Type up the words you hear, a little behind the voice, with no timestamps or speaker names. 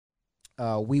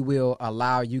we will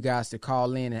allow you guys to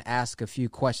call in and ask a few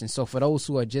questions. So for those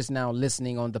who are just now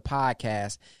listening on the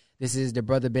podcast, this is the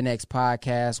Brother Ben X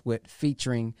podcast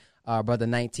featuring Brother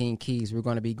 19 Keys. We're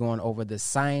going to be going over the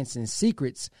science and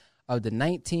secrets of the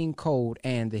 19 Code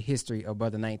and the history of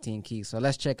Brother 19 Keys. So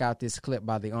let's check out this clip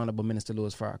by the Honorable Minister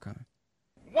Louis Farrakhan.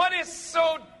 What is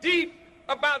so deep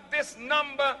about this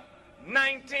number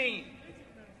 19?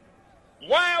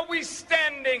 Why are we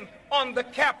standing on the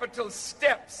Capitol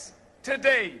steps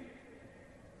today?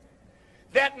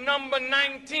 That number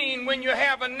 19, when you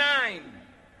have a 9,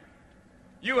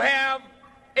 you have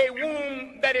a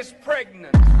womb that is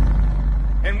pregnant.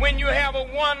 And when you have a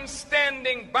 1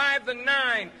 standing by the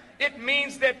 9, it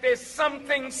means that there's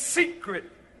something secret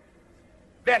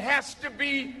that has to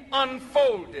be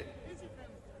unfolded.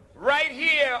 Right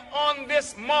here on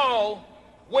this mall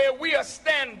where we are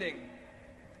standing,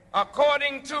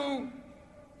 according to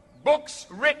books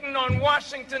written on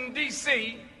Washington,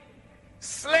 D.C.,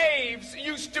 slaves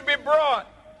used to be brought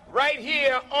right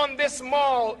here on this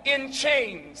mall in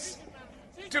chains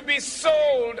to be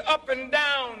sold up and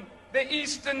down the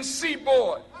eastern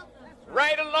seaboard.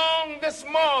 Right along this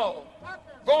mall,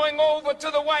 going over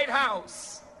to the White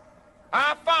House,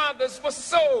 our fathers were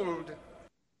sold.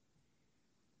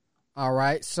 All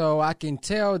right, so I can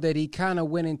tell that he kind of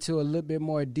went into a little bit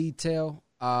more detail.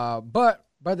 But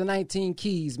Brother 19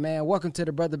 Keys, man, welcome to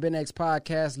the Brother Ben X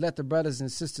podcast. Let the brothers and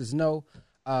sisters know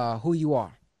who you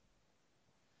are.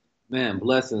 Man,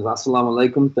 blessings.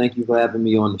 Assalamu alaikum. Thank you for having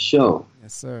me on the show.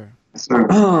 Yes, sir.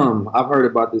 I've heard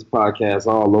about this podcast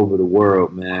all over the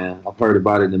world, man. I've heard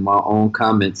about it in my own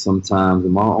comments sometimes,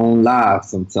 in my own live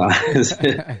sometimes.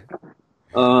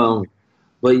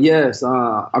 But yes,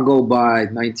 I go by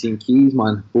 19 Keys.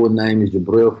 My full name is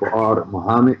Jabril Fuad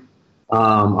Muhammad.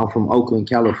 I'm from Oakland,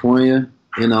 California.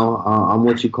 You know, I'm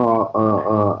what you call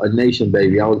a nation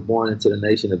baby. I was born into the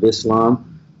Nation of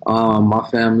Islam. My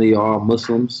family are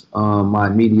Muslims, my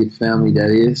immediate family, that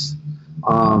is.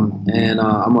 And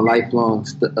I'm a lifelong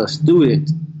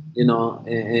student, you know,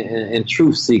 and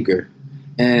truth seeker.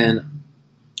 And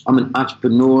I'm an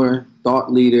entrepreneur,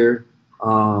 thought leader,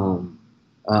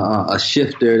 a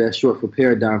shifter. That's short for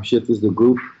Paradigm Shifters, the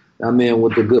group I'm in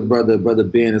with the good brother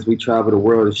Ben, as we travel the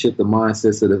world to shift the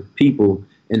mindsets of the people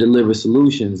and deliver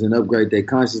solutions and upgrade their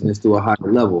consciousness to a higher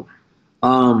level.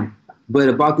 But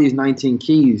about these 19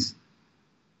 keys,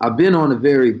 I've been on a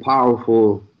very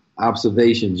powerful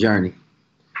observation journey.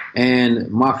 And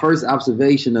my first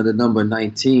observation of the number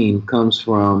 19 comes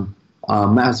from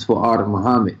Master Fuad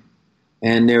Muhammad.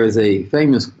 And there is a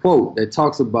famous quote that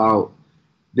talks about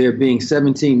there being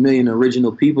 17 million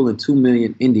original people and 2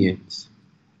 million Indians.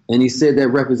 And he said that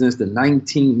represents the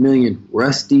 19 million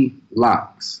rusty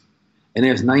locks. And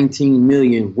there's 19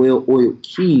 million well-oiled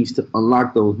keys to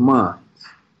unlock those minds.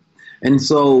 And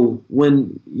so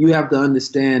when you have to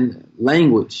understand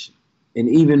language, and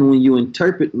even when you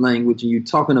interpret language and you're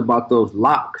talking about those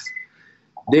locks,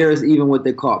 there's even what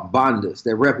they call bandhas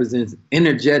that represents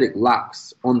energetic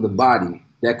locks on the body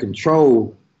that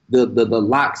control the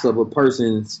locks of a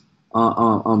person's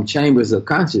chambers of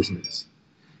consciousness.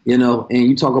 You know, and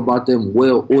you talk about them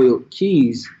well-oiled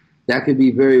keys, that could be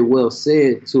very well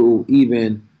said to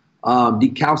even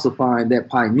decalcifying that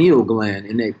pineal gland,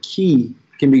 and that key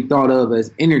can be thought of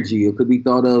as energy, or could be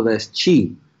thought of as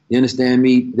chi. You understand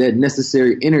me? That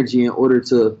necessary energy in order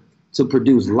to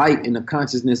produce light in the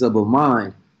consciousness of a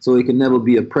mind, so it can never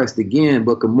be oppressed again,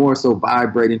 but can more so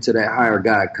vibrate into that higher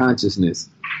God consciousness.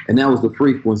 And that was the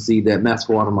frequency that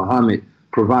Master Fuad Muhammad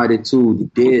provided to the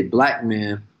dead black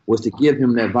man, was to give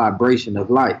him that vibration of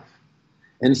life.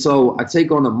 And so I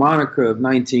take on the moniker of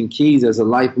 19 Keys as a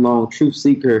lifelong truth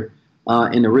seeker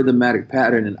in the rhythmatic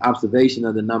pattern and observation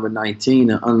of the number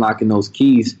 19 and unlocking those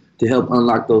keys to help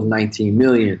unlock those 19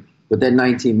 million. But that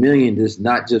 19 million does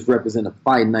not just represent a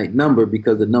finite number,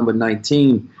 because the number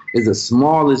 19 is the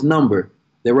smallest number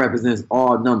that represents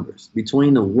all numbers.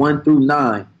 Between the 1 through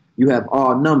 9, you have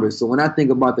all numbers. So when I think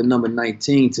about the number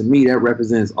 19, to me, that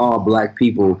represents all black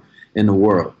people in the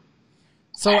world.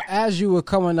 So as you were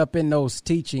coming up in those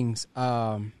teachings,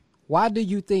 why do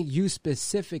you think you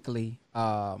specifically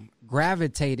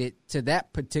gravitated to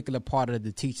that particular part of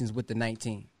the teachings with the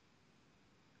 19?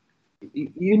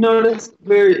 You know, that's a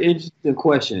very interesting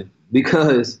question,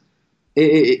 because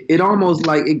it almost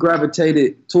like it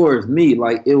gravitated towards me.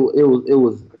 Like it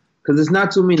was because it's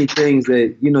not too many things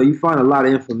that, you know, you find a lot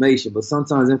of information, but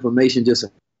sometimes information just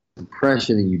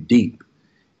impression and you deep,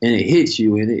 and it hits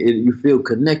you, and you feel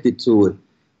connected to it.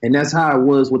 And that's how it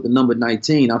was with the number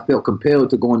 19. I felt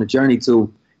compelled to go on a journey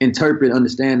to interpret,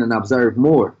 understand, and observe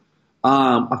more.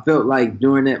 I felt like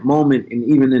during that moment and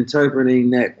even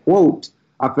interpreting that quote,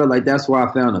 I felt like that's where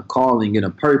I found a calling and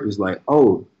a purpose. Like,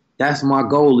 oh, that's my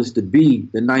goal, is to be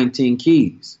the 19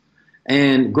 Keys.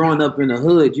 And growing up in the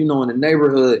hood, in the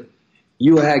neighborhood,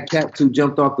 you had cats who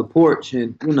jumped off the porch.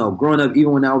 And, growing up,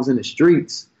 even when I was in the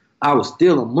streets, I was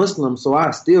still a Muslim. So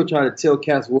I still try to tell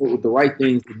cats what were the right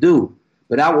things to do.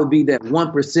 But I would be that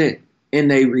 1% in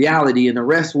their reality, and the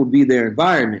rest would be their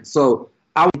environment. So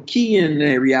I would key in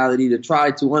their reality to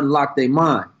try to unlock their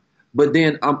mind. But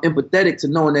then I'm empathetic to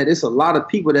knowing that it's a lot of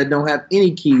people that don't have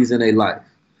any keys in their life.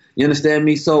 You understand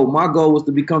me? So my goal was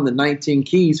to become the 19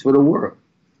 Keys for the world.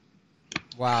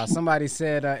 Wow. Somebody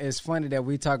said it's funny that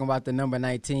we talking about the number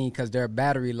 19 because their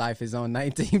battery life is on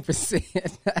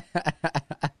 19%.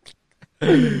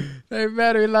 Their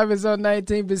battery life is on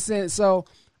 19%. So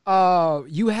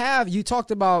you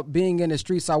talked about being in the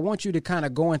streets. So I want you to kind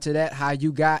of go into that, how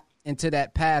you got into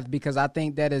that path, because I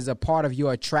think that is a part of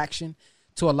your attraction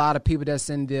to a lot of people that's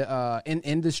in the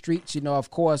in the streets. Of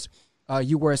course,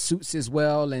 you wear suits as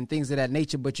well and things of that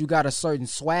nature, but you got a certain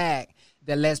swag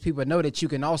that lets people know that you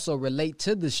can also relate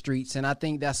to the streets. And I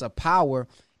think that's a power.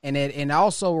 And it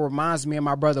also reminds me of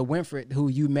my brother Winfred, who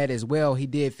you met as well. He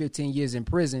did 15 years in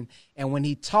prison. And when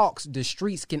he talks, the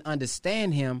streets can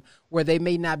understand him where they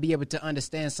may not be able to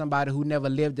understand somebody who never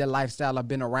lived their lifestyle or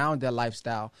been around their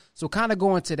lifestyle. So kind of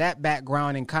going to that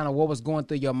background and kind of what was going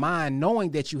through your mind,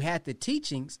 knowing that you had the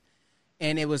teachings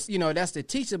and it was, that's the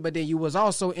teacher, but then you was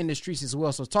also in the streets as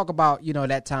well. So talk about,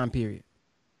 that time period.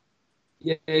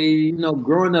 Yeah,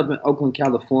 growing up in Oakland,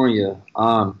 California,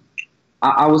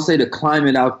 I would say the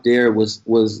climate out there was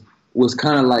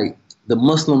kind of like the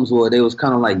Muslims were. They was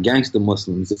kind of like gangster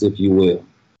Muslims, if you will.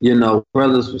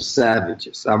 Brothers were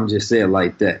savages. I'm just saying it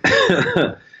like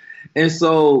that. And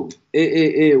so,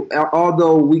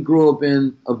 although we grew up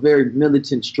in a very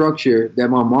militant structure, that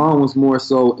my mom was more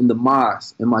so in the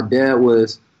mosque, and my dad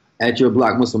was at your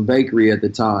Black Muslim bakery at the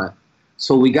time.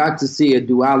 So we got to see a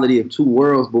duality of two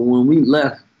worlds. But when we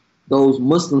left those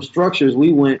Muslim structures,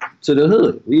 we went to the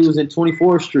hood. We was in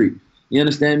 24th Street. You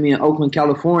understand me? In Oakland,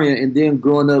 California, and then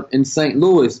growing up in St.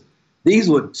 Louis. These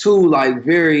were two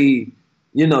very,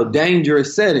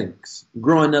 dangerous settings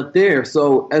growing up there.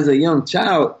 So as a young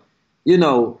child, you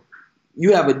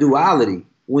have a duality.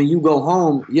 When you go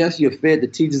home, yes, you're fed the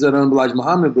teachings of the Elijah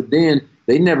Muhammad, but then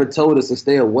they never told us to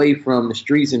stay away from the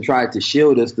streets and tried to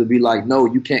shield us to be like, no,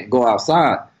 you can't go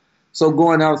outside. So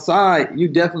going outside, you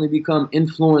definitely become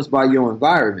influenced by your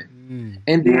environment.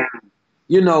 And then,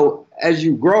 as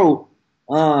you grow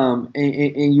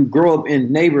and you grow up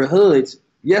in neighborhoods,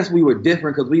 yes, we were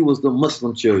different because we was the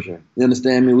Muslim children. You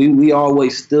understand me? We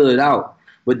always stood out.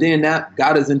 But then that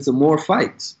got us into more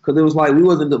fights because it was like we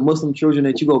wasn't the Muslim children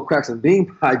that you go crack some bean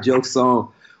pie jokes on.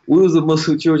 We was the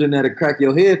Muslim children that'd crack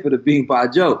your head for the bean pie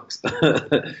jokes.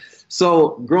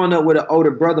 So growing up with an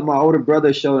older brother, my older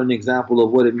brother showed an example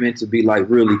of what it meant to be like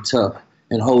really tough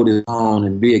and hold his own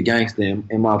and be a gangster.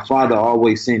 And my father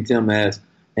always seen him as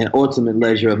an ultimate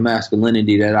measure of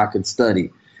masculinity that I could study.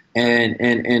 And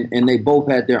they both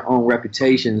had their own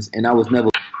reputations, and I was never.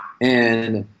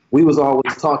 And we was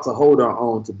always taught to hold our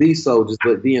own, to be soldiers,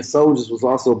 but being soldiers was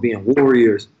also being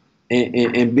warriors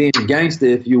and being gangster,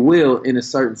 if you will, in a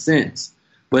certain sense,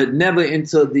 but never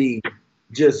into the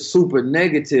just super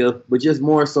negative, but just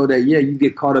more so that, you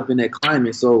get caught up in that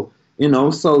climate. So,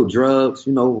 sold drugs,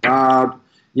 robbed,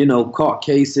 caught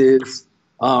cases,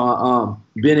 been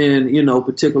in,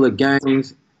 particular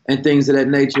gangs and things of that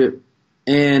nature.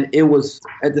 And it was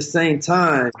at the same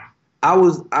time, I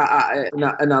look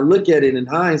at it in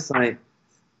hindsight,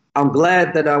 I'm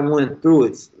glad that I went through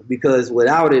it because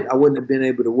without it, I wouldn't have been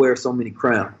able to wear so many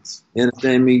crowns. You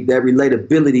understand me? That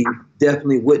relatability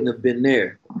definitely wouldn't have been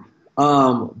there.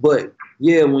 But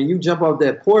yeah, when you jump off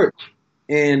that porch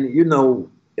and,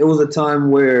 it was a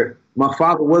time where my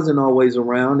father wasn't always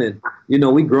around and,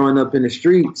 we growing up in the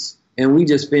streets and we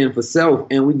just fend for self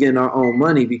and we getting our own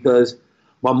money because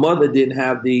my mother didn't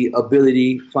have the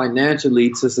ability financially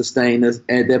to sustain us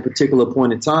at that particular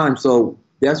point in time. So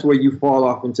that's where you fall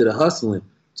off into the hustling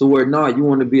to where, you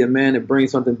want to be a man that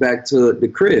brings something back to the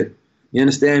crib. You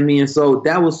understand me? And so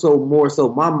that was more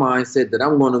so my mindset that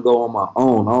I'm going to go on my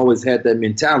own. I always had that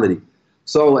mentality.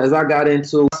 So as I got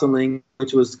into hustling,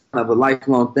 which was kind of a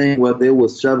lifelong thing, whether it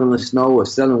was shoveling snow or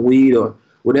selling weed or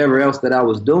whatever else that I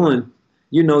was doing,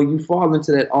 you fall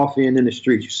into that off end in the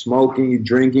street. You're smoking, you're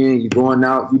drinking, you're going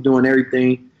out, you're doing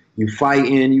everything. You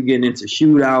fighting, you getting into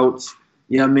shootouts.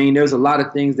 You know what I mean? There's a lot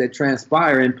of things that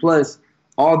transpire. And plus,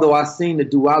 although I seen the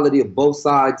duality of both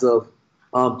sides of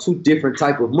two different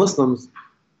type of Muslims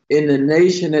in the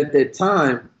nation at that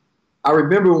time, I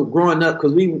remember growing up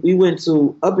because we went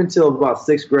to, up until about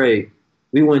 6th grade,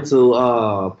 we went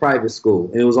to private school,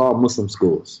 and it was all Muslim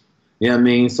schools. You know what I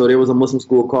mean? So there was a Muslim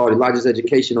school called Elijah's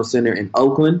Educational Center in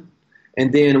Oakland,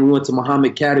 and then we went to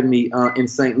Muhammad Academy in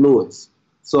St. Louis.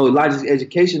 So Elijah's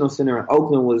Educational Center in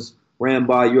Oakland was ran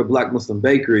by Your Black Muslim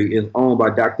Bakery, is owned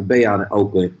by Dr. Bey out in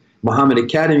Oakland. Muhammad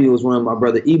Academy was run by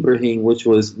Brother Ibrahim, which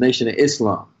was Nation of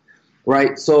Islam,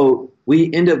 right? So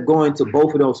we end up going to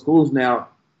both of those schools now.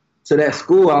 To that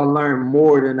school, I learned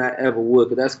more than I ever would,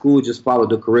 because that school just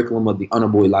followed the curriculum of the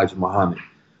Honorable Elijah Muhammad.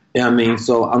 You know what I mean?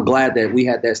 So I'm glad that we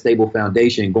had that stable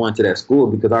foundation going to that school,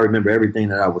 because I remember everything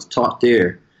that I was taught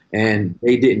there, and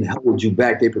they didn't hold you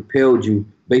back. They propelled you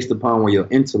based upon where your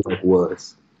intellect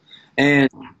was. And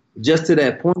just to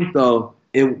that point, though,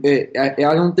 I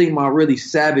don't think my really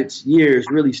savage years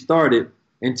really started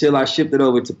until I shifted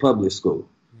over to public school.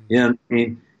 You know what I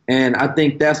mean? And I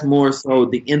think that's more so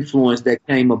the influence that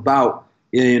came about,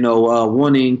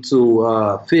 wanting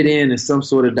to fit in some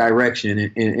sort of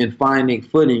direction and finding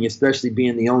footing, especially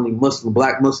being the only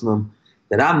Black Muslim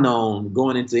that I've known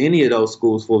going into any of those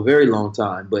schools for a very long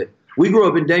time. But we grew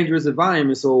up in dangerous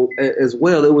environments, so as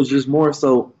well, it was just more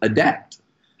so adapt.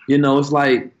 It's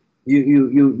like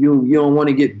you don't want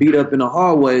to get beat up in the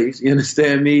hallways. You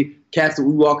understand me? Cats that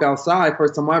we walk outside,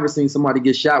 first time I ever seen somebody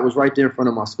get shot was right there in front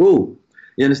of my school.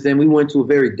 You understand? We went to a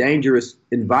very dangerous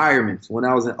environment. When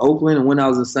I was in Oakland and when I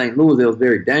was in St. Louis, it was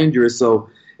very dangerous. So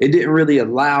it didn't really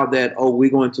allow that, we're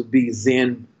going to be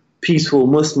Zen, peaceful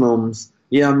Muslims.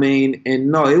 You know what I mean?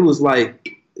 And no, it was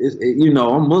like,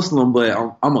 I'm Muslim,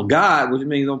 but I'm a God, which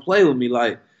means don't play with me.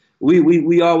 Like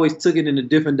we always took it in a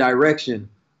different direction.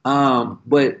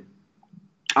 But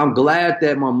I'm glad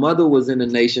that my mother was in the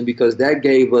nation, because that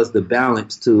gave us the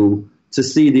balance to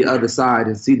see the other side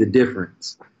and see the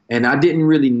difference. And I didn't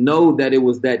really know that it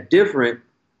was that different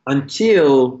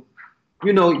until,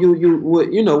 we're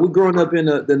growing up in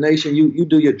the nation. You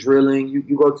do your drilling,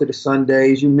 you go to the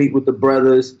Sundays, you meet with the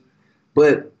brothers.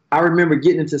 But I remember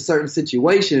getting into certain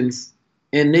situations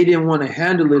and they didn't want to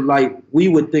handle it like we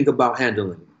would think about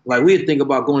handling it. Like we'd think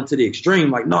about going to the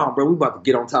extreme, like, nah, bro, we about to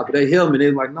get on top of that helmet.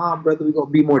 They're like, nah, brother, we're going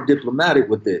to be more diplomatic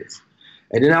with this.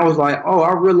 And then I was like,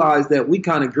 I realized that we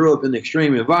kind of grew up in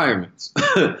extreme environments.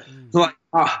 So like,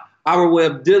 our way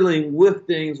of dealing with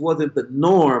things wasn't the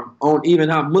norm on even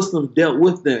how Muslims dealt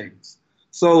with things.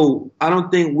 So I don't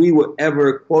think we were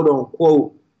ever, quote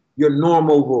unquote, your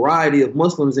normal variety of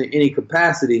Muslims in any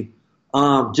capacity,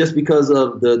 just because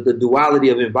of the duality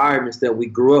of environments that we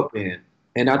grew up in.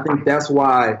 And I think that's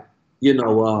why,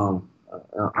 I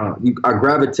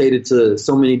gravitated to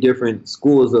so many different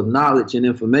schools of knowledge and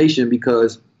information,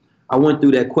 because I went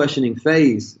through that questioning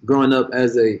phase growing up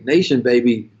as a nation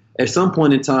baby. At some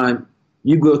point in time,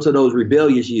 you go to those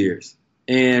rebellious years.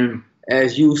 And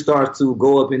as you start to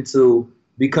go up into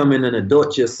becoming an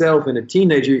adult yourself and a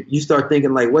teenager, you start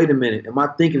thinking like, wait a minute, am I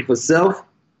thinking for self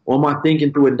or am I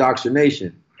thinking through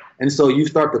indoctrination? And so you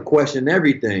start to question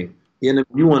everything. You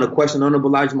want to question Honorable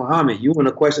Elijah Muhammad. You want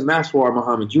to question Master Fard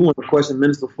Muhammad. You want to question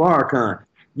Minister Farrakhan.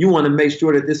 You want to make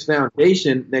sure that this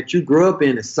foundation that you grew up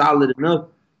in is solid enough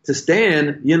to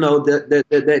stand,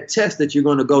 that test that you're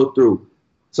going to go through.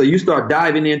 So you start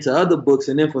diving into other books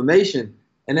and information.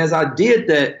 And as I did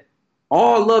that,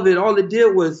 all it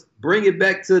did was bring it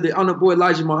back to the Honorable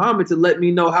Elijah Muhammad to let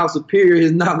me know how superior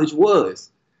his knowledge was.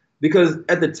 Because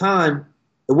at the time,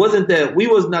 it wasn't that we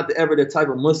was not ever the type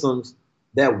of Muslims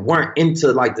that weren't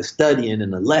into like the studying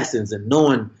and the lessons and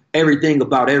knowing everything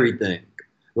about everything.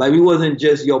 Like we wasn't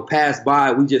just pass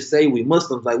by, we just say we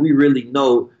Muslims, like we really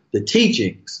know the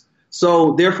teachings.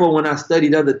 So therefore, when I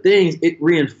studied other things, it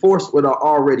reinforced what I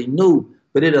already knew,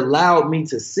 but it allowed me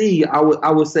to see, I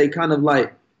would say kind of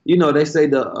like, they say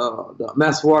the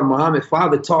Master Fard Muhammad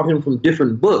father taught him from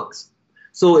different books.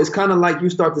 So it's kind of like you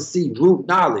start to see root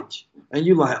knowledge and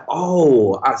you're like,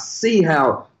 I see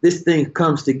how this thing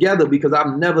comes together, because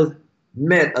I've never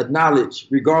met a knowledge,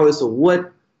 regardless of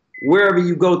wherever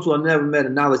you go to, I've never met a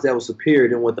knowledge that was superior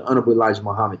than what the Honorable Elijah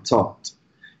Muhammad taught,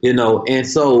 and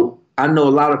so I know a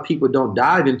lot of people don't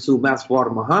dive into Master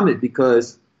Fard Muhammad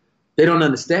because they don't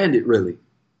understand it really.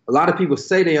 A lot of people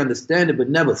say they understand it, but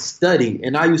never study.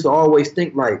 And I used to always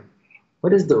think like,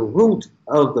 what is the root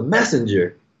of the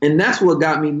messenger? And that's what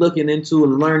got me looking into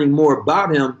and learning more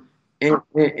about him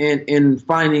and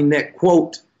finding that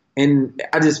quote. And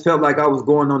I just felt like I was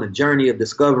going on a journey of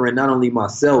discovering not only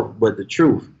myself, but the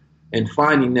truth. And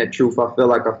finding that truth, I felt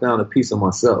like I found a piece of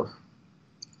myself.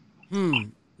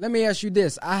 Let me ask you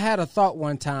this. I had a thought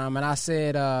one time, and I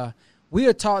said, we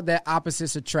are taught that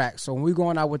opposites attract. So when we're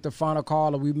going out with the final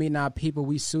call or we meet our people,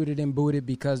 we suited and booted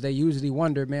because they usually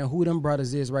wonder, man, who them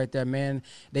brothers is right there, man.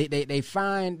 They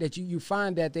find that you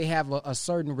find that they have a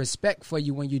certain respect for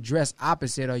you when you dress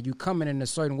opposite or you coming in a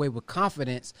certain way with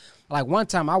confidence. Like one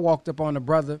time I walked up on a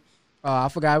brother, I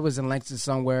forgot it was in Langston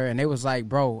somewhere, and they was like,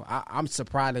 bro, I'm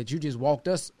surprised that you just walked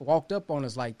up on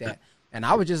us like that. And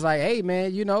I was just like, hey,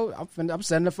 man, you know, I'm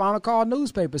sending the final call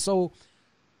newspaper. So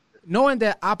knowing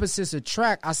that opposites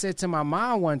attract, I said to my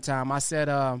mom one time, I said,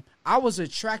 I was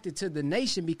attracted to the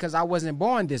nation because I wasn't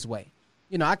born this way.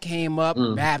 You know, I came up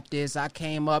Baptist. I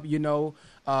came up, you know,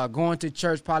 going to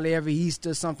church probably every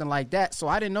Easter, something like that. So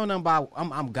I didn't know nothing about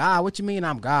I'm God. What you mean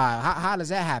I'm God? How does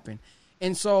that happen?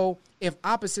 And so if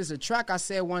opposites attract, I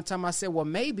said one time, I said, well,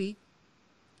 maybe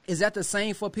is that the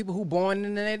same for people who born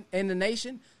in the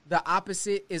nation? The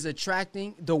opposite is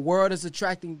attracting, the world is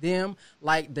attracting them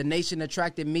like the nation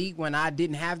attracted me when I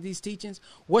didn't have these teachings.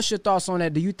 What's your thoughts on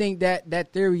that? Do you think that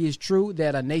that theory is true,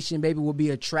 that a nation maybe will be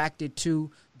attracted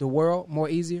to the world more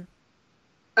easier?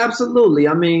 Absolutely.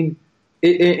 I mean,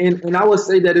 and I would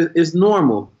say that it's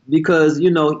normal because,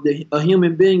 you know, a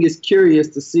human being is curious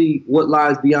to see what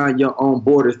lies beyond your own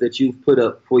borders that you've put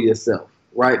up for yourself,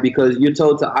 right? Because you're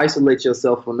told to isolate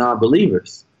yourself from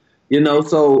non-believers, you know,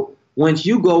 so once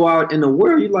you go out in the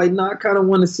world, you're like, I kind of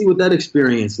want to see what that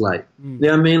experience like. You know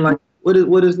what I mean? Like,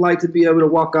 what it's like to be able to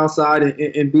walk outside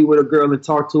and be with a girl and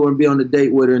talk to her and be on a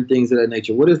date with her and things of that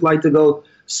nature. What it's like to go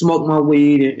smoke my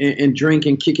weed and drink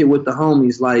and kick it with the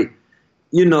homies. Like,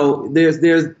 you know, there's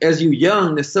as you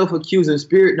young, the self-accusing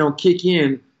spirit don't kick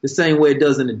in the same way it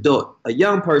does an adult. A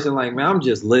young person like, man, I'm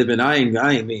just living. I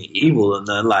ain't being evil or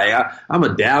nothing. Like, I'm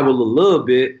a dabble a little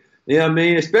bit. You know what I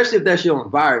mean? Especially if that's your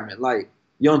environment. Like,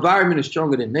 your environment is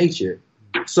stronger than nature.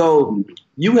 So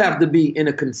you have to be in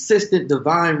a consistent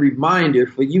divine reminder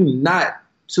for you not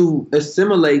to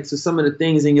assimilate to some of the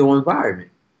things in your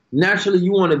environment. Naturally,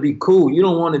 you want to be cool. You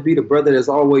don't want to be the brother that's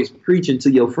always preaching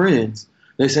to your friends.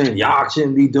 They're saying, y'all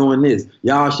shouldn't be doing this.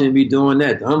 Y'all shouldn't be doing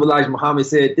that. The humble Elijah Muhammad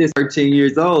said this, 13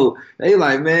 years old. They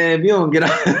like, man, if you don't get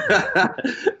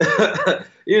out,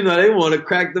 you know, they want to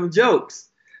crack them jokes.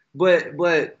 But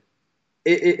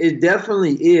it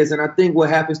definitely is. And I think what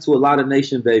happens to a lot of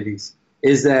nation babies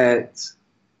is that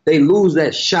they lose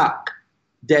that shock,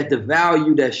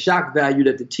 that shock value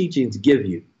that the teachings give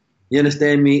you. You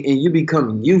understand me? And you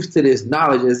become used to this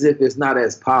knowledge as if it's not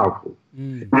as powerful.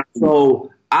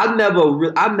 So I've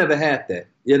never had that.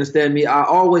 You understand me? I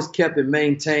always kept and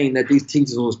maintained that these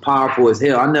teachings was powerful as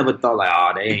hell. I never thought like,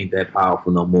 oh, they ain't that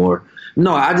powerful no more.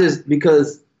 No,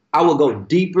 because I would go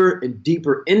deeper and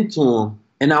deeper into them.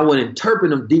 And I would interpret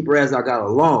them deeper as I got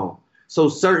along. So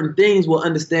certain things will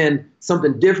understand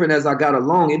something different as I got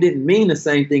along. It didn't mean the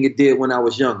same thing it did when I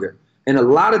was younger. And a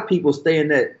lot of people stay in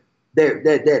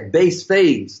that base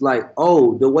phase. Like,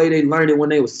 oh, the way they learned it when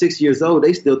they were 6 years old,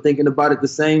 they still thinking about it the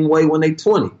same way when they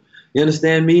 20. You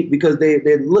understand me? Because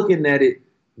they're looking at it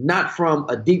not from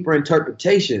a deeper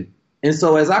interpretation. And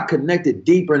so as I connected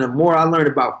deeper and the more I learned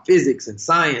about physics and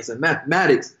science and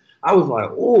mathematics, I was like,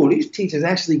 oh, these teachers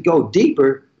actually go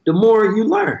deeper the more you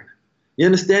learn. You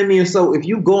understand me? And so if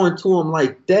you go into them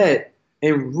like that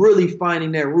and really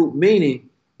finding that root meaning,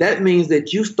 that means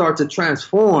that you start to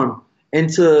transform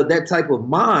into that type of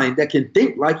mind that can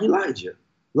think like Elijah.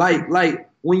 Like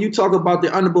when you talk about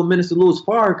the Honorable Minister Louis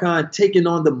Farrakhan taking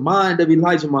on the mind of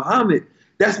Elijah Muhammad,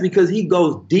 that's because he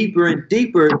goes deeper and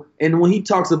deeper. And when he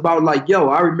talks about like, yo,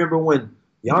 I remember when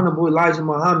the Honorable Elijah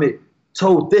Muhammad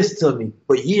told this to me,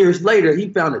 but years later, he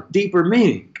found a deeper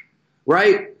meaning,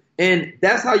 right? And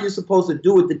that's how you're supposed to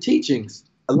do with the teachings.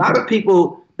 A lot of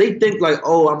people, they think like,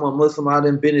 oh, I'm a Muslim, I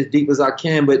done been as deep as I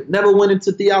can, but never went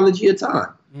into theology of time.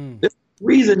 There's a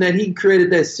reason that he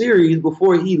created that series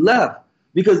before he left,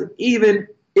 because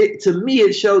to me,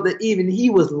 it showed that even he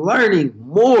was learning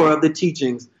more of the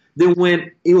teachings than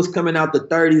when it was coming out the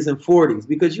 30s and 40s,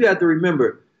 because you have to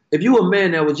remember, if you a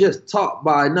man that was just taught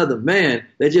by another man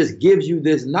that just gives you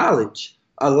this knowledge,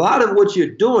 a lot of what you're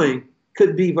doing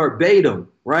could be verbatim,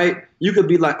 right? You could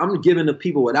be like, I'm giving the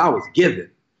people what I was given.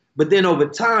 But then over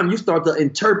time, you start to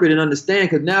interpret and understand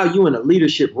because now you're in a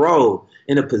leadership role,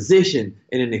 in a position,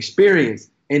 and an experience.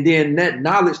 And then that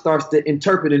knowledge starts to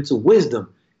interpret into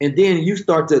wisdom. And then you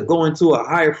start to go into a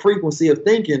higher frequency of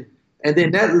thinking. And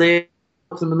then that led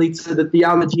ultimately to the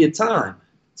theology of time.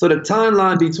 So the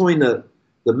timeline between the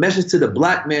message to the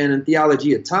black man in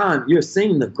theology of time, you're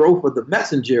seeing the growth of the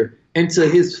messenger into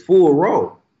his full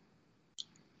role.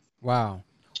 Wow.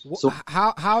 So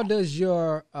how does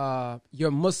your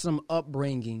Muslim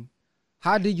upbringing,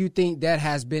 how do you think that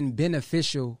has been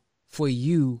beneficial for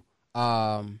you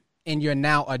in your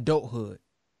now adulthood,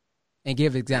 and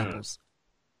give examples.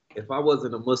 If I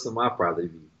wasn't a Muslim, I'd probably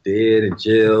be dead in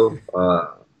jail.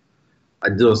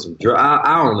 I'd do some drugs.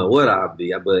 I don't know what I'd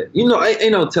be, but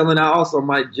ain't no telling. I also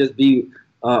might just be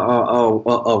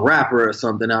a rapper or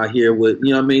something out here with,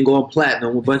 going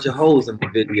platinum with a bunch of hoes in the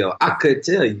video. I could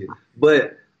tell you,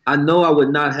 but I know I would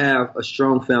not have a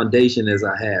strong foundation as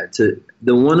I had.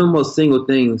 The one of the most single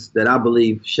things that I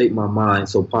believe shaped my mind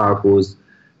so powerful is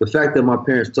the fact that my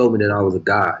parents told me that I was a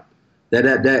god.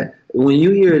 That when you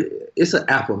hear, it's an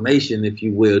affirmation, if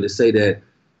you will, to say that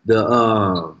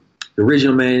the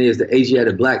original man is the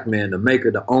Asiatic black man, the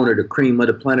maker, the owner, the cream of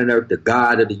the planet Earth, the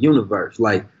god of the universe.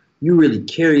 Like, you really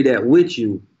carry that with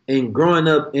you. And growing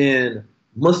up in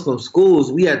Muslim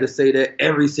schools, we had to say that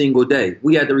every single day.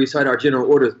 We had to recite our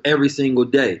general orders every single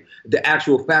day. The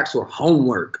actual facts were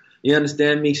homework. You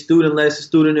understand me? Student lessons,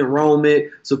 student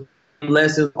enrollment,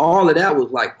 lessons, all of that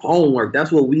was like homework.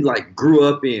 That's what we like grew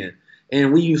up in.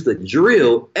 And we used to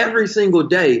drill every single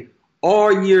day,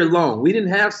 all year long. We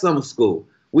didn't have summer school.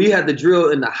 We had to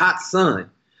drill in the hot sun.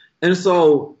 And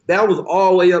so that was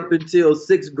all the way up until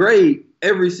 6th grade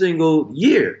every single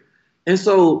year. And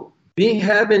so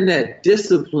having that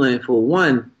discipline, for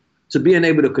one, to being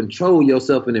able to control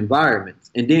yourself in environments,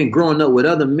 and then growing up with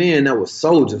other men that were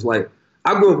soldiers. Like,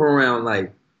 I grew up around,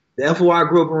 like, the FOI I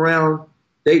grew up around,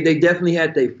 they definitely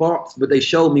had their faults, but they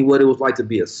showed me what it was like to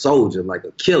be a soldier, like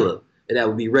a killer, and that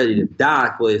would be ready to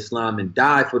die for Islam and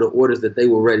die for the orders that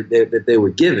they were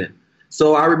given.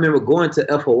 So I remember going to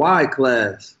FOI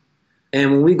class,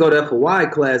 and when we go to FOI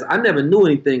class, I never knew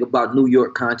anything about New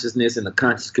York consciousness and the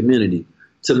conscious community.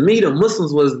 To me, the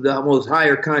Muslims was the most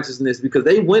higher consciousness because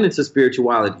they went into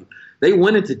spirituality. They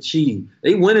went into chi.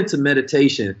 They went into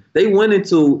meditation. They went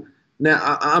into, now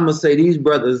I'm going to say these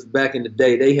brothers back in the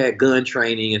day, they had gun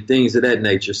training and things of that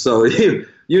nature. So, they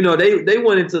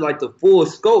went into like the full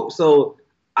scope. So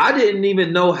I didn't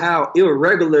even know how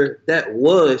irregular that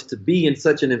was to be in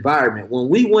such an environment. When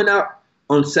we went out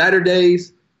on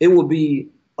Saturdays, it would be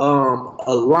a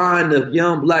line of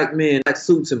young black men, black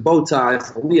suits and bow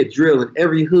ties. We had drill in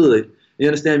every hood, you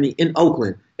understand me, in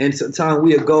Oakland. And sometimes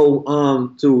we would go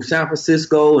to San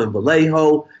Francisco and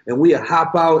Vallejo, and we would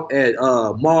hop out at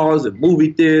malls and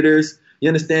movie theaters, you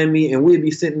understand me, and we'd be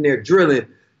sitting there drilling,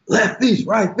 left feet,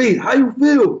 right feet, how you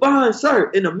feel, fine, sir,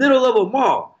 in the middle of a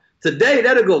mall. Today,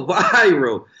 that'll go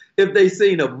viral if they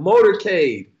seen a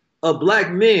motorcade of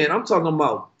black men. I'm talking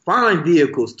about fine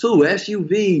vehicles too,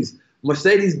 SUVs,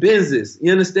 Mercedes-Benzes,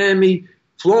 you understand me,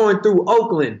 flowing through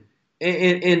Oakland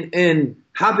and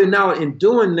hopping out and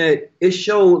doing that. It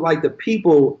showed like the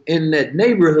people in that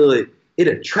neighborhood, it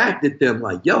attracted them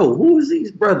like, yo, who is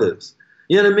these brothers?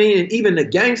 You know what I mean? And even the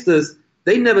gangsters,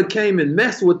 they never came and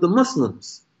messed with the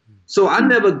Muslims. So I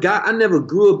never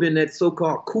grew up in that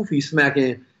so-called kufi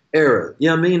smacking era. You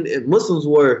know what I mean? Muslims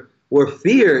were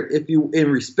feared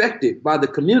and respected by the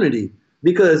community,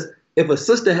 because if a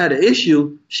sister had an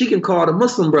issue, she can call the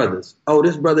Muslim brothers. Oh,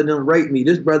 this brother done raped me.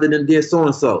 This brother done did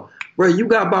so-and-so. Bro, you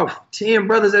got about 10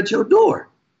 brothers at your door.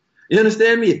 You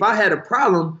understand me? If I had a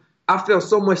problem, I felt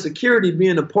so much security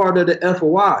being a part of the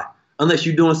FOI, unless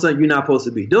you're doing something you're not supposed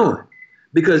to be doing.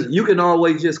 Because you can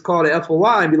always just call the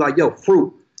FOI and be like, yo,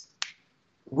 Fruit,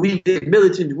 we did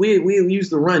militant. We used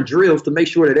to run drills to make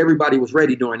sure that everybody was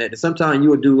ready during that. And sometimes you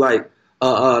would do like,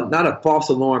 not a false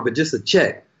alarm, but just a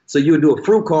check. So you would do a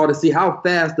Fruit call to see how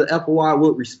fast the FOI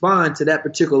would respond to that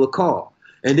particular call.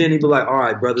 And then he'd be like, all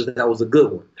right, brothers, that was a good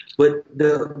one. But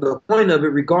the point of it,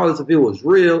 regardless if it was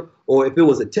real or if it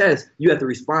was a test, you have to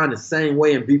respond the same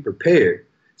way and be prepared.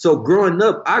 So growing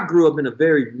up, I grew up in a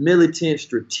very militant,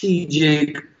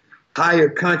 strategic, higher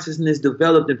consciousness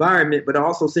developed environment, but I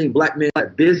also seen black men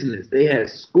like business. They had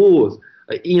schools,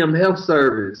 an EM health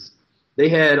service. They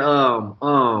had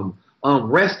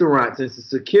restaurants and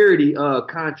security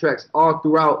contracts all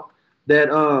throughout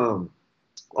the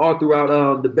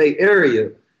Bay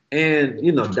Area. And,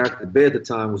 Dr. Bey at the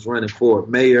time was running for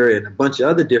mayor and a bunch of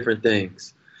other different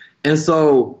things. And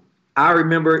so I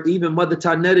remember even Mother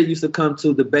Tanetta used to come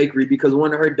to the bakery because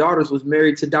one of her daughters was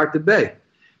married to Dr. Bey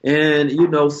and,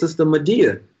 Sister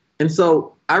Medea. And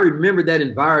so I remember that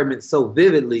environment so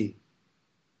vividly.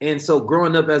 And so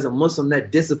growing up as a Muslim,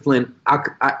 that discipline,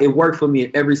 it worked for me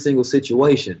in every single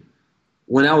situation.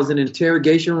 When I was in an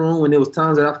interrogation room, when there was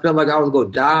times that I felt like I was going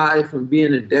to die from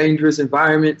being in dangerous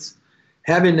environments,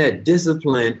 having that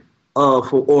discipline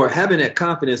or having that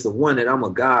confidence of, one, that I'm a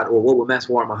God, or what would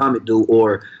Master Muhammad do,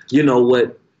 or,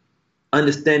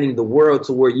 understanding the world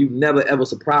to where you never ever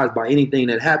surprised by anything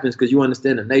that happens because you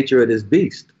understand the nature of this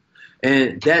beast.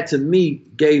 And that to me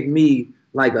gave me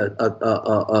like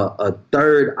a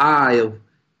third eye of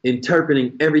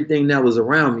interpreting everything that was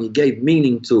around me. It gave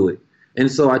meaning to it.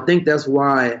 And so I think that's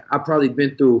why I've probably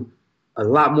been through a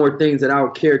lot more things that I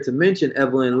would care to mention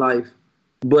ever in life,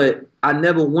 but I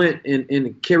never went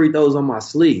and carried those on my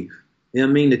sleeve. You know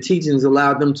what I mean? The teachings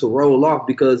allowed them to roll off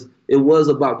because it was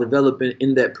about developing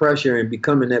in that pressure and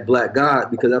becoming that black God,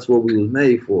 because that's what we was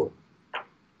made for.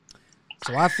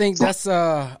 So I think that's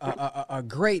a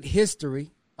great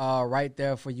history right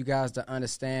there for you guys to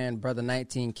understand Brother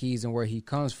 19 Keys and where he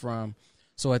comes from.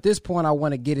 So at this point, I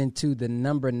want to get into the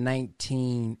number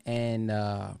 19 and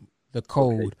the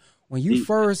code. Okay. When you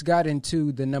first got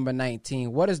into the number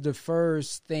 19, what is the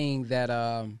first thing that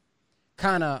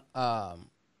kind of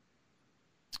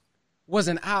was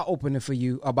an eye-opener for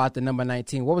you about the number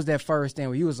 19? What was that first thing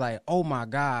where you was like, oh, my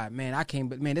God, man, I can't,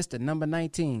 but man, it's the number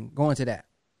 19. Go into that.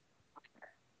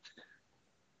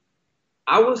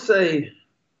 I would say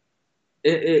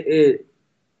it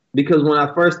because when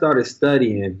I first started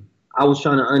studying, I was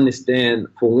trying to understand,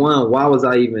 for one, why was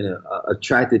I even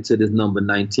attracted to this number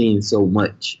 19 so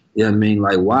much? You know what I mean?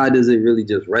 Like, why does it really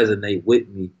just resonate with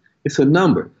me? It's a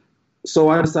number. So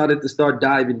I decided to start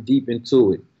diving deep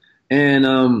into it.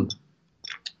 And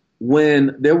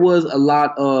when there was a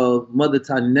lot of Mother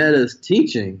Tanetta's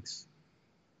teachings,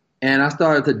 and I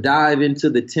started to dive into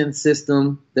the 10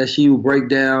 system that she would break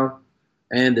down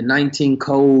and the 19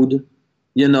 code,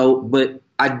 you know, but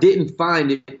I didn't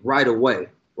find it right away.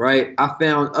 Right, I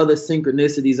found other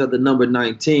synchronicities of the number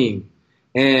 19,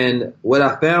 and what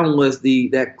I found was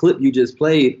that clip you just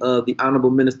played of the Honorable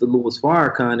Minister Louis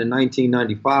Farrakhan in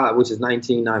 1995, which is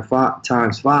 1995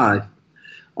 times 5,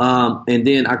 and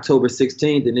then October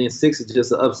 16th, and then 6 is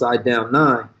just an upside down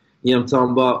 9. You know what I'm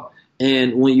talking about?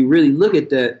 And when you really look at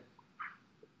that,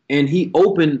 and he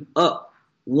opened up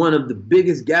one of the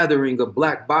biggest gathering of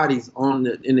black bodies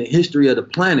in the history of the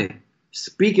planet,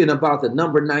 speaking about the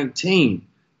number 19.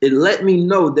 It let me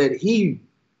know that he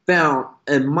found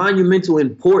a monumental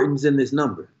importance in this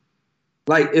number.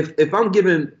 Like, if I'm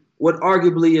giving what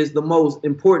arguably is the most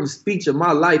important speech of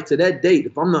my life to that date,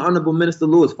 if I'm the Honorable Minister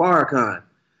Louis Farrakhan,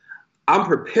 I'm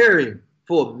preparing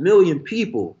for 1 million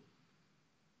people.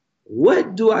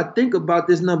 What do I think about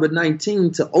this number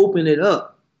 19 to open it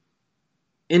up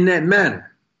in that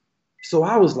manner? So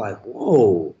I was like,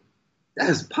 whoa,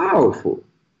 that's powerful.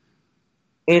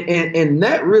 And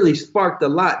that really sparked a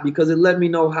lot, because it let me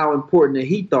know how important that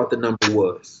he thought the number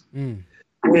was.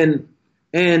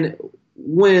 And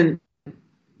when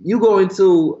you go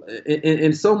into,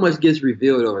 and so much gets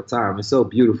revealed over time. It's so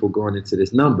beautiful going into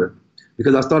this number,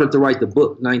 because I started to write the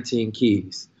book, 19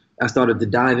 Keys. I started to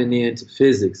diving into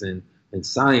physics and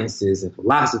sciences and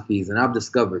philosophies, and I've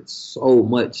discovered so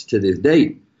much to this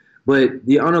date. But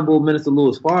the Honorable Minister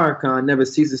Louis Farrakhan never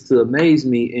ceases to amaze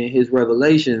me in his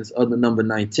revelations of the number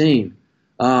 19.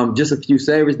 Just a few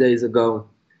Sabbath days ago,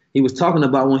 he was talking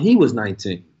about when he was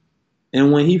 19.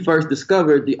 And when he first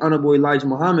discovered the Honorable Elijah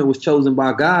Muhammad was chosen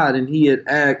by God, and he had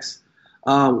asked,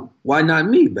 why not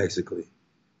me, basically?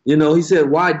 You know, he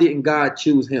said, why didn't God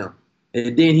choose him?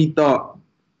 And then he thought,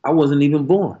 I wasn't even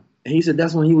born. And he said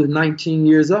that's when he was 19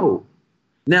 years old.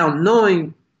 Now,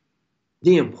 knowing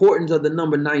the importance of the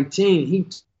number 19, he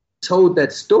told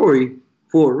that story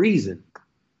for a reason.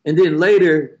 And then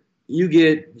later, you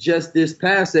get just this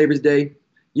past Sabbath day,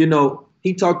 you know,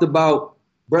 he talked about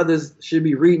brothers should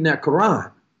be reading that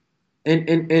Quran.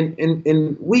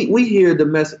 And we hear the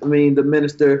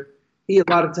minister, a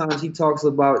lot of times he talks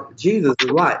about Jesus a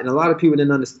lot. And a lot of people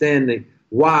didn't understand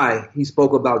why he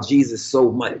spoke about Jesus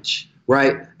so much,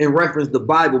 right? And referenced the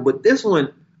Bible. But this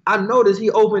one, I noticed he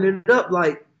opened it up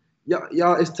like,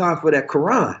 y'all, it's time for that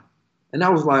Quran. And I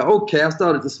was like, okay, I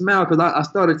started to smile, because I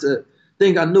started to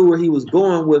think I knew where he was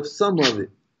going with some of it.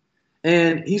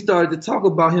 And he started to talk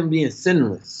about him being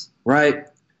sinless, right?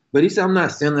 But he said, I'm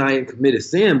not saying that I ain't committed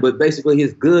sin, but basically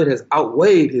his good has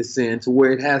outweighed his sin to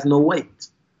where it has no weight.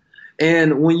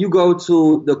 And when you go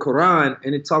to the Quran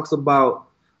and it talks about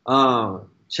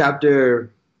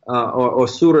chapter or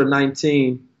Surah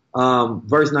 19,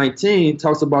 verse 19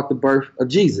 talks about the birth of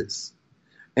Jesus.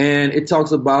 And it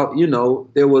talks about, you know,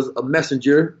 there was a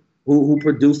messenger who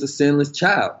produced a sinless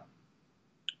child.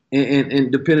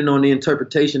 And depending on the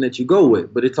interpretation that you go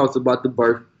with, but it talks about the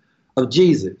birth of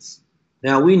Jesus.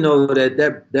 Now we know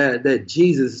that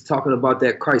Jesus is talking about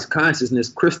that Christ consciousness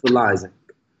crystallizing.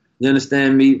 You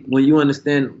understand me? When you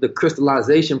understand the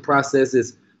crystallization process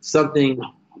is something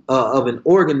of an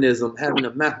organism having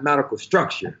a mathematical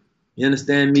structure. You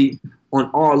understand me?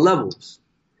 On all levels.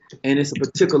 And it's a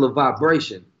particular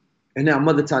vibration. And now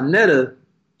Mother Tanetta,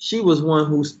 she was one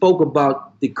who spoke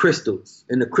about the crystals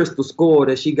and the crystal score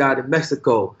that she got in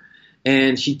Mexico.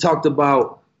 And she talked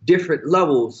about different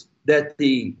levels that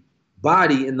the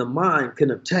body and the mind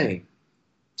can obtain.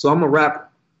 So I'm going to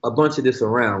wrap a bunch of this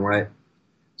around, right?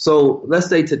 So let's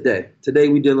say today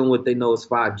we're dealing with, they know it's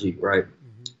 5G, right?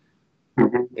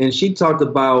 Mm-hmm. And she talked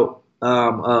about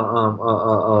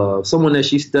someone that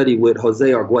she studied with, Jose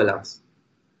Arguelles.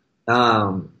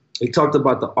 He talked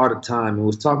about the art of time and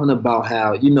was talking about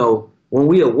how, you know, when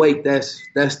we awake, that's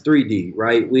 3D,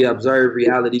 right? We observe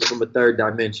reality from a third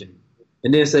dimension.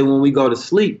 And then say when we go to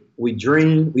sleep, we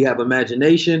dream, we have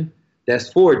imagination,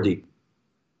 that's 4D.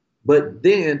 But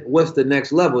then what's the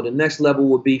next level? The next level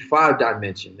would be 5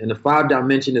 dimension. And the 5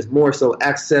 dimension is more so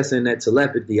accessing that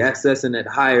telepathy, accessing that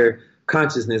higher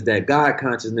consciousness, that God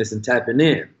consciousness, and tapping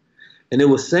in. And it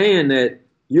was saying that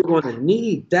you're going to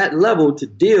need that level to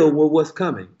deal with what's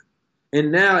coming.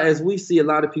 And now as we see a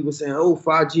lot of people saying, oh,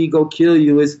 5G go kill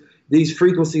you, it's these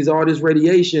frequencies, all this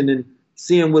radiation, and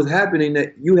seeing what's happening,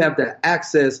 that you have to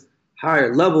access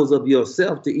higher levels of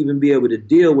yourself to even be able to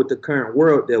deal with the current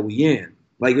world that we in.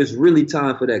 Like, it's really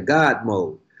time for that God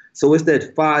mode. So it's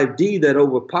that 5D that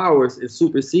overpowers and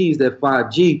supersedes that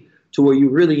 5G to where you're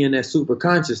really in that super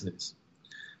consciousness.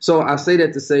 So I say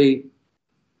that to say,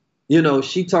 you know,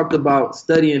 she talked about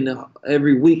studying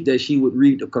every week that she would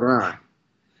read the Quran.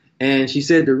 And she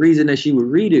said the reason that she would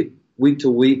read it week to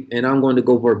week, and I'm going to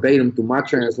go verbatim through my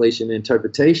translation and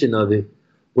interpretation of it,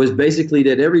 was basically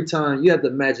that every time, you have to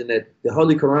imagine that the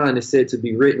Holy Quran is said to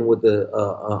be written with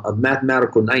a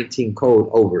mathematical 19 code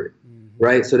over it,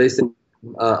 right? So they say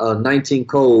a 19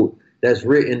 code that's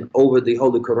written over the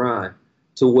Holy Quran,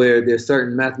 to where there's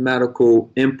certain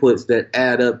mathematical inputs that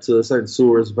add up to certain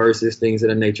surahs, verses, things of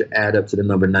that nature add up to the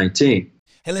number 19.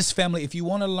 Hey, listen, family, if you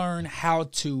want to learn how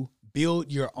to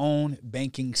build your own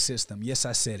banking system, yes,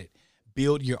 I said it,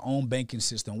 build your own banking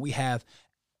system, we have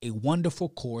a wonderful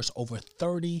course, over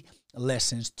 30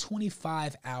 lessons,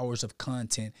 25 hours of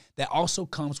content that also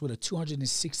comes with a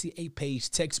 268-page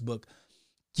textbook.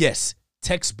 Yes,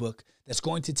 textbook that's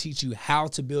going to teach you how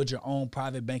to build your own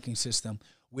private banking system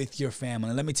with your family.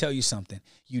 And let me tell you something.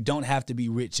 You don't have to be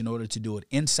rich in order to do it.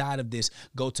 Inside of this,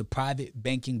 go to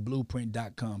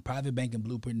privatebankingblueprint.com,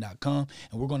 privatebankingblueprint.com,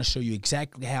 and we're going to show you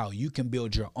exactly how you can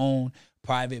build your own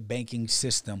private banking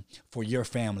system for your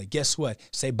family. Guess what?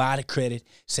 Say bye to credit,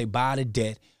 say bye to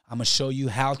debt. I'm going to show you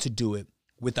how to do it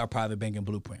with our Private Banking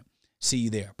Blueprint. See you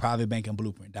there,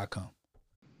 privatebankingblueprint.com.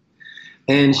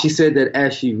 And she said that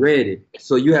as she read it,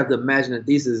 so you have to imagine that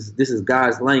this is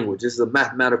God's language. This is a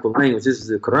mathematical language. This is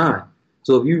the Quran.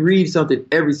 So if you read something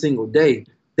every single day,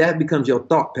 that becomes your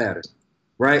thought pattern,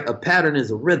 right? A pattern is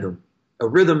a rhythm. A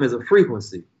rhythm is a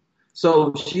frequency.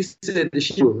 So she said that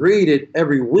she would read it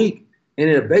every week, and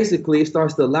it basically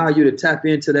starts to allow you to tap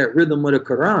into that rhythm of the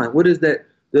Quran. What is that?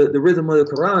 The rhythm of the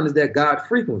Quran is that God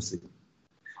frequency.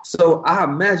 So I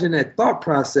imagine that thought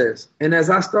process. And as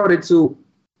I started to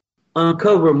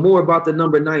uncover more about the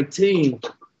number 19,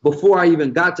 before I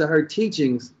even got to her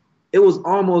teachings, it was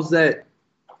almost that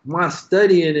my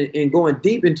studying and going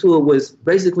deep into it was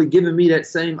basically giving me that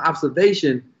same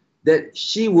observation that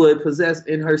she would possess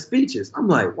in her speeches. I'm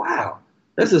like, wow,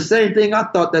 that's the same thing I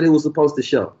thought that it was supposed to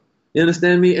show. You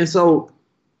understand me? And so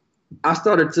I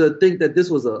started to think that this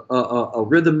was a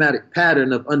rhythmatic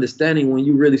pattern of understanding when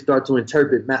you really start to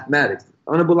interpret mathematics.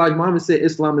 Honorable Elijah Muhammad said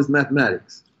Islam is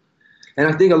mathematics. And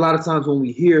I think a lot of times when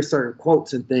we hear certain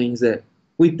quotes and things that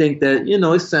we think that, you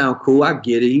know, it sounds cool. I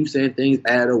get it. He's saying things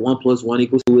add up, 1 + 1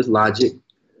 = 2 is logic.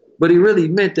 But he really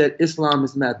meant that Islam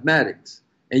is mathematics.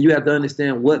 And you have to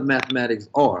understand what mathematics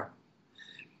are.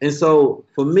 And so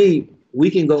for me, we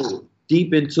can go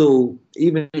deep into,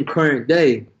 even in current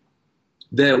day,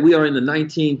 that we are in the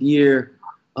 19th year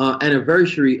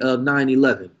anniversary of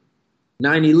 9/11.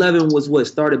 9/11 was what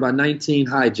started by 19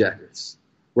 hijackers,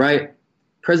 right?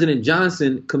 President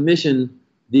Johnson commissioned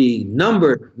the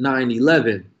number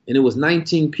 9/11, and it was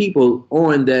 19 people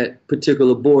on that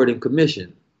particular board and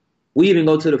commission. We even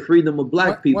go to the freedom of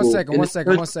black people. One second. They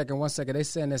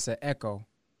saying it's an echo.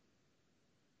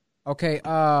 Okay.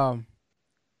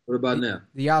 What about now?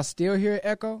 Do y'all still hear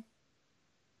echo?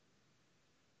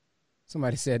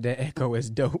 Somebody said that echo is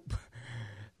dope.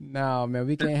 No, man,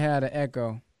 we can't have the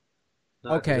echo.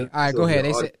 Okay. All right, go ahead.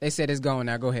 They said it's going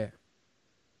now. Go ahead.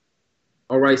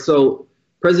 All right. So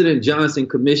President Johnson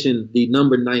commissioned the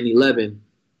number 9/11,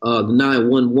 the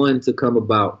 911 to come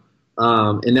about.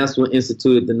 And that's what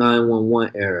instituted the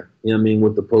 911 era, you know what I mean,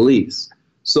 with the police.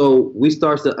 So we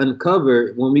start to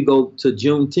uncover, when we go to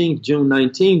Juneteenth, June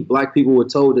 19th, black people were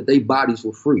told that their bodies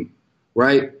were free,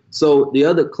 right? So the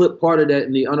other clip part of that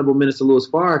in the Honorable Minister Louis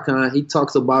Farrakhan, he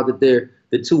talks about that they're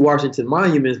the 2 Washington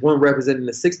monuments, one representing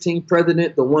the 16th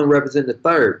president, the one representing the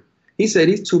 3rd. He said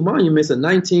these two monuments are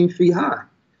 19 feet high.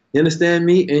 You understand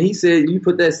me? And he said you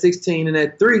put that 16 and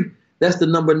that 3, that's the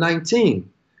number 19.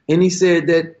 And he said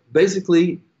that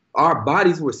basically our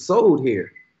bodies were sold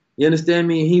here. You understand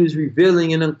me? And he was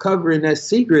revealing and uncovering that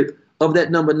secret of that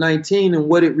number 19 and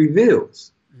what it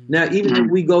reveals. Now, even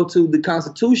if we go to the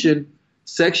Constitution,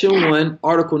 Section 1,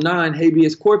 Article 9,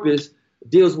 habeas corpus,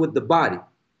 deals with the body.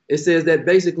 It says that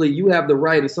basically you have the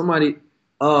right, if somebody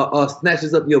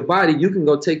snatches up your body, you can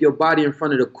go take your body in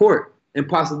front of the court and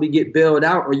possibly get bailed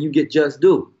out, or you get just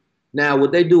due. Now,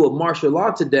 what they do with martial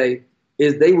law today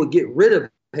is they would get rid of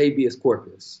habeas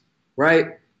corpus,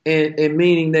 right? And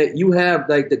meaning that you have,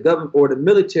 like, the government or the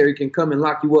military can come and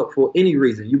lock you up for any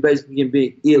reason. You basically can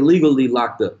be illegally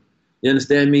locked up. You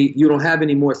understand me? You don't have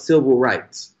any more civil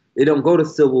rights. They don't go to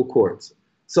civil courts.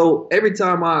 So every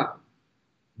time I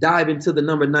dive into the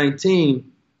number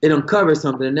 19, it uncovers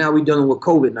something. And now we're dealing with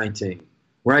COVID-19,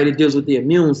 right? It deals with the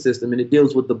immune system and it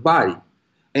deals with the body.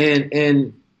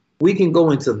 And we can go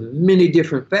into many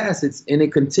different facets, and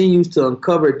it continues to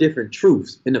uncover different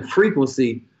truths and the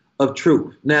frequency of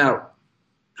truth. Now,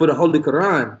 for the Holy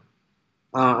Quran,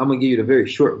 I'm going to give you the very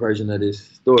short version of this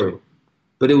story.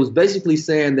 But it was basically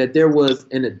saying that there was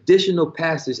an additional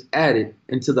passage added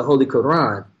into the Holy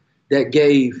Quran that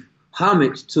gave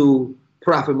homage to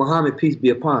Prophet Muhammad, peace be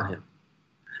upon him.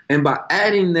 And by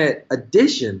adding that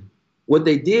addition, what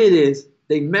they did is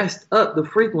they messed up the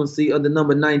frequency of the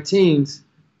number 19s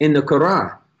in the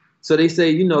Quran. So they say,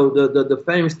 you know, the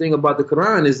famous thing about the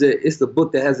Quran is that it's the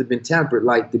book that hasn't been tampered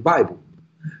like the Bible.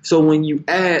 So when you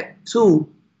add to,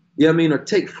 you know what I mean, or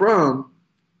take from,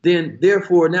 then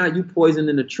therefore now you poison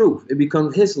in the truth. It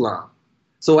becomes Islam.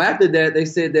 So after that, they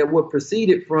said that what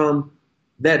proceeded from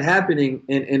that happening,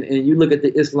 and you look at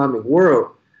the Islamic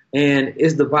world, and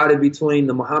it's divided between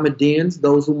the Mohammedans,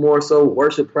 those who more so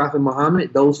worship Prophet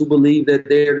Muhammad, those who believe that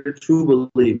they're the true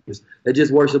believers, that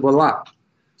just worship Allah.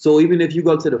 So even if you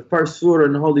go to the first surah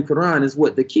in the Holy Quran, is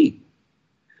what the key.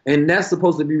 And that's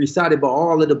supposed to be recited by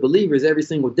all of the believers every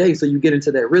single day, so you get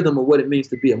into that rhythm of what it means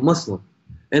to be a Muslim.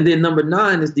 And then number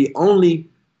 9 is the only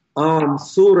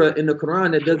surah in the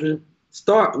Quran that doesn't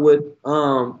start with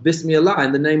Bismillah,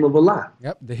 in the name of Allah.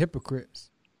 Yep, the hypocrites.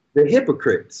 The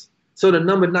hypocrites. So the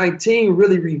number 19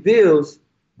 really reveals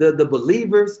the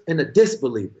believers and the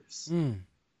disbelievers.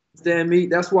 Understand me?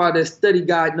 That's why that study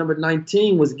guide number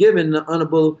 19 was given. The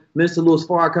Honorable Minister Louis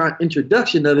Farrakhan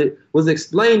introduction of it was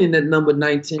explaining that number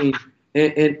 19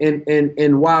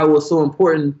 and why it was so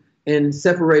important in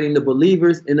separating the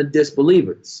believers and the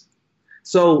disbelievers.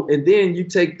 So, and then you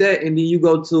take that and then you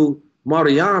go to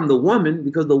Maryam, the woman,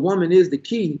 because the woman is the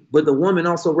key, but the woman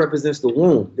also represents the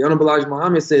womb. The Honorable Elijah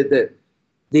Muhammad said that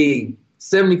the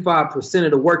 75%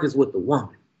 of the work is with the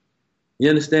woman. You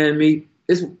understand me?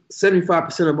 It's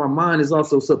 75% of our mind is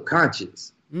also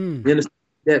subconscious. You understand?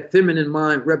 That feminine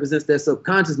mind represents that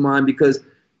subconscious mind, because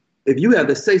if you have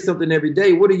to say something every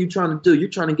day, what are you trying to do? You're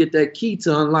trying to get that key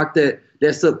to unlock that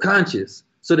subconscious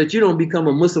so that you don't become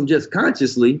a Muslim just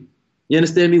consciously. You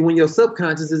understand me? When your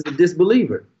subconscious is a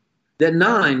disbeliever. That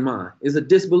 9 mind is a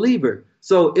disbeliever.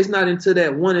 So it's not until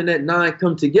that 1 and that 9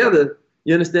 come together,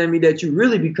 you understand me, that you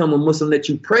really become a Muslim, that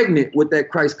you pregnant with that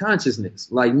Christ consciousness,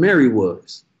 like Mary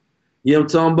was. You know what I'm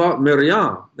talking about?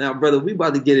 Maryam. Now, brother, we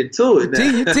about to get into it now.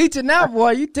 You teaching now,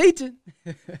 boy. You teaching.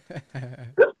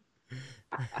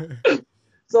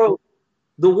 So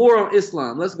the war on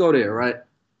Islam, let's go there, right?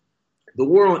 The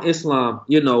war on Islam,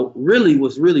 you know, really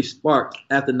was sparked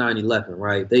after 9/11,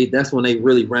 right? That's when they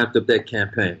really ramped up that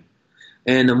campaign.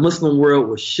 And the Muslim world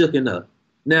was shooken up.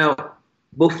 Now,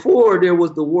 before there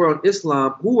was the war on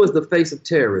Islam, who was the face of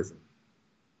terrorism?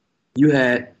 You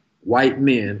had white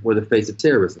men were the face of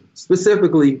terrorism,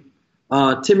 specifically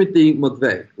Timothy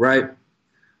McVeigh, right?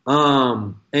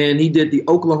 And he did the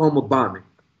Oklahoma bombing,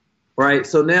 right?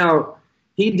 So now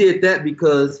he did that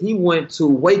because he went to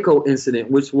Waco incident,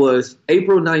 which was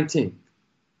April 19th.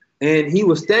 And he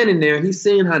was standing there. He's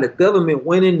seeing how the government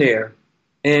went in there,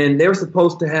 and they're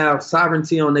supposed to have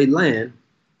sovereignty on their land.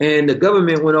 And the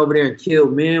government went over there and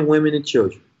killed men, women, and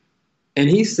children. And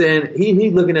he's saying,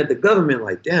 he's looking at the government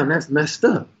like, damn, that's messed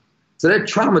up. So that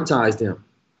traumatized him.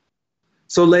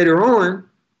 So later on,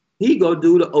 he go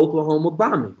do the Oklahoma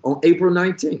bombing on April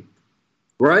 19th,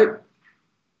 right?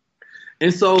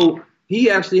 And so he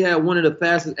actually had one of the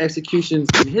fastest executions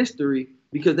in history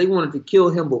because they wanted to kill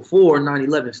him before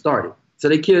 9/11 started. So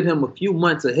they killed him a few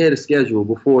months ahead of schedule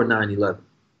before 9/11.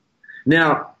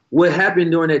 Now, what happened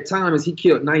during that time is he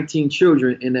killed 19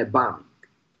 children in that bombing.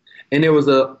 And there was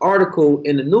an article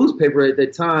in the newspaper at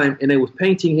that time, and they was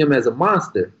painting him as a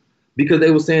monster because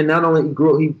they were saying not only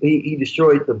he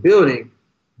destroyed the building,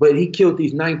 but he killed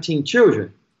these 19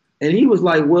 children. And he was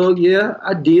like, well, yeah,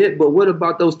 I did, but what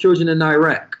about those children in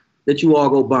Iraq that you all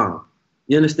go bomb?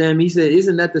 You understand me? He said,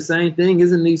 isn't that the same thing?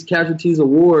 Isn't these casualties of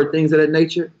war or things of that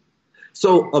nature?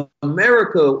 So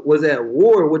America was at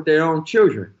war with their own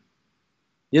children.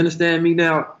 You understand me?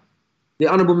 Now, the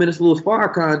Honorable Minister Louis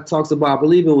Farrakhan talks about, I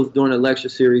believe it was during a lecture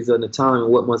series on the time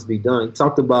and what must be done. He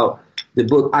talked about the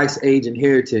book Ice Age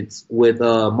Inheritance with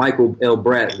Michael L.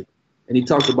 Bradley. And he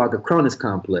talks about the Cronus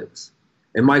complex.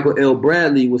 And Michael L.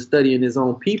 Bradley was studying his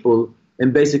own people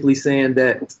and basically saying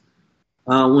that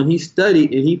when he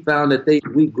studied and he found that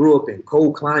we grew up in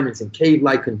cold climates and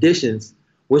cave-like conditions,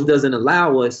 which doesn't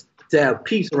allow us to have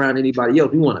peace around anybody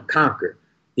else. We want to conquer.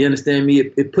 You understand me?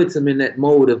 It puts him in that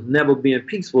mode of never being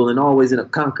peaceful and always in a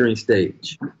conquering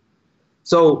stage.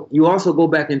 So you also go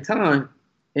back in time,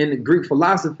 and the Greek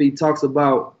philosophy talks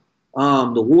about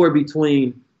the war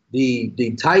between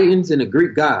the Titans and the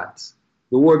Greek gods,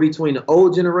 the war between the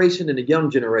old generation and the young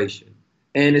generation.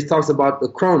 And it talks about the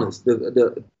Cronus,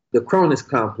 the Cronus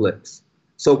complex.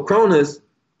 So Cronus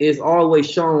is always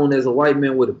shown as a white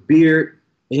man with a beard,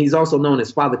 and he's also known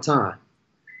as Father Time.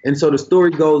 And so the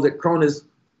story goes that Cronus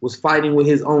was fighting with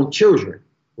his own children,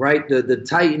 right? The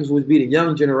Titans would be the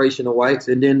young generation of whites,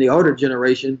 and then the older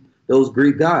generation, those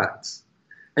Greek gods.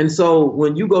 And so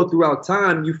when you go throughout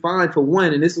time, you find, for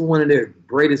one, and this is one of their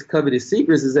greatest coveted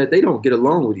secrets, is that they don't get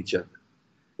along with each other.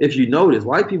 If you notice,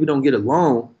 white people don't get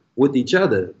along with each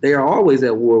other. They are always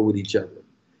at war with each other.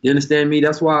 You understand me?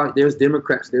 That's why there's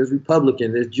Democrats, there's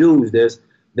Republicans, there's Jews, there's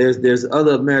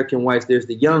other American whites, there's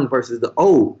the young versus the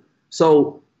old.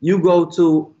 So you go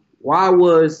to, why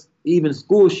was even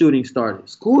school shootings started?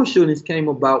 School shootings came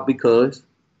about because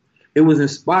it was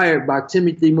inspired by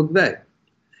Timothy McVeigh.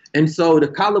 And so the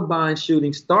Columbine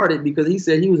shooting started because he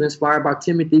said he was inspired by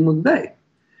Timothy McVeigh.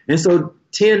 And so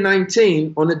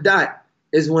 10/19 on the dot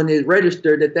is when it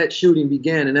registered that shooting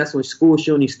began, and that's when school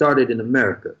shootings started in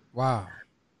America. Wow.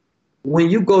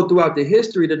 When you go throughout the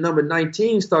history, the number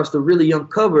 19 starts to really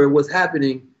uncover what's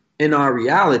happening in our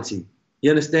reality.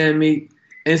 You understand me?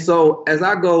 And so as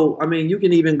I go, I mean, you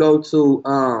can even go to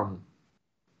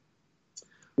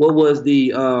what was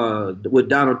with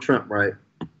Donald Trump, right?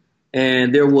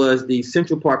 And there was the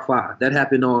Central Park Five. That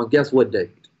happened on, guess what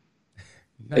date?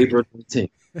 April 19th.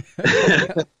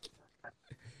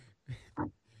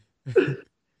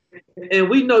 And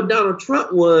we know Donald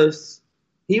Trump was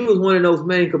one of those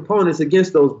main components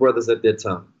against those brothers at that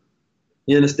time.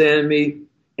 You understand me?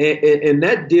 And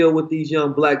that deal with these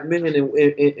young black men,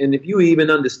 and if you even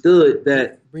understood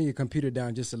that. Bring your computer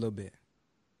down just a little bit.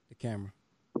 The camera.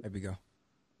 There we go.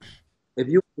 If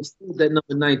you understood that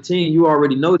number 19, you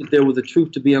already know that there was a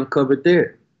truth to be uncovered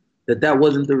there. That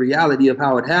wasn't the reality of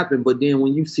how it happened. But then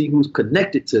when you see who's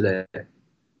connected to that,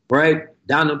 right?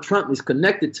 Donald Trump is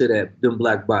connected to them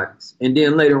black bodies. And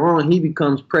then later on, he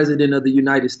becomes president of the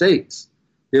United States.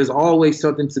 There's always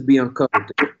something to be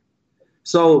uncovered there.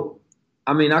 So,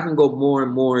 I mean, I can go more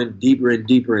and more and deeper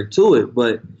into it,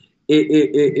 but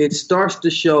it starts to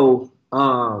show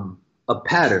a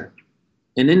pattern.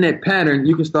 And in that pattern,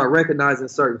 you can start recognizing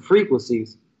certain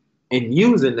frequencies and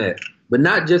using that, but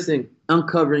not just in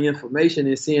uncovering information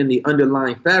and seeing the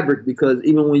underlying fabric, because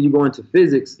even when you go into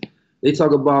physics, they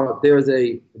talk about there's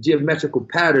a geometrical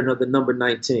pattern of the number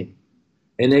 19.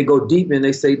 And they go deep and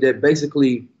they say that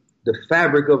basically the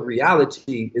fabric of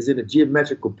reality is in a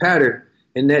geometrical pattern,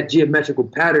 and that geometrical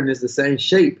pattern is the same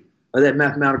shape of that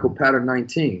mathematical pattern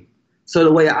 19. So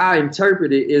the way I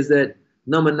interpret it is that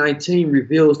number 19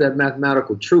 reveals that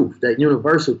mathematical truth, that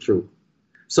universal truth.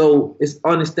 So it's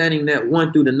understanding that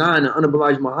 1 through the 9, the Honorable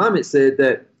Elijah Muhammad said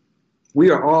that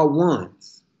we are all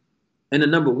ones. And the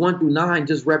number 1 through 9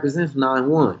 just represents 9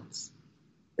 ones.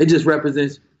 It just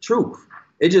represents truth.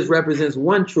 It just represents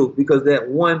one truth, because that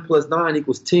 1 plus 9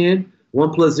 equals 10.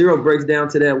 1 plus 0 breaks down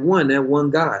to that one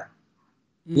God.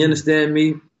 You understand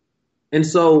me? And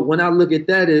so when I look at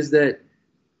that, is that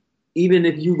even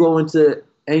if you go into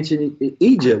ancient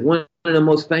Egypt, one of the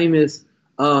most famous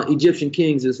Egyptian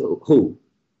kings is who?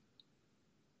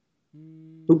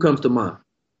 Who comes to mind?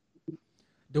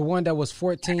 The one that was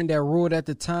 14 that ruled at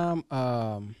the time.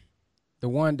 The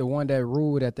one that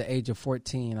ruled at the age of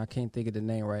 14. I can't think of the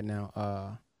name right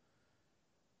now.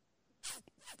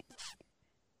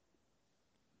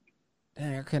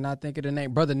 Dang, I cannot think of the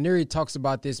name. Brother Nuri talks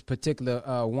about this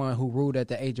particular one who ruled at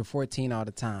the age of 14 all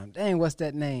the time. Dang, what's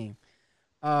that name?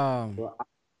 Well,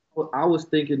 I was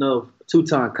thinking of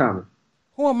Tutankhamun.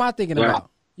 Who am I thinking about?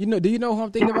 Do you know who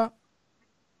I'm thinking about?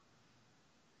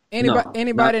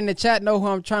 Anybody in the chat know who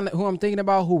I'm thinking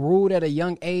about, who ruled at a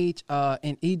young age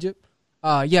in Egypt?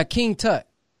 Yeah, King Tut.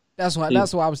 That's what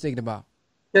I was thinking about.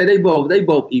 Yeah, they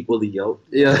both equally yoked.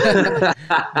 Yeah.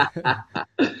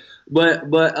 but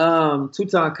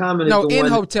Tutankhamun is No, the one.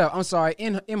 Imhotep. I'm sorry,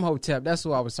 Imhotep. That's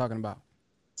who I was talking about.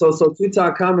 So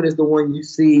Tutankhamun is the one you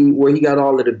see where he got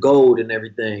all of the gold and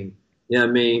everything. You know what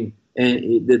I mean?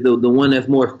 And the one that's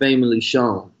more famously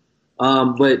shown.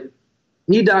 But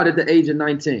he died at the age of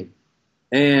 19.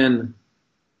 And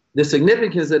the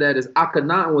significance of that is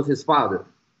Akhenaten was his father.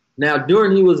 Now,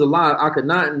 during he was alive,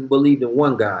 Akhenaten believed in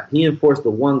one God. He enforced the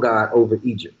one God over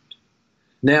Egypt.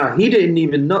 Now, he didn't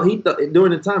even know. He thought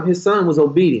during the time his son was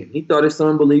obedient. He thought his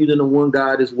son believed in the one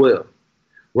God as well.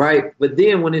 Right? But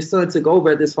then when his son took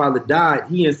over after his father died,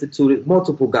 he instituted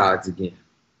multiple gods again.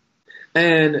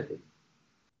 And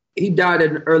he died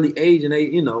at an early age,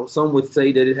 and some would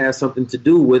say that it has something to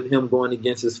do with him going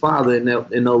against his father and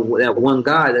that one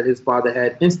God that his father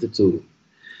had instituted.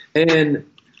 And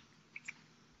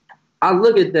I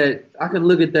look at that. I can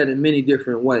look at that in many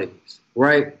different ways,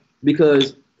 right?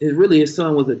 Because his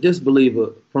son was a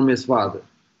disbeliever from his father.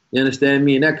 You understand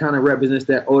me? And that kind of represents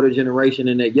that older generation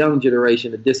and that young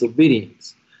generation of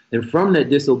disobedience. And from that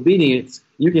disobedience,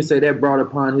 you can say that brought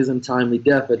upon his untimely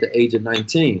death at the age of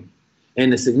 19.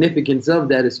 And the significance of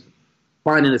that is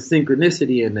finding a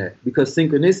synchronicity in that, because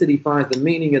synchronicity finds the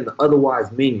meaning in the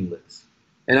otherwise meaningless.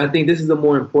 And I think this is the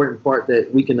more important part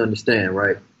that we can understand,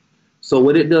 right? So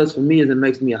what it does for me is it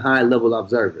makes me a high-level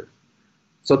observer.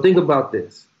 So think about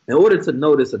this. In order to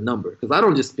notice a number, because I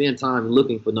don't just spend time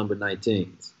looking for number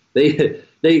 19s. I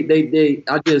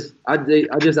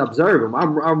just observe them. I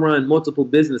run multiple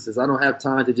businesses. I don't have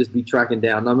time to just be tracking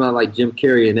down. I'm not like Jim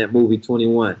Carrey in that movie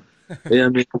 21. You know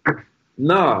what I mean?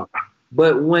 No.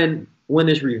 But when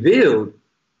it's revealed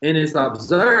and it's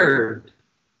observed,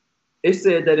 it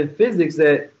said that in physics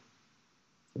that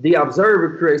the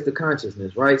observer creates the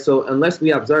consciousness, right? So unless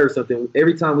we observe something,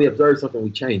 every time we observe something,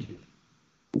 we change it.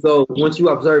 So once you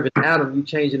observe an atom, you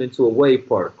change it into a wave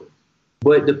particle.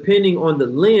 But depending on the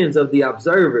lens of the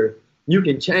observer, you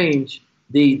can change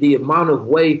the amount of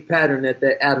wave pattern that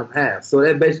atom has. So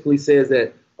that basically says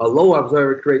that a low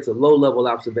observer creates a low-level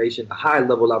observation. A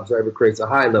high-level observer creates a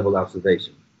high-level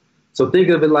observation. So think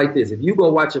of it like this. If you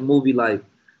go watch a movie like,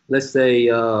 let's say,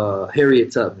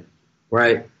 Harriet Tubman,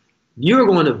 right? You're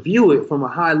going to view it from a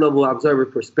high-level observer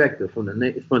perspective, from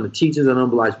the teachings of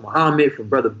Elijah Muhammad, from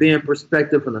Brother Ben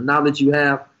perspective, from the knowledge you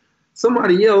have.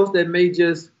 Somebody else that may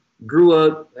just grew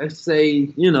up, let's say,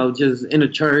 just in a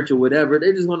church or whatever,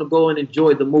 they just want to go and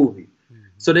enjoy the movie.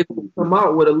 So they can come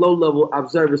out with a low-level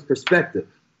observer's perspective.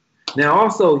 Now,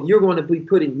 also, you're going to be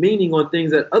putting meaning on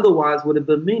things that otherwise would have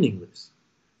been meaningless.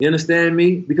 You understand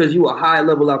me? Because you a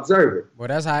high-level observer. Well,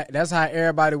 that's how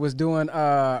everybody was doing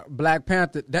Black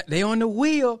Panther. They on the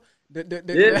wheel.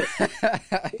 Yeah.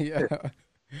 Yeah.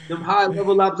 Them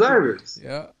high-level observers.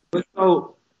 Yeah. But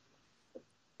so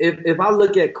if I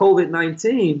look at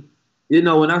COVID-19,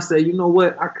 when I say,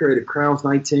 I created Crowns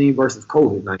 19 versus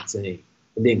COVID-19.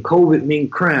 And then COVID mean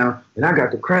crown, and I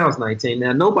got the Crowns 19.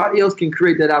 Now, nobody else can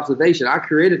create that observation. I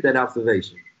created that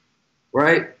observation,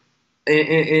 right?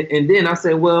 And then I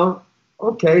say, well,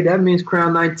 okay, that means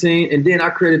Crown 19. And then I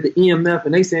created the EMF,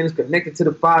 and they saying it's connected to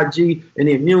the 5G and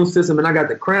the immune system. And I got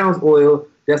the Crowns oil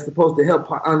that's supposed to help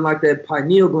unlock that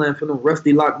pineal gland from them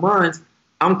rusty locked minds.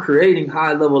 I'm creating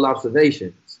high-level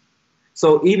observations.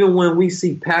 So even when we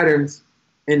see patterns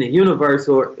in the universe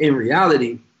or in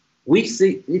reality, we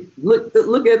see, look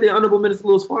at the Honorable Minister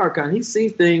Louis Farrakhan. He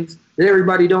sees things that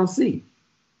everybody don't see.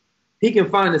 He can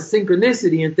find a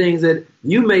synchronicity in things that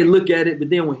you may look at it,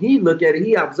 but then when he look at it,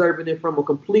 he observing it from a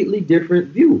completely different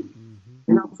view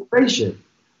and observation.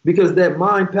 Because that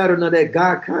mind pattern of that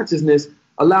God consciousness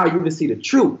allow you to see the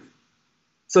truth.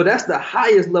 So that's the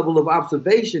highest level of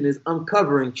observation, is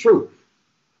uncovering truth,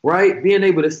 right? Being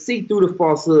able to see through the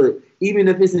falsehood, even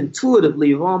if it's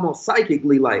intuitively or almost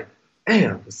psychically, like,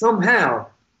 damn, somehow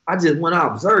when I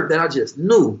observed that, I just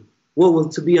knew what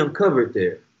was to be uncovered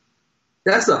there.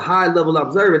 That's a high level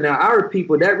observer. Now, our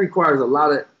people, that requires a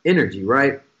lot of energy,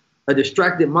 right? A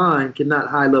distracted mind cannot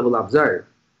high level observe.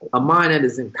 A mind that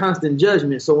is in constant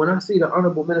judgment. So when I see the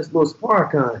Honorable Minister Louis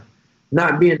Farrakhan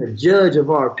not being the judge of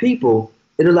our people,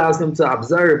 it allows him to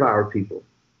observe our people,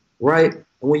 right? And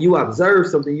when you observe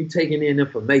something, you're taking in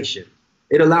information.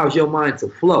 It allows your mind to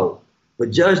flow.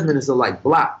 But judgments are like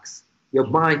blocks. Your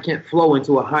mind can't flow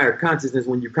into a higher consciousness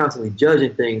when you're constantly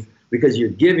judging things, because you're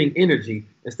giving energy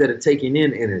instead of taking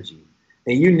in energy.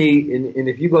 And you need, and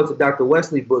if you go to Dr.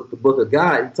 Wesley's book, the Book of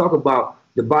God, he talk about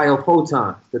the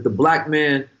biophotons, that the black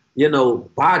man,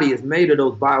 body is made of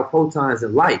those biophotons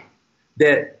and light,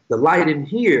 that the light in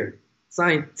here,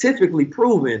 scientifically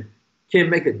proven, can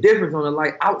make a difference on the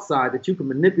light outside, that you can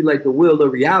manipulate the wheel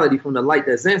of reality from the light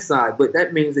that's inside. But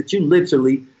that means that you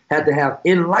literally have to have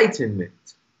enlightenment.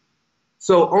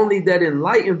 So only that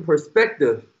enlightened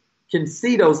perspective can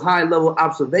see those high level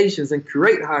observations and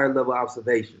create higher level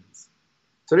observations.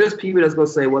 So there's people that's going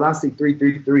to say, well, I see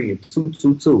 333 and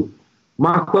 222.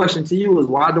 My question to you is,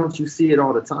 why don't you see it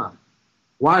all the time?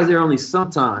 Why is there only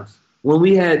sometimes? When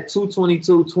we had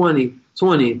 222, 20,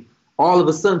 20, all of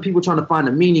a sudden people trying to find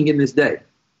a meaning in this day.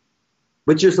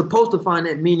 But you're supposed to find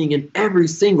that meaning in every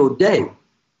single day.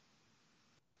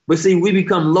 But see, we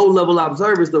become low-level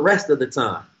observers the rest of the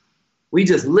time. We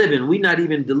just living. We not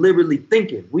even deliberately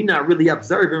thinking. We not really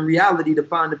observing reality to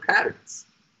find the patterns.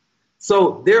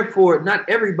 So therefore, not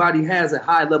everybody has a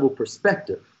high-level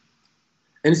perspective.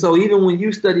 And so even when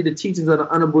you study the teachings of the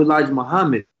Honorable Elijah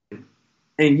Muhammad,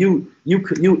 and you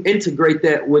integrate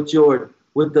that with your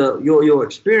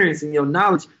experience and your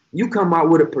knowledge, you come out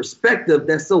with a perspective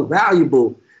that's so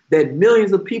valuable that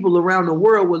millions of people around the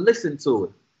world will listen to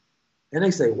it. And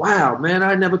they say, wow, man,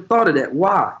 I never thought of that.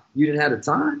 Why? You didn't have the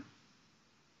time?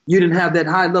 You didn't have that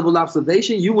high level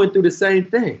observation? You went through the same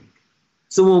thing.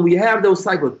 So when we have those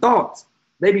type of thoughts,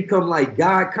 they become like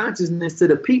God consciousness to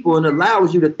the people and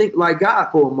allows you to think like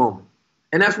God for a moment.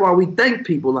 And that's why we thank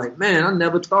people like, man, I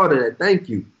never thought of that. Thank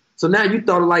you. So now you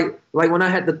thought of like when I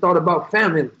had the thought about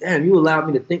family, damn, you allowed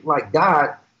me to think like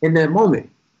God in that moment.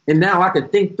 And now I can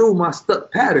think through my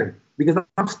stuck pattern because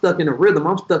I'm stuck in a rhythm.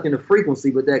 I'm stuck in a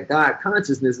frequency, but that God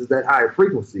consciousness is that higher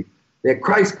frequency, that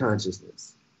Christ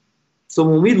consciousness. So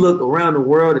when we look around the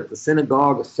world at the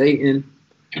synagogue of Satan,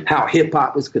 how hip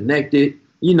hop is connected,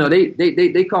 you know,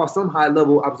 they call some high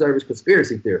level observers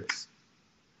conspiracy theorists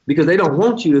because they don't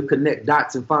want you to connect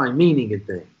dots and find meaning in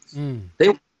things.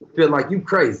 They feel like you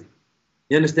crazy.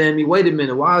 You understand me? Wait a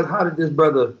minute. How did this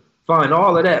brother find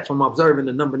all of that from observing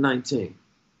the number 19?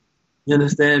 You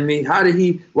understand me? How did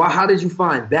you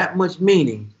find that much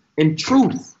meaning in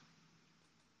truth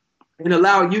and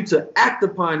allow you to act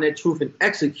upon that truth and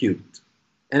execute?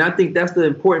 And I think that's the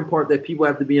important part that people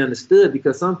have to be understood,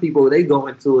 because some people, they go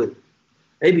into it,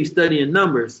 they be studying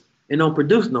numbers and don't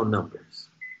produce no numbers.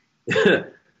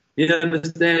 You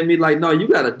understand me? Like, no, you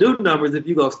got to do numbers if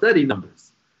you go study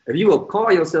numbers. If you go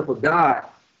call yourself a God,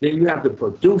 then you have to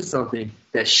produce something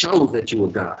that shows that you a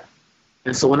God.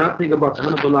 And so when I think about the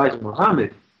Honorable Elijah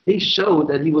Muhammad, he showed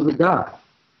that he was a God.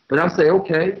 But I say,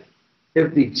 okay,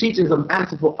 if the teachings of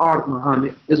Masterful Art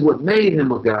Muhammad is what made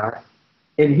him a God,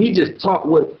 and he just taught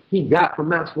what he got from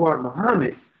Masterful Art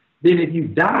Muhammad, then if you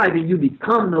died and you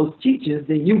become those teachings,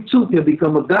 then you too can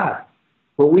become a God.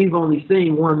 But we've only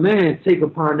seen one man take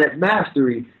upon that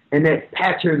mastery and that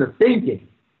pattern of thinking.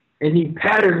 And he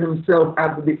patterned himself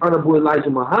after the Honorable Elijah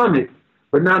Muhammad.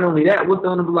 But not only that, what the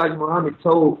Honorable Elijah Muhammad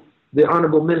told the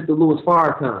Honorable Minister Louis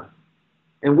Farrakhan.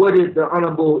 And what did the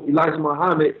Honorable Elijah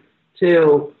Muhammad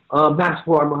tell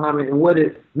Masterful Art Muhammad? And what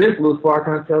did Minister Louis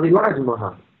Farrakhan tell Elijah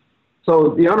Muhammad? So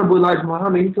the Honorable Elijah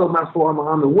Muhammad, he told Masterful Art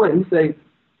Muhammad what? He said,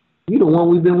 you the one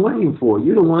we've been waiting for.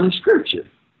 You the one in Scripture.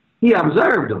 He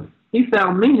observed them. He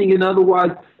found meaning, and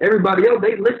otherwise everybody else,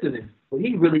 they listening. But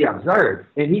he really observed,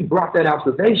 and he brought that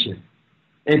observation.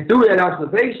 And through that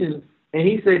observation, and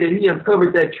he said that he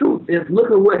uncovered that truth, and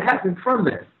look at what happened from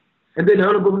that. And then the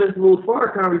Honorable Minister Louis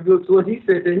Farrakhan revealed to us, he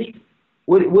said that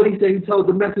what he said, he told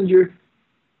the messenger,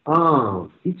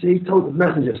 he told the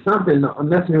messenger something. The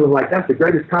messenger was like, that's the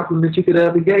greatest compliment you could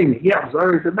ever give me. He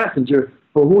observed the messenger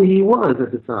for who he was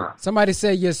at the time. Somebody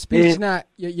said your speech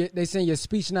they saying your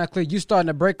speech not clear. You starting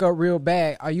to break up real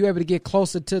bad. Are you able to get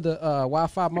closer to the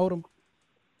Wi-Fi modem?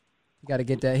 You got to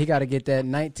get that. He got to get that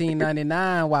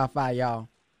 1999 Wi-Fi, y'all.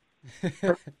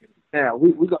 Yeah,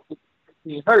 we got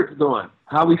 15 hertz going.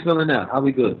 How we feeling now? How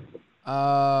we good?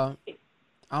 I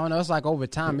don't know. It's like over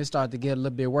time it started to get a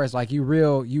little bit worse. Like you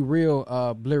real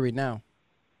blurry now.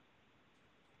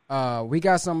 We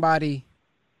got somebody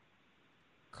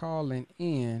calling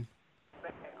in.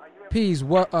 Peace.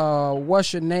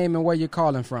 What's your name and where you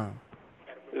calling from?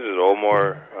 This is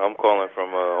Omar. I'm calling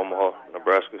from Omaha,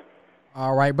 Nebraska.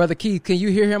 All right, Brother Keith, can you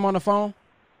hear him on the phone?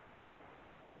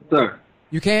 Sir.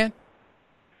 You can?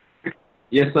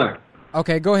 Yes, sir.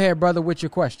 Okay, go ahead, brother, with your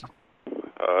question.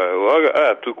 Well, I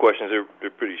have two questions. They're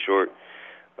pretty short.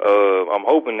 I'm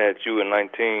hoping that you in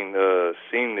 19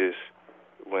 seen this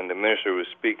when the minister was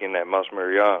speaking at Mount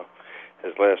Marion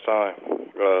his last time.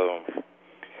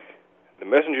 The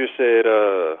messenger said,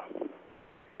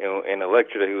 in a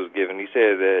lecture that he was giving, he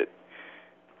said that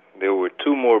there were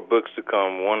two more books to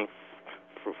come, one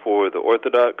for the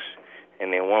Orthodox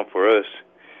and then one for us.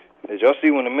 Did y'all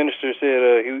see when the minister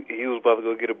said he was about to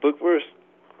go get a book for us?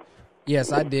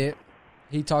 Yes, I did.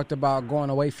 He talked about going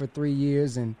away for 3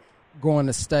 years and going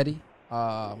to study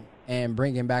and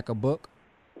bringing back a book.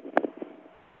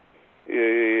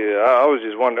 Yeah. I was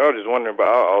just wondering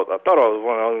about. I thought I was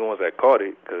one of the only ones that caught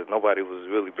it because nobody was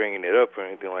really bringing it up or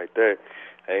anything like that.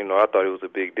 And I thought it was a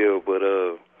big deal. But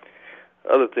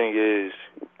other thing is,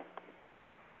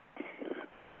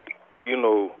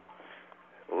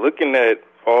 looking at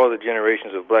all the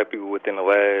generations of black people within the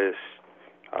last,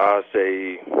 I'll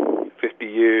say, 50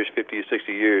 to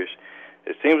 60 years,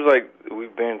 it seems like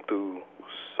we've been through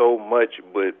so much,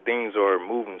 but things are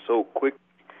moving so quick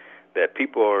that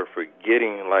people are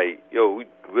forgetting, like, we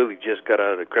really just got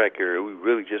out of the crack era. We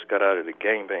really just got out of the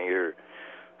gangbang era.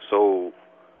 So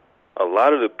a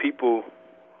lot of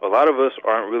us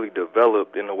aren't really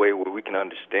developed in a way where we can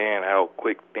understand how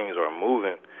quick things are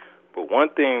moving. But one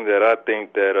thing that I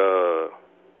think that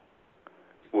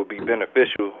would be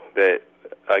beneficial that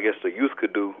I guess the youth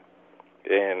could do,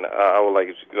 and I would like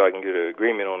if I can get an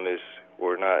agreement on this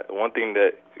or not. One thing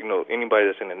that anybody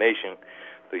that's in the nation,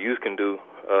 the youth can do,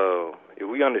 if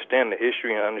we understand the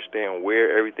history and understand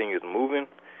where everything is moving,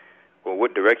 or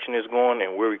what direction it's going,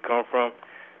 and where we come from,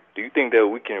 do you think that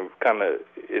we can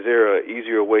is there an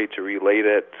easier way to relay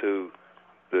that to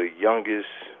the youngest,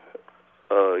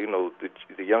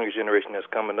 the youngest generation that's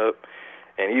coming up,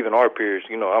 and even our peers?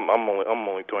 I'm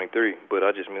only 23, but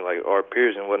I just mean like our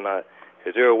peers and whatnot.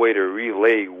 Is there a way to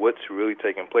relay what's really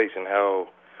taking place and how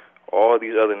all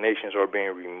these other nations are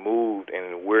being removed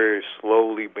and we're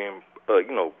slowly being,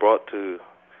 brought to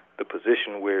the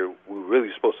position where we're really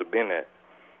supposed to be at?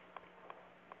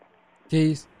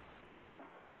 Keys?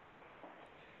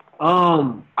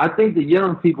 I think the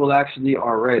young people actually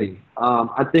are ready.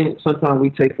 I think sometimes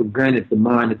we take for granted the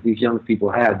mind that these young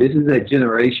people have. This is a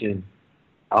generation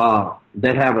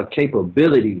that have a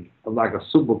capability of like a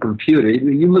supercomputer.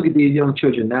 You look at these young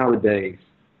children nowadays,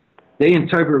 they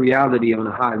interpret reality on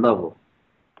a high level.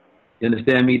 You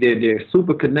understand me? They're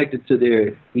super connected to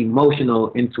their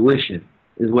emotional intuition,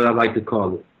 is what I like to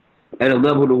call it, at a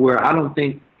level to where I don't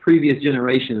think previous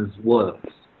generations was.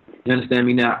 You understand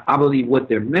me? Now, I believe what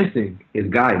they're missing is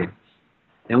guidance.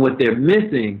 And what they're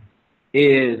missing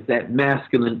is that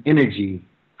masculine energy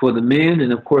for the men,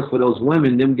 and of course for those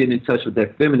women, them getting in touch with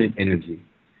that feminine energy.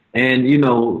 And,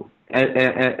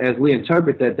 as we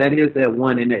interpret that, that is that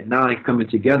one and that nine coming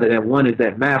together. That one is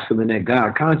that masculine, that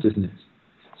God consciousness.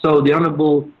 So the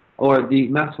Honorable, or the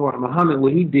Master Muhammad,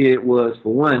 what he did was,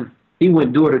 for one, he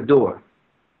went door to door,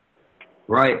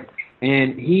 right?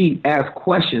 And he asked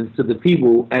questions to the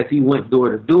people as he went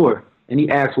door to door, and he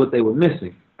asked what they were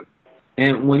missing.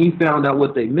 And when he found out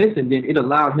what they missing, then it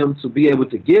allowed him to be able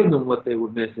to give them what they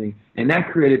were missing, and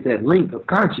that created that link of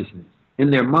consciousness in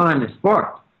their mind that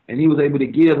sparked. And he was able to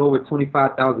give over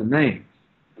 25,000 names.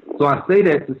 So I say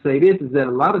that to say this, is that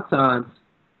a lot of times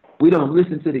we don't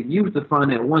listen to the youth to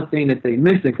find that one thing that they're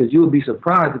missing, because you would be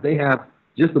surprised that they have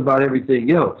just about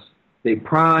everything else. They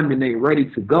primed and they ready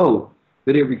to go.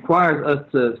 But it requires us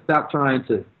to stop trying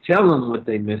to tell them what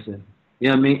they're missing,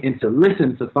 and to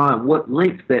listen to find what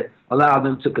links that allow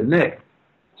them to connect.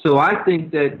 So I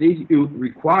think that these youth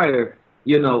require,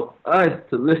 us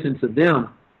to listen to them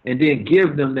and then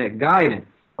give them that guidance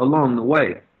along the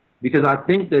way. Because I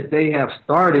think that they have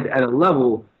started at a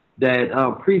level that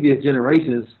previous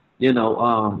generations,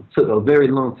 took a very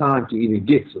long time to even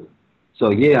get to. So,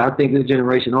 yeah, I think this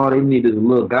generation, all they need is a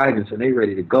little guidance, and they're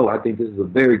ready to go. I think this is a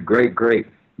very great, great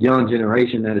young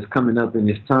generation that is coming up in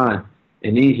this time.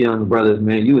 And these young brothers,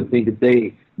 man, you would think that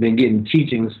they've been getting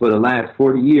teachings for the last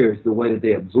 40 years, the way that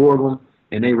they absorb them,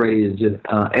 and they ready to just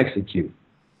execute.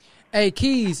 Hey,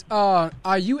 Keys, are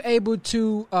you able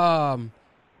to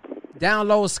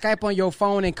download Skype on your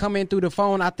phone and come in through the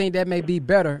phone? I think that may be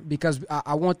better, because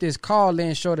I want this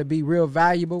call-in show to be real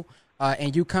valuable,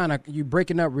 and you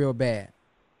breaking up real bad.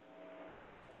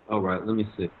 All right, let me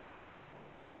see.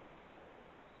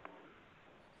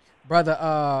 Brother,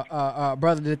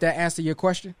 did that answer your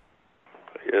question?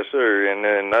 Yes, sir. And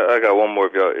then I got one more,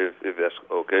 if that's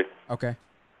okay. Okay.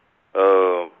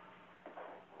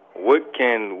 What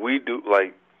can we do?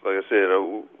 Like I said,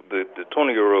 the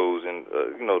 20-year-olds and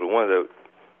the ones that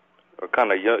are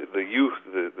kind of young, the youth,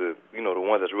 the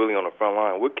ones that's really on the front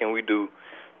line. What can we do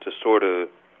to sort of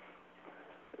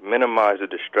minimize the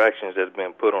distractions that's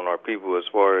been put on our people, as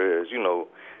far as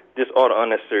just all the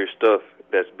unnecessary stuff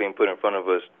that's being put in front of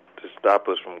us to stop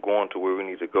us from going to where we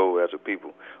need to go as a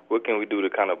people? What can we do to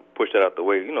kind of push that out the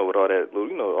way? With all that,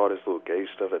 all this little gay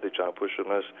stuff that they're trying to push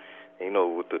on us,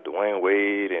 with the Dwayne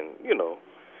Wade and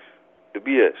the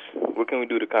BS. What can we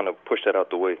do to kind of push that out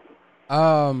the way?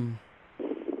 I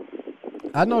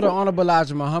know the Honorable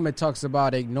Elijah Muhammad talks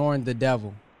about ignoring the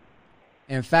devil,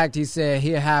 In fact, he said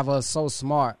he'll have us so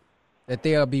smart that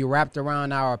they'll be wrapped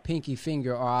around our pinky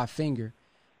finger or our finger,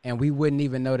 and we wouldn't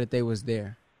even know that they was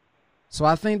there. So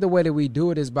I think the way that we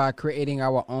do it is by creating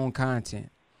our own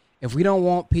content. If we don't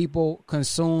want people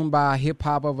consumed by hip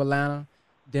hop of Atlanta,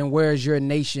 then where's your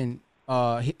Nation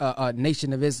of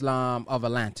Islam of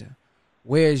Atlanta?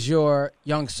 Where's your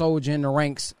Young Soldier in the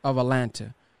Ranks of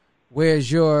Atlanta? Where's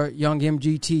your Young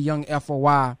MGT, Young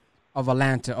FOY of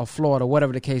Atlanta or Florida,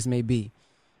 whatever the case may be?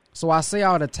 So I say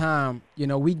all the time,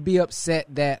 we'd be upset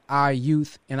that our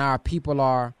youth and our people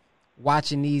are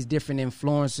watching these different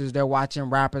influencers. They're watching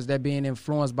rappers. They're being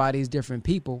influenced by these different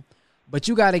people. But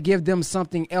you got to give them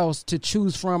something else to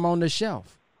choose from on the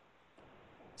shelf.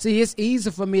 See, it's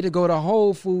easy for me to go to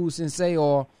Whole Foods and say,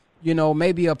 or,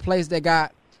 maybe a place that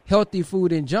got healthy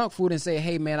food and junk food and say,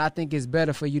 hey, man, I think it's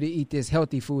better for you to eat this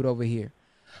healthy food over here.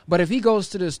 But if he goes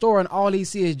to the store and all he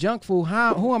sees is junk food,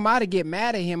 who am I to get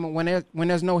mad at him when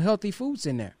there's no healthy foods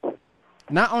in there?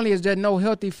 Not only is there no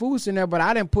healthy foods in there, but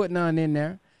I didn't put none in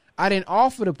there. I didn't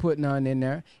offer to put none in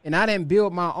there. And I didn't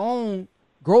build my own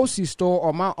grocery store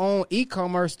or my own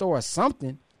e-commerce store or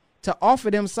something to offer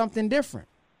them something different.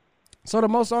 So the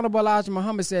Most Honorable Elijah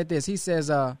Muhammad said this. He says,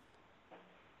 my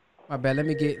bad, let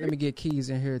me get Keys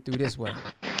in here through this way.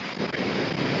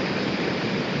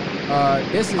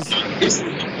 This is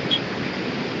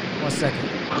one second.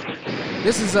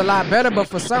 This is a lot better, but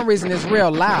for some reason it's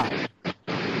real loud.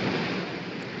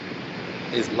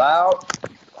 It's loud?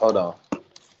 Hold on.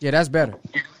 Yeah, that's better.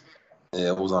 Yeah,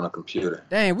 it was on a computer.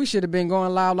 Dang, we should have been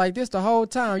going loud like this the whole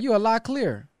time. You a lot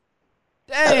clearer.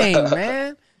 Dang,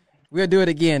 man. We'll do it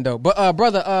again, though. But,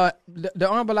 brother, the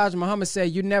Honorable Elijah Muhammad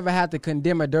said you never have to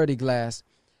condemn a dirty glass.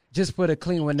 Just put a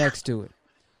clean one next to it.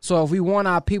 So if we want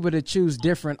our people to choose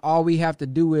different, all we have to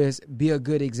do is be a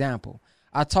good example.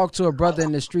 I talked to a brother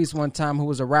in the streets one time who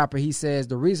was a rapper. He says,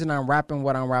 the reason I'm rapping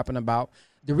what I'm rapping about,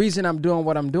 the reason I'm doing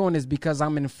what I'm doing is because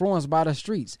I'm influenced by the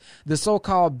streets. The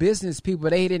so-called business people,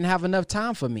 they didn't have enough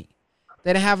time for me.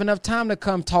 They didn't have enough time to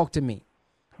come talk to me.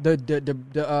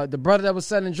 The brother that was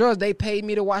selling drugs, they paid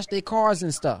me to wash their cars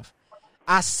and stuff.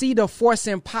 I see the force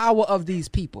and power of these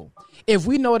people. If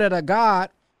we know that a God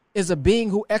is a being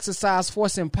who exercises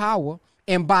force and power,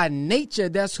 and by nature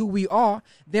that's who we are,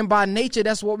 then by nature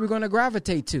that's what we're going to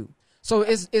gravitate to. So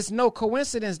it's no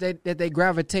coincidence that they're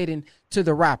gravitating to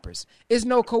the rappers. It's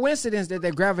no coincidence that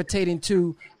they're gravitating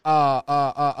to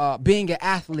being an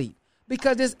athlete,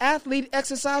 because this athlete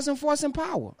exercising force and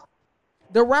power.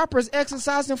 The rappers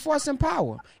exercising force and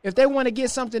power. If they want to get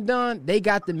something done, they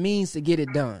got the means to get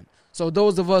it done. So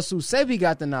those of us who say we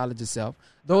got the knowledge of self,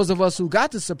 those of us who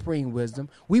got the supreme wisdom,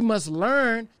 we must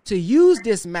learn to use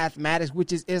this mathematics,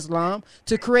 which is Islam,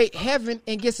 to create heaven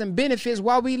and get some benefits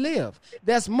while we live.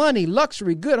 That's money,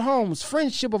 luxury, good homes,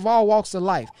 friendship of all walks of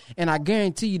life. And I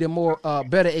guarantee you the more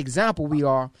better example we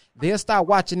are, they'll start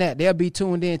watching that. They'll be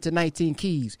tuned in to 19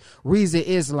 Keys, Reza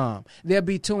Islam. They'll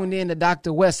be tuned in to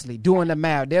Dr. Wesley doing the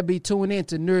math. They'll be tuned in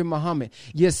to Nuri Muhammad,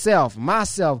 yourself,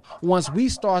 myself, once we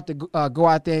start to go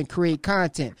out there and create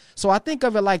content. So I think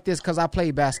of it like this because I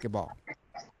play basketball.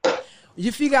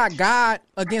 If you got God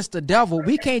against the devil,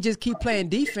 we can't just keep playing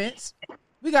defense.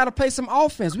 We got to play some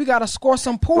offense. We got to score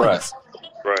some points.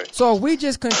 Right. So if we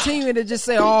just continue to just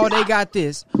say, oh, they got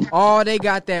this, oh, they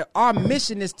got that, our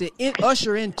mission is to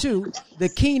usher into the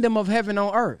kingdom of heaven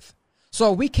on earth.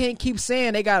 So we can't keep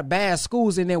saying they got bad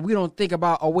schools and then we don't think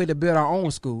about a way to build our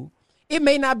own school. It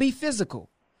may not be physical,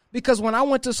 because when I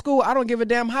went to school, I don't give a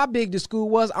damn how big the school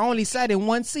was. I only sat in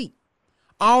one seat.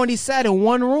 I only sat in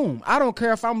one room. I don't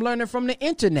care if I'm learning from the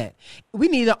internet. We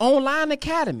need an online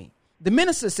academy. The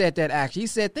minister said that, actually. He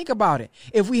said, think about it.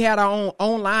 If we had our own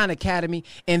online academy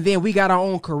and then we got our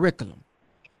own curriculum,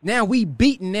 now we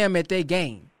beating them at their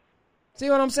game. See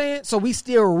what I'm saying? So we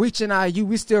still reaching our youth.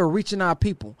 We still reaching our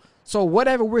people. So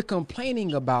whatever we're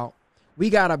complaining about, we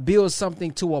got to build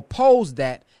something to oppose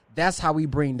that. That's how we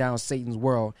bring down Satan's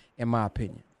world, in my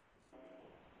opinion.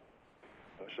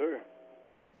 Sure.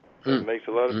 It makes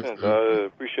a lot of sense. I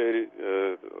appreciate it.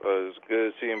 It's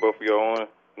good seeing both of y'all on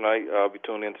tonight. I'll be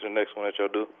tuning into the next one that y'all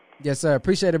do. Yes, sir.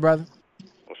 Appreciate it, brother.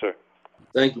 Yes, sir.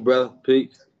 Thank you, brother.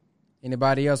 Peace.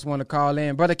 Anybody else want to call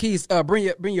in? Brother Keys,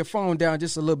 bring your phone down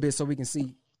just a little bit so we can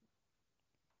see.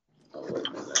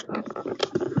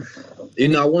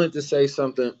 I wanted to say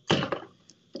something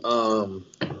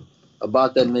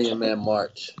about that Million Man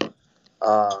March.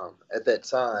 At that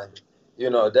time,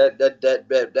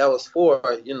 that was for,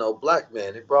 black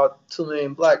men. It brought 2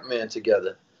 million black men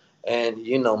together. And,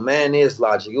 man is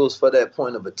logic. It was for that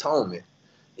point of atonement,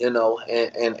 and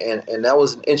that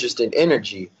was an interesting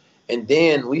energy. And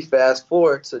then we fast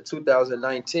forward to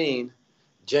 2019,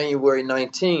 January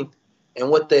 19th, and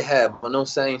what they have on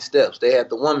those same steps, they had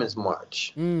the Women's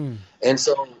March. And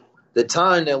so the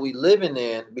time that we living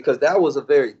in, because that was a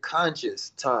very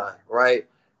conscious time, right,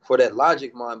 for that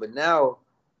logic mind. But now,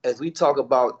 as we talk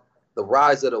about the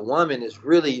rise of the woman, is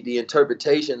really the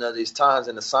interpretation of these times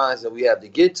and the signs that we have to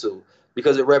get to,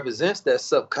 because it represents that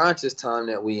subconscious time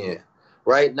that we in,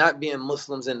 right? Not being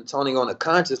Muslims and toning on a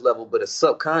conscious level, but a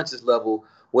subconscious level,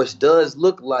 which does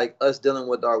look like us dealing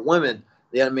with our women,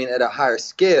 you know what I mean, at a higher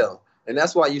scale. And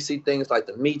that's why you see things like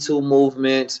the Me Too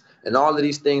movement and all of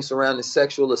these things surrounding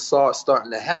sexual assault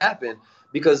starting to happen,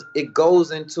 because it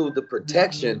goes into the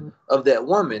protection of that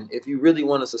woman if you really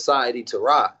want a society to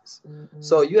rise.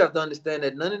 So you have to understand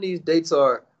that none of these dates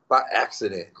are by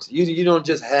accident. You don't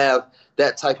just have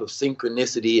that type of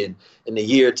synchronicity in the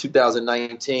year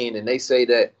 2019. And they say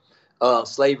that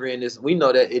slavery in this, we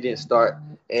know that it didn't start,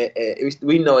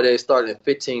 we know that it started in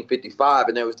 1555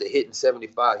 and there was the hit in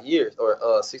 75 years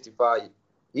or 65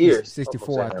 years.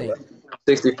 64, I think.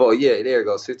 64, yeah, there you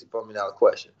go, $64 million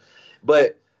question.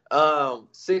 But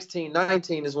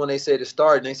 1619 is when they said it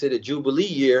started, and they said the Jubilee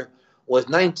year was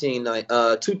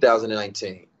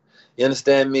 2019. You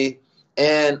understand me?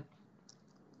 And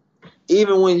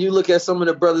even when you look at some of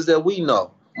the brothers that we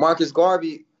know, Marcus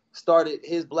Garvey started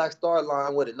his Black Star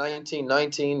line with it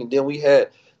 1919, and then we had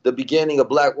the beginning of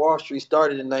Black Wall Street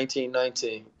started in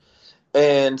 1919.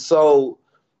 And so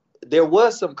there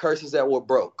was some curses that were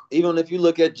broke. Even if you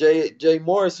look at Jay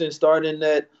Morrison starting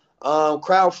that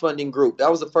crowdfunding group,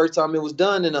 that was the first time it was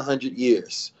done in 100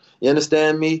 years. You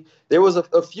understand me? There was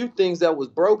a few things that was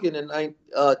broken in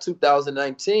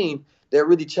 2019 that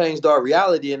really changed our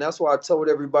reality, and that's why I told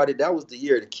everybody that was the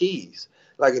year of the keys.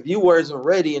 Like, if you wasn't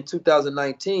ready in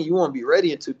 2019, you won't be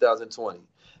ready in 2020.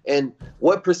 And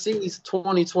what precedes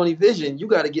 2020 vision, you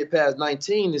got to get past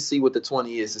 19 to see what the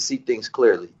 20 is, to see things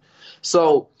clearly.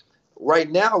 So right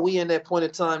now we in that point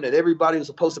in time that everybody was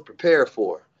supposed to prepare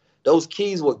for. Those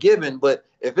keys were given, but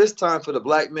if it's time for the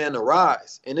black man to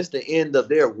rise and it's the end of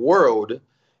their world,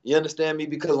 you understand me?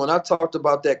 Because when I talked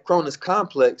about that Cronus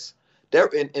complex, there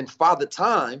in Father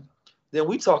Time, then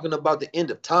we talking about the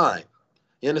end of time.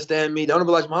 You understand me? The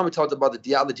Honorable Elijah Muhammad talked about the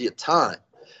theology of time.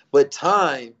 But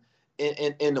time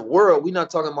in the world, we're not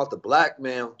talking about the black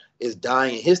man is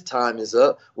dying, his time is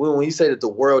up. When you say that the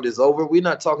world is over, we're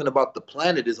not talking about the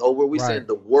planet is over. We said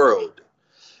the world.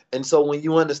 And so when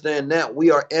you understand that,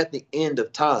 we are at the end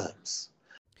of times.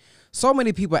 So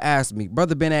many people ask me,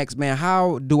 Brother Ben X, man,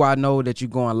 how do I know that you're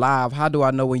going live? How do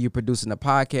I know when you're producing a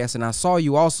podcast? And I saw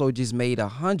you also just made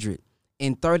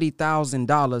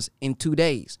 $130,000 in 2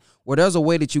 days. Well, there's a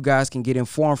way that you guys can get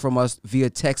informed from us via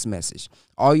text message.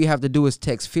 All you have to do is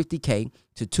text 50K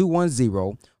to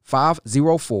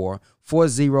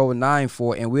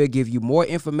 210-504-4094, and we'll give you more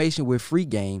information with free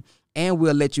game, and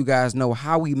we'll let you guys know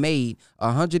how we made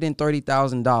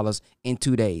 $130,000 in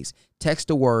 2 days. Text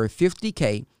the word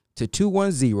 50K to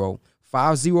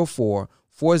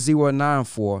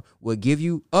 210-504-4094. We'll give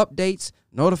you updates,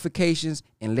 notifications,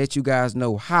 and let you guys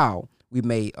know how we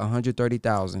made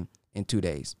 $130,000 in 2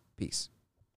 days. Peace.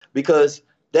 Because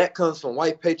that comes from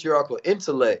white patriarchal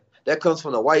intellect. That comes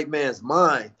from the white man's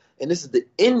mind. And this is the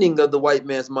ending of the white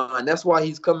man's mind. That's why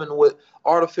he's coming with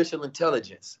artificial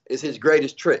intelligence. It's his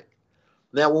greatest trick.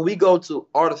 Now, when we go to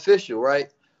artificial,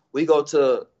 right, we go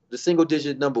to the single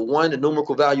digit number 1. The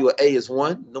numerical value of A is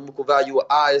 1. The numerical value of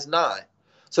I is 9.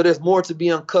 So there's more to be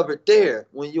uncovered there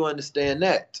when you understand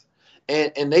that.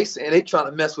 And they trying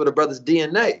to mess with a brother's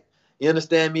DNA. You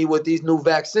understand me, with these new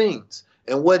vaccines.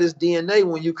 And what is DNA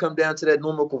when you come down to that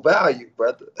numerical value,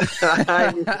 brother?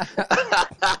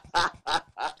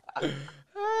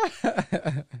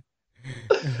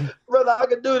 Brother, I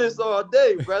can do this all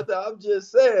day, brother. I'm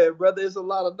just saying, brother, it's a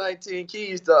lot of 19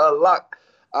 keys to unlock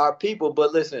our people.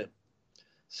 But listen,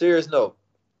 serious note,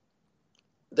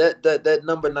 that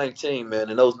number 19, man,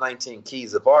 and those 19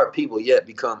 keys, if our people yet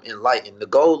become enlightened, the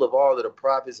goal of all of the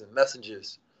prophets and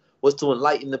messengers was to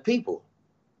enlighten the people,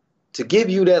 to give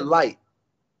you that light.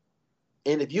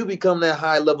 And if you become that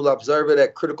high-level observer,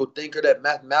 that critical thinker, that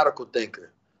mathematical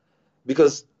thinker,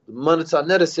 because Mona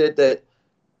Tanetta said that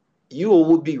you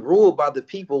will be ruled by the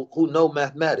people who know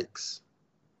mathematics.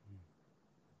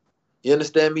 You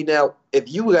understand me? Now,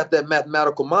 if you got that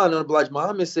mathematical mind, Elijah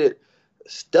Muhammad said,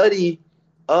 study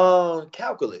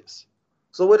calculus.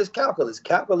 So what is calculus?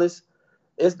 Calculus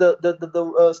is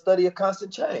the study of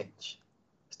constant change,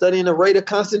 studying the rate of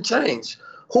constant change.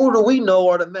 Who do we know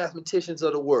are the mathematicians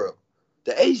of the world?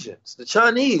 The Asians, the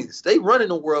Chinese, they running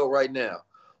the world right now.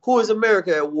 Who is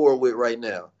America at war with right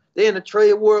now? They're in a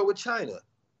trade war with China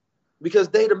because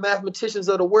they the mathematicians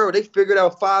of the world. They figured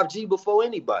out 5G before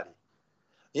anybody.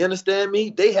 You understand me?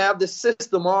 They have the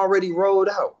system already rolled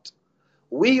out.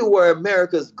 We were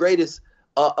America's greatest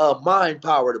mind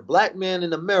power. The black man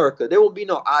in America. There will be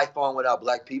no iPhone without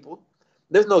black people.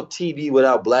 There's no TV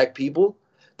without black people.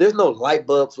 There's no light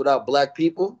bulbs without black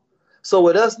people. So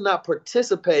with us not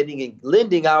participating and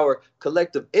lending our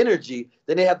collective energy,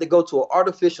 then they have to go to an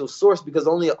artificial source, because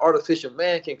only an artificial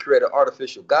man can create an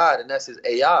artificial God, and that's his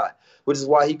AI, which is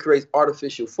why he creates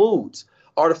artificial foods,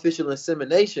 artificial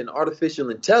insemination,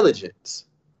 artificial intelligence.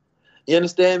 You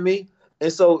understand me?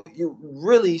 And so you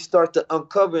really start to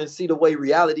uncover and see the way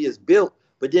reality is built.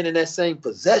 But then in that same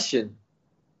possession,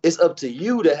 it's up to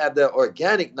you to have that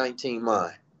organic 19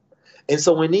 mind. And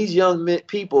so when these young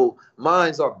people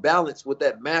minds are balanced with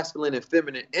that masculine and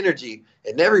feminine energy,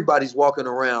 and everybody's walking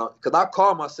around, because I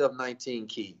call myself 19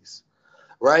 keys,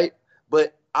 right?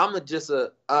 But I'm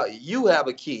you have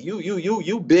a key.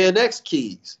 You Ben X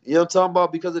keys. You know what I'm talking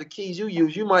about? Because of the keys you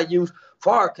use, you might use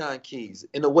Farrakhan keys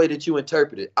in the way that you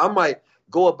interpret it. I might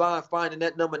go about finding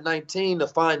that number 19 to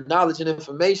find knowledge and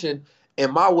information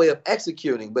in my way of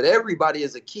executing. But everybody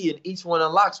is a key, and each one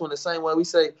unlocks one the same way we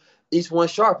say each one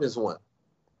sharpens one.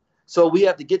 So we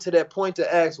have to get to that point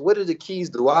to ask, what are the keys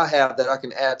do I have that I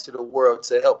can add to the world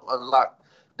to help unlock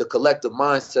the collective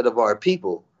mindset of our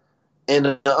people? And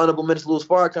the Honorable Minister Louis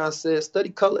Farrakhan says, study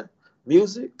color,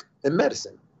 music, and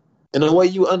medicine. And the way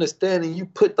you understand and you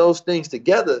put those things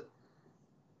together.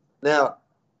 Now,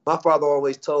 my father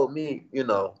always told me, you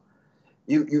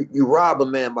rob a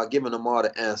man by giving him all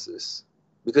the answers,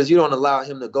 because you don't allow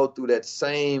him to go through that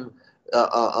same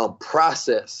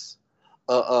process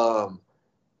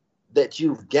that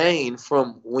you've gained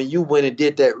from when you went and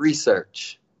did that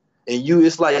research. And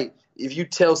it's like, if you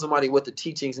tell somebody what the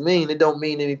teachings mean, it don't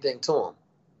mean anything to them.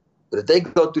 But if they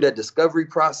go through that discovery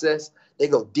process, they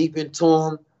go deep into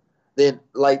them, then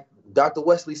like Dr.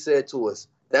 Wesley said to us,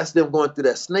 that's them going through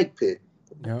that snake pit.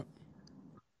 Yep.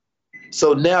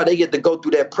 So now they get to go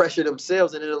through that pressure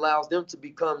themselves, and it allows them to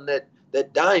become that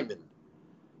diamond.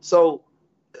 So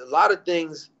a lot of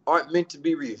things aren't meant to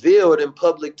be revealed in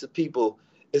public to people.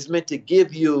 It's meant to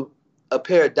give you a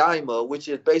paradigm, which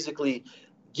is basically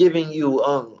giving you,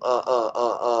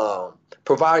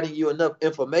 providing you enough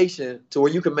information to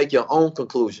where you can make your own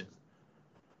conclusion.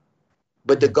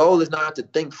 But the goal is not to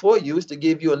think for you, it's to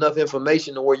give you enough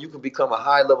information to where you can become a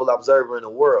high-level observer in the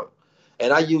world.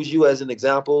 And I use you as an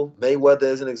example, Mayweather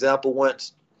as an example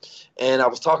once. And I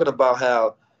was talking about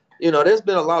how, there's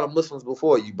been a lot of Muslims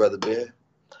before you, Brother Ben.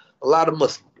 A lot of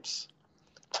Muslims.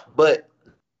 But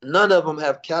none of them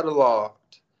have cataloged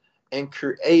and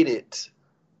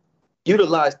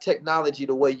utilized technology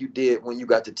the way you did when you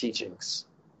got the teachings.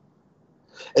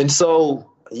 And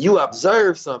so you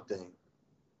observed something.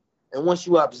 And once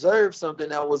you observed something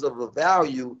that was of a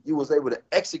value, you was able to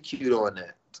execute on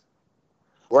that.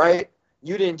 Right?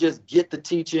 You didn't just get the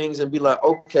teachings and be like,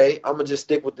 okay, I'm going to just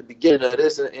stick with the beginning of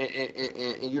this and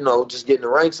just get in the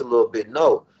ranks a little bit.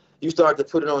 No. You started to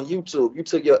put it on YouTube. You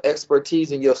took your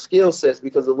expertise and your skill sets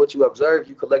because of what you observed.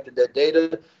 You collected that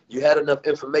data. You had enough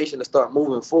information to start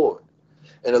moving forward.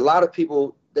 And a lot of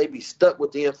people, they be stuck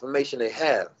with the information they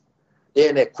have. They're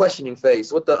in that questioning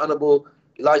phase. What the Honorable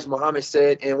Elijah Muhammad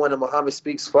said in one of Muhammad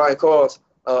Speaks Flying Cars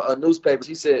newspapers,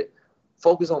 he said,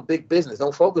 focus on big business.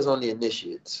 Don't focus on the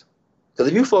initiates. Because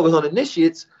if you focus on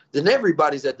initiates, then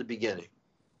everybody's at the beginning.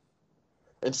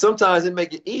 And sometimes it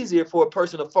makes it easier for a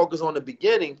person to focus on the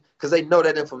beginning because they know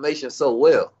that information so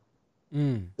well.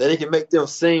 That it can make them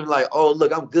seem like, oh,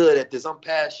 look, I'm good at this. I'm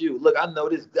past you. Look, I know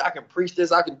this. I can preach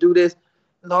this. I can do this.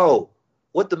 No.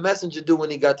 What the messenger do when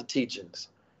he got the teachings?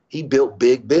 He built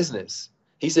big business.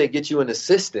 He said, get you an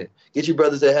assistant. Get you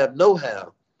brothers that have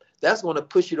know-how. That's going to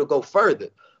push you to go further.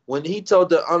 When he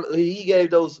he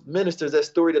gave those ministers that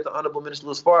story that the Honorable Minister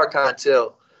Louis Farrakhan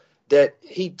tell, that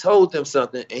he told them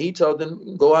something, and he told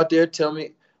them, go out there, tell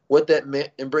me what that meant,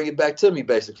 and bring it back to me,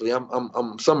 basically.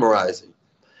 I'm summarizing.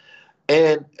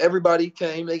 And everybody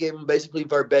came, they gave him basically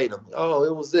verbatim. Oh,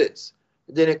 it was this.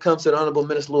 And then it comes to the Honorable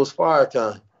Minister Louis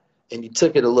Farrakhan, and he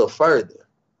took it a little further.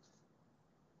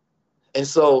 And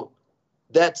so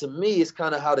that, to me, is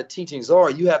kind of how the teachings are.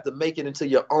 You have to make it into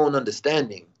your own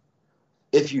understanding.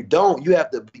 If you don't, you have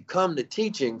to become the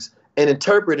teachings and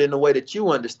interpret it in the way that you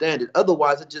understand it.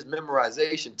 Otherwise, it's just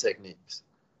memorization techniques.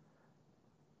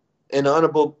 And the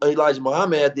Honorable Elijah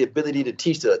Muhammad had the ability to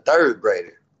teach to a third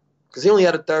grader because he only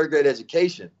had a third grade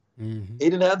education. Mm-hmm. He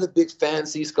didn't have the big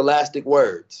fancy scholastic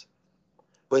words.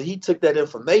 But he took that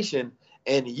information,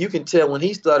 and you can tell when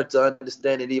he started to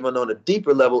understand it even on a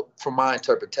deeper level from my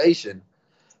interpretation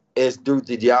is through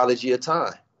the geology of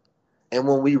time. And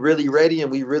when we really ready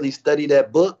and we really study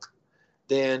that book,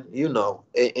 then, you know,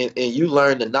 and you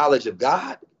learn the knowledge of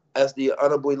God, as the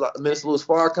Honorable Minister Louis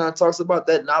Farrakhan talks about,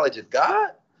 that knowledge of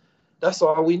God, that's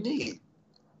all we need.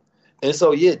 And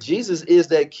so, yeah, Jesus is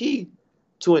that key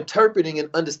to interpreting and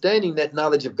understanding that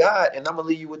knowledge of God. And I'm going to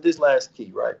leave you with this last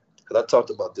key, right? Because I talked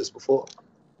about this before.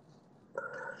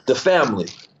 The family,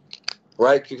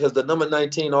 right? Because the number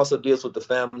 19 also deals with the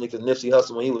family, because Nipsey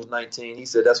Hussle, when he was 19, he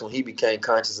said that's when he became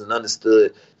conscious and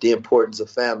understood the importance of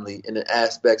family and the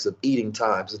aspects of eating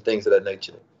times and things of that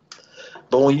nature.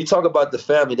 But when you talk about the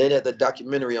family, they had the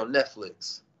documentary on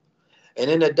Netflix.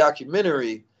 And in that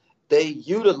documentary, they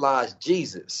utilized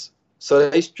Jesus. So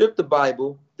they stripped the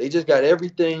Bible. They just got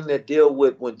everything that deal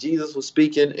with when Jesus was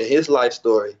speaking in his life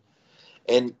story.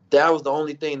 And that was the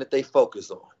only thing that they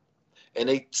focused on. And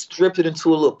they stripped it into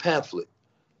a little pamphlet.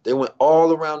 They went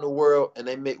all around the world and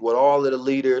they met with all of the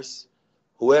leaders,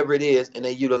 whoever it is, and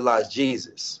they utilized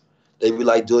Jesus. They'd be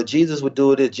like, Jesus would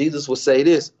do it. Jesus would say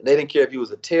this. And they didn't care if you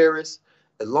was a terrorist.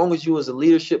 As long as you was a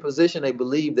leadership position, they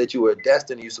believed that you were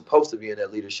destined, you're supposed to be in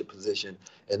that leadership position.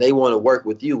 And they want to work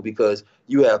with you because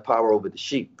you have power over the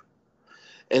sheep.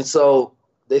 And so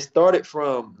they started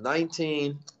from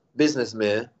 19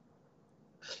 businessmen,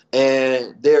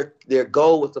 and their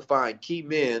goal was to find key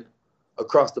men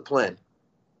across the planet.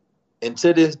 And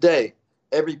to this day,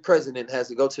 every president has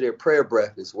to go to their prayer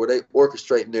breakfast where they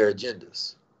orchestrate their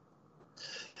agendas.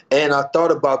 And I thought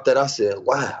about that. I said,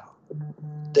 wow,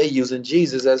 they using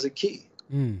Jesus as a key.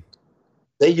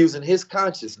 They using his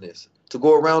consciousness to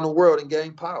go around the world and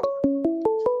gain power.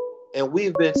 And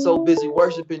we've been so busy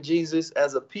worshiping Jesus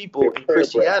as a people in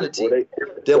Christianity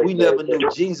that we never knew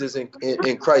Jesus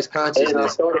in Christ's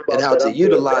consciousness and how to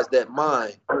utilize that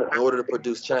mind in order to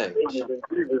produce change.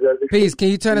 Peace. Can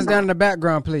you turn us down in the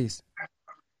background, please?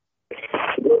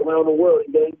 Go around the world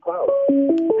and gain power.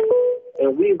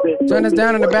 And we've been turn us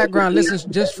down in the background.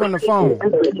 Listen just from the phone.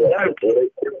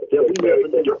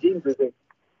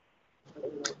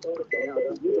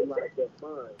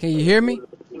 Can you hear me?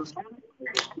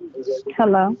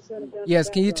 Hello. Yes,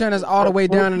 can you turn us all the way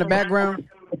down in the background?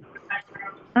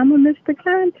 I'm a Mr.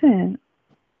 Content.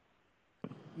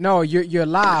 No, you're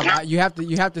live. You have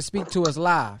to speak to us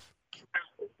live.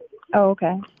 Oh,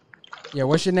 okay. Yeah,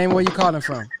 what's your name? Where you calling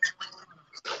from?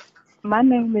 My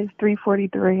name is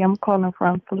 343. I'm calling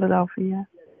from Philadelphia.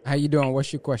 How you doing?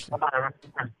 What's your question?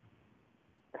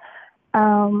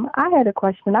 I had a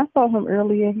question. I saw him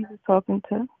earlier. He was talking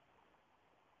to.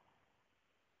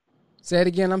 Say it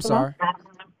again. I'm sorry.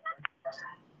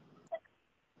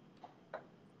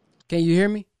 Can you hear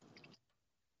me?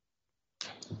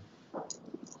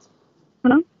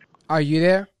 Hello? Are you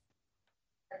there?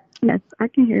 Yes, I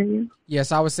can hear you.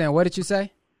 Yes, I was saying, what did you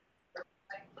say?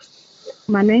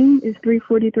 My name is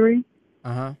 343.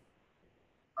 Uh-huh.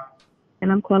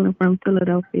 And I'm calling from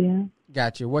Philadelphia.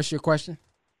 Gotcha. What's your question?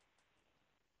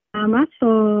 I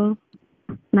saw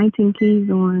 19 Keys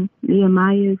on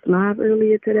Nehemiah's live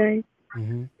earlier today.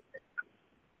 Mm-hmm.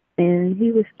 And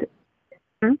he was...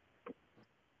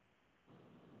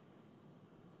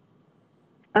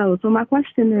 Oh, so my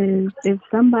question is, if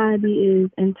somebody is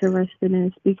interested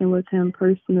in speaking with him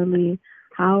personally,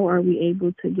 how are we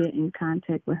able to get in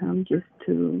contact with him just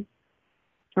to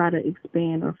try to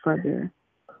expand or further,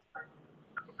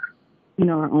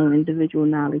 our own individual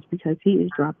knowledge? Because he is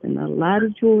dropping a lot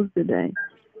of jewels today.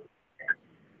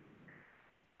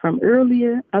 From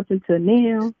earlier up until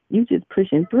now, you just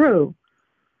pushing through.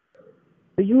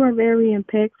 So you are very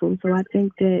impactful. So I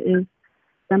think that if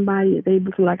somebody is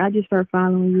able to, I just started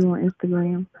following you on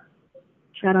Instagram.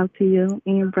 Shout out to you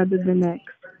and Brother Benex.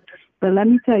 But let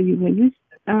me tell you, when you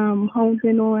honed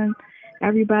in on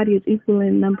everybody is equal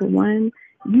in number one,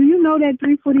 do you know that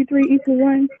 343 equal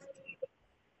one?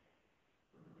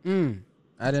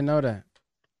 I didn't know that.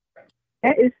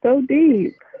 That is so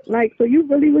deep. So you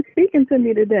really was speaking to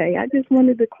me today. I just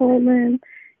wanted to call in,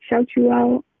 shout you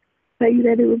out, tell you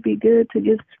that it would be good to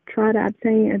just try to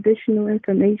obtain additional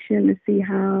information to see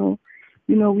how,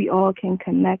 we all can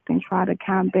connect and try to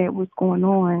combat what's going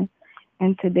on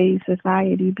in today's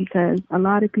society, because a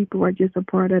lot of people are just a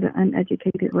part of the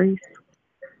uneducated race.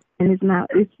 And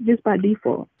it's just by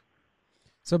default.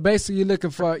 So basically you're looking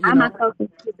for, I'm not talking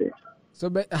stupid.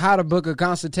 So how to book a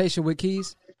consultation with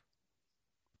Keys?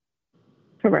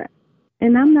 Correct.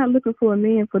 And I'm not looking for a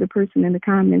man for the person in the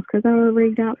comments, because I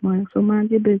already got one. So mind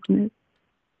your business.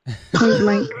 Point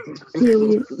blank.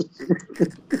 Period.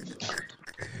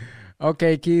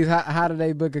 Okay, Keys. How do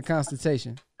they book a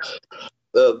consultation?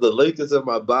 The link is in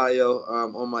my bio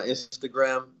on my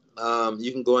Instagram.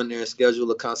 You can go in there and schedule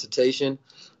a consultation,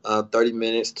 30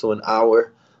 minutes to an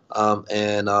hour.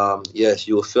 Yes,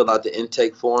 you will fill out the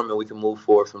intake form and we can move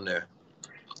forward from there.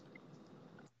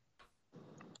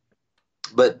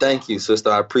 But thank you, sister.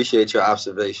 I appreciate your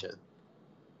observation.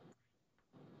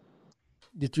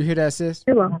 Did you hear that, sis?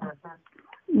 You're welcome.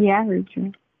 Yeah, I heard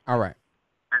you. All right.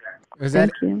 Was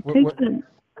Thank that you. what, Take care.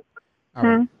 all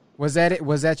right. Was that it?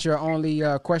 Was that your only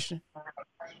question?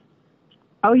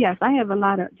 Oh, yes. I have a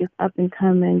lot of just up and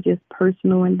coming, just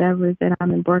personal endeavors that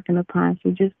I'm embarking upon.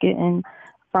 So just getting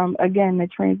from, again, the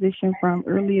transition from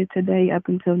earlier today up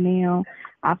until now,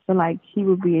 I feel like he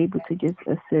will be able to just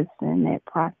assist in that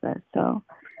process. So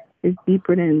it's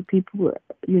deeper than people,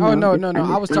 Oh, no.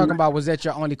 I was talking about, was that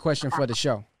your only question for the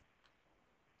show?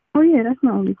 Oh, yeah, that's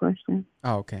my only question.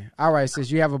 Oh, okay. All right, sis.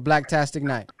 You have a blacktastic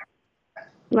night.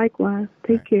 Likewise.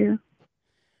 Take care.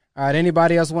 All right.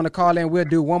 Anybody else want to call in? We'll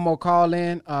do one more call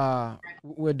in.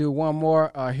 We'll do one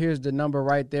more. Here's the number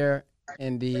right there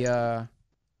in the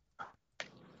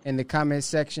comment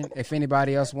section. If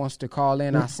anybody else wants to call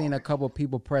in, I seen a couple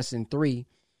people pressing 3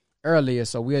 earlier,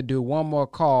 so we'll do one more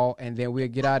call and then we'll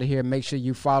get out of here. Make sure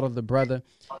you follow the brother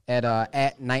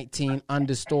at 19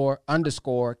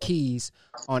 underscore keys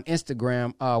on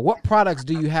Instagram. What products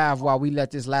do you have while we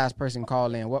let this last person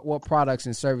call in? What products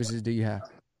and services do you have?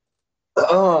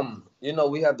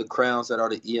 We have the crowns that are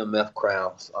the EMF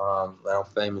crowns that I'm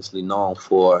famously known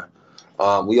for.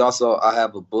 I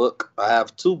have a book. I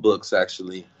have 2 books,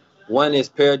 actually. One is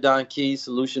Paradigm Keys,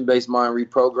 Solution-Based Mind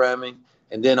Reprogramming.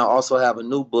 And then I also have a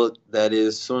new book that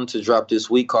is soon to drop this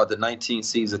week called The 19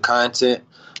 Seeds of Content.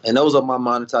 And those are my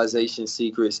monetization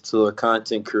secrets to a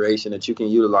content creation that you can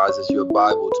utilize as your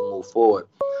Bible to move forward.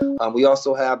 We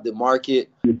also have the market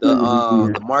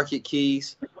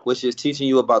keys, which is teaching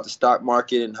you about the stock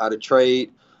market and how to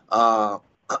trade. The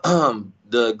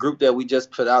group that we just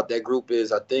put out, that group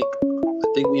is, I think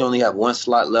we only have 1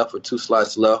 slot left or 2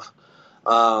 slots left.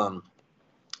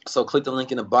 So click the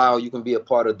link in the bio. You can be a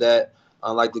part of that.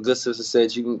 Like the good sister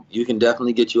said, you can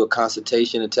definitely get you a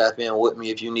consultation and tap in with me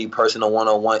if you need personal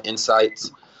one-on-one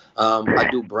insights. I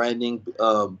do branding,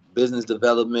 business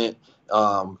development,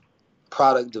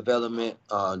 product development,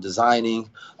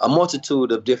 designing, a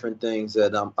multitude of different things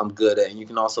that I'm good at. And you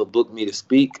can also book me to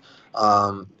speak.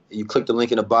 You click the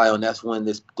link in the bio, and that's when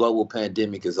this global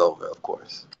pandemic is over, of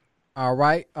course. All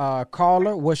right.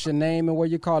 Caller, what's your name and where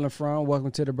you calling from? Welcome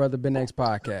to the Brother Ben X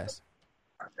podcast.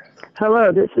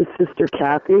 Hello, this is Sister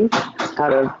Kathy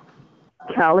out of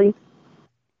Cali.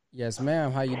 Yes,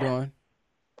 ma'am. How you doing?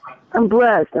 I'm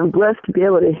blessed. I'm blessed to be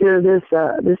able to hear this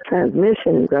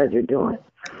transmission you guys are doing.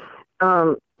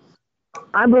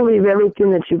 I believe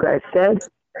everything that you guys said.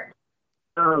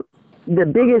 The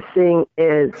biggest thing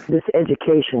is this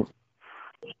education.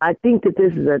 I think that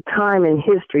this is a time in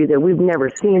history that we've never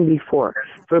seen before.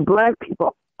 For Black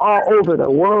people all over the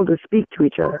world to speak to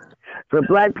each other. For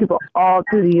Black people all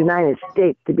through the United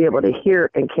States to be able to hear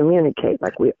and communicate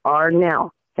like we are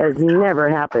now has never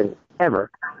happened, ever,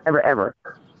 ever, ever.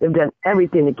 They've done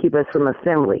everything to keep us from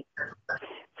assembly.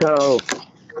 So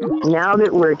now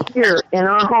that we're here in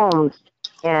our homes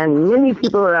and many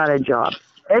people are out of jobs,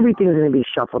 everything's going to be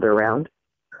shuffled around.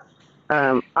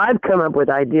 I've come up with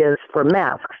ideas for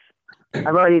masks. I've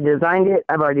already designed it.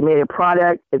 I've already made a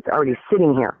product. It's already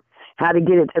sitting here. How to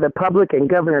get it to the public and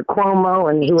Governor Cuomo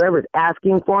and whoever's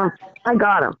asking for them, I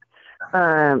got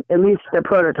them, at least the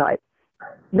prototype.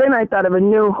 Then I thought of a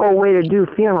new whole way to do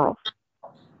funerals.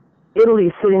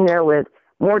 Italy's sitting there with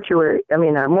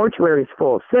mortuaries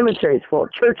full, cemeteries full,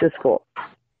 churches full.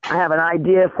 I have an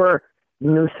idea for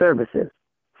new services.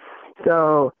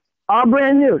 So all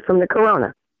brand new from the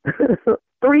corona. 2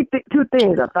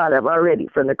 things I thought of already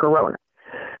from the corona.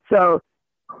 So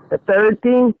the third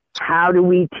thing, how do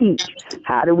we teach?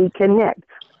 How do we connect?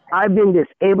 I've been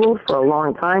disabled for a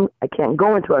long time. I can't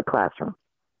go into a classroom.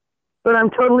 But I'm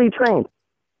totally trained.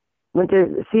 Went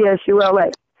to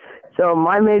CSULA. So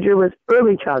my major was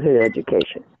early childhood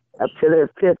education, up to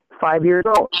the 5 years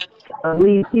old. A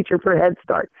lead teacher for Head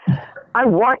Start. I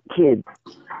want kids.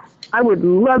 I would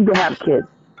love to have kids.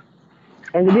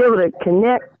 And to be able to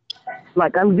connect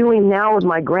like I'm doing now with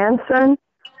my grandson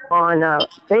on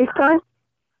FaceTime,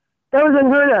 that was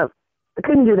unheard of. I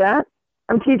couldn't do that.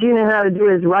 I'm teaching him how to do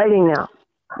his writing now.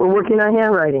 We're working on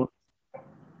handwriting.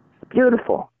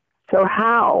 Beautiful. So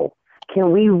how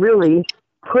can we really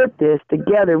put this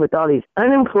together with all these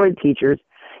unemployed teachers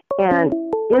and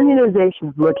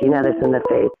immunizations looking at us in the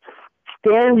face?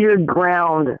 Stand your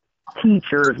ground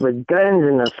teachers with guns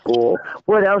in the school.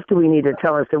 What else do we need to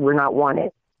tell us that we're not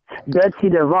wanted? Betsy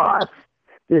DeVos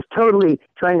is totally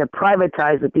trying to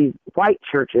privatize with these white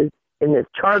churches in this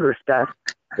charter stuff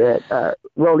that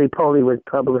Roly Poly was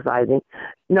publicizing.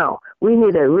 No, we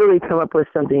need to really come up with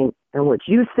something, and what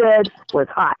you said was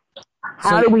hot.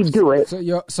 How do we do it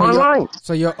online?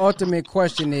 So your ultimate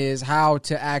question is how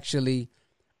to actually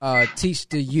teach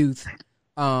the youth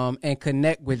and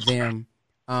connect with them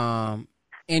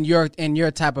in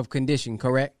your type of condition,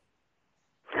 correct?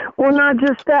 Well, not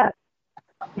just that.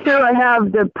 Here I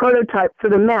have the prototype for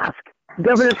the mask.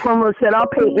 Governor Cuomo said, I'll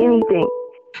pay anything.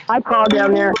 I called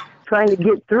down there trying to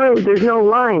get through. There's no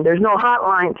line. There's no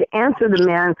hotline to answer the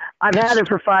man. I've had it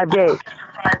for 5 days.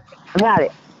 I've had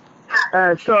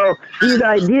it. So these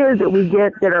ideas that we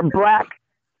get that are black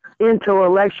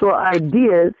intellectual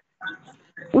ideas,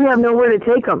 we have nowhere to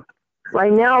take them.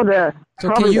 Right now, the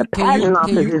patent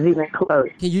office is even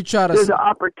closed. Can you try to? There's an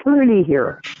opportunity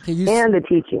here, and the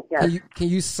teaching. Yes. Can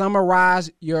you summarize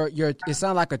your? It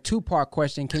sounds like a 2-part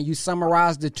question. Can you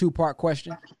summarize the 2-part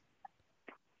question?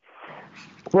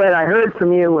 What I heard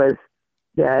from you was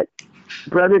that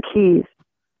Brother Keys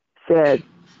said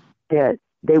that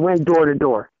they went door to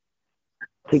door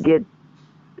to get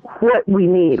what we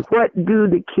need. What do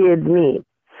the kids need?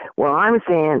 Well, I'm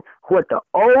saying what the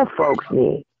old folks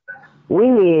need. We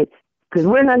need, because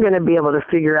we're not going to be able to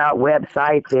figure out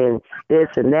websites and this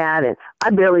and that. And I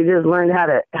barely just learned how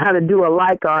to do a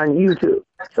like on YouTube.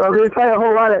 So there's probably a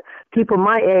whole lot of people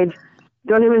my age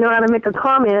don't even know how to make a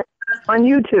comment on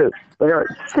YouTube. But are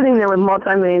sitting there with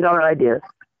multi-million-dollar ideas.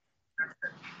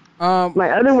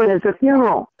 My other one is the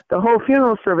funeral, the whole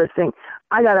funeral service thing.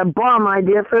 I got a bomb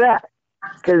idea for that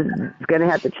because it's going to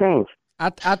have to change. I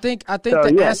think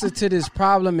the answer to this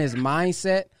problem is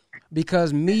mindset.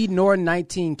 Because me nor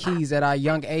 19 Keys at our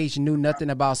young age knew nothing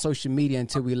about social media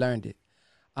until we learned it.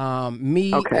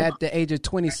 At the age of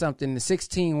 20-something,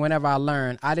 16, whenever I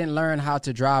learned, I didn't learn how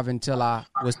to drive until I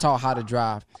was taught how to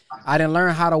drive. I didn't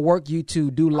learn how to work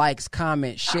YouTube, do likes,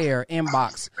 comment, share,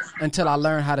 inbox until I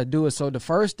learned how to do it. So the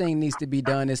first thing needs to be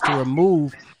done is to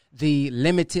remove the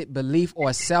limited belief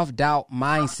or self-doubt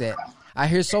mindset. I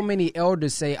hear so many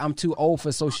elders say, I'm too old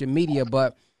for social media,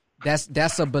 but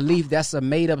that's a belief. That's a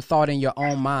made-up thought in your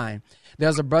own mind.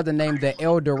 There's a brother named The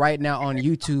Elder right now on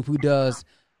YouTube who does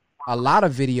a lot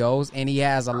of videos, and he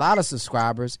has a lot of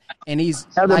subscribers, and he's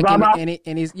Brother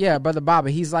Baba.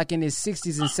 He's like in his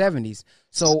 60s and 70s.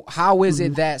 So how is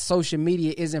it that social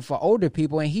media isn't for older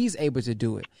people, and he's able to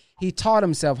do it? He taught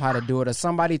himself how to do it, or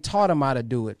somebody taught him how to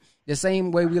do it. The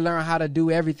same way we learn how to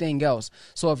do everything else.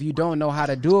 So if you don't know how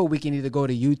to do it, we can either go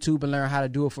to YouTube and learn how to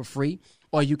do it for free,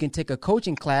 or you can take a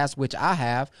coaching class, which I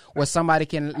have, where somebody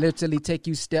can literally take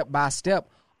you step by step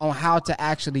on how to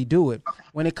actually do it.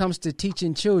 When it comes to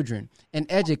teaching children and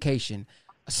education,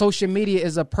 social media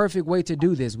is a perfect way to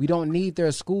do this. We don't need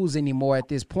their schools anymore at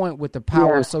this point with the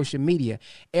power of social media.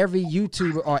 Every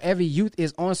YouTuber or every youth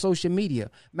is on social media.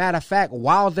 Matter of fact,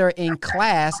 while they're in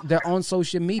class, they're on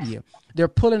social media. They're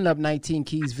pulling up 19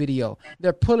 Keys video.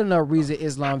 They're pulling up Reza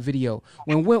Islam video.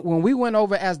 When we went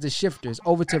over as the Shifters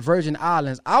over to Virgin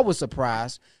Islands, I was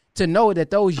surprised to know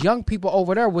that those young people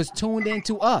over there was tuned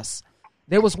into us.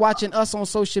 They was watching us on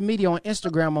social media, on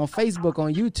Instagram, on Facebook,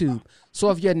 on YouTube. So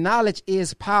if your knowledge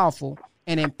is powerful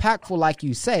and impactful, like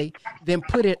you say, then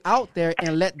put it out there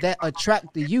and let that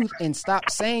attract the youth, and stop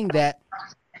saying that,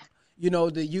 you know,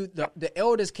 the youth, the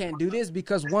elders can't do this,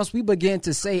 because once we begin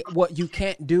to say what you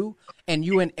can't do, and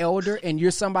you an elder and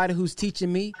you're somebody who's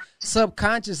teaching me,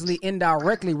 subconsciously,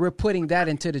 indirectly, we're putting that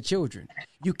into the children.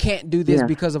 You can't do this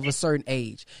because of a certain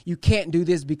age. You can't do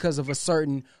this because of a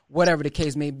certain, whatever the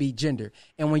case may be, gender.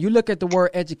 And when you look at the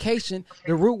word education,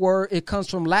 the root word, it comes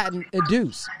from Latin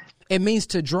educe. It means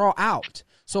to draw out.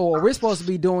 So what we're supposed to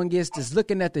be doing is just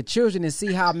looking at the children and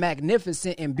see how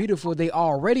magnificent and beautiful they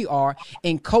already are,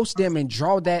 and coach them and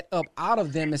draw that up out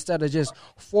of them instead of just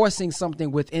forcing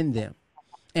something within them.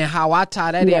 And how I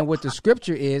tie that in with the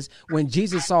scripture is, when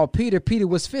Jesus saw Peter, Peter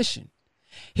was fishing.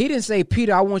 He didn't say,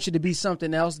 Peter, I want you to be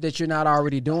something else that you're not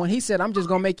already doing. He said, I'm just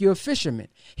going to make you a fisherman.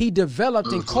 He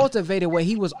developed and cultivated what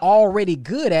he was already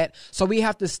good at. So we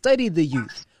have to study the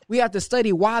youth. We have to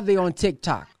study why they're on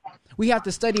TikTok. We have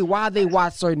to study why they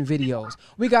watch certain videos.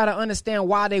 We got to understand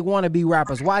why they want to be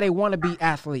rappers, why they want to be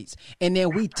athletes. And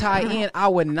then we tie in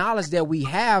our knowledge that we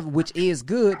have, which is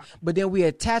good, but then we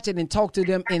attach it and talk to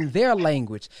them in their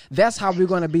language. That's how we're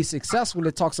going to be successful.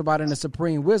 It talks about in the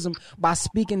Supreme Wisdom, by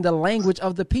speaking the language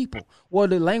of the people. Well,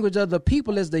 the language of the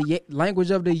people is the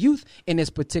language of the youth in this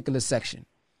particular section.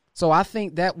 So I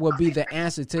think that will be the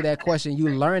answer to that question. You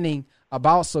learning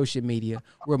about social media,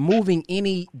 removing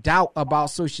any doubt about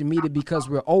social media because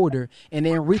we're older, and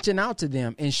then reaching out to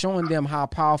them and showing them how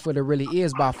powerful it really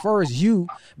is by first you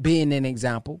being an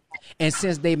example. And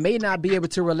since they may not be able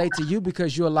to relate to you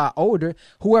because you're a lot older,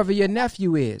 whoever your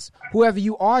nephew is, whoever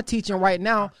you are teaching right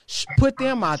now, put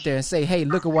them out there and say, hey,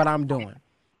 look at what I'm doing.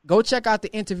 Go check out the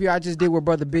interview I just did with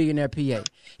Brother Billionaire PA.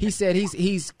 He said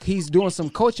he's doing some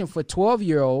coaching for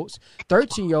 12-year-olds,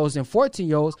 13-year-olds, and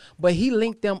 14-year-olds, but he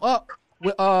linked them up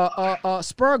with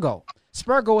Spurgo.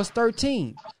 Spurgo is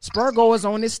 13. Spurgo is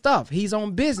on his stuff. He's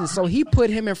on business. So he put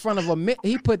them in front of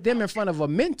a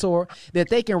mentor that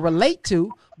they can relate to.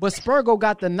 But Spurgo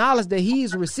got the knowledge that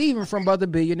he's receiving from Brother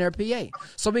Billionaire PA.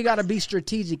 So we got to be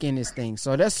strategic in this thing.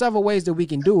 So there's several ways that we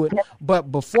can do it. But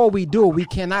before we do it, we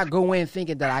cannot go in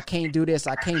thinking that I can't do this,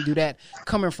 I can't do that,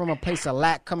 coming from a place of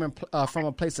lack, coming from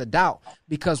a place of doubt,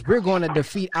 because we're going to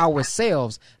defeat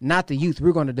ourselves, not the youth.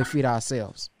 We're going to defeat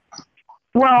ourselves.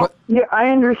 Well, yeah, I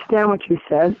understand what you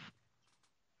said.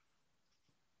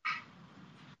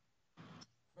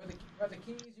 Brother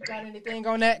Keys, you got anything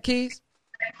on that, Keys?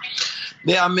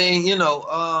 Yeah, I mean,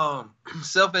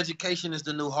 self-education is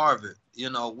the new Harvard.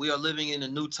 We are living in a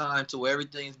new time to where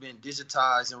everything's been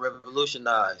digitized and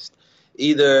revolutionized.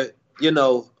 Either,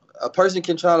 a person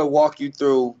can try to walk you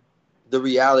through the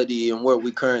reality and where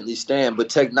we currently stand, but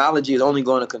technology is only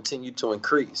going to continue to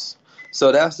increase.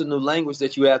 So that's the new language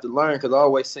that you have to learn, because I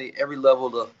always say every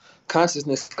level of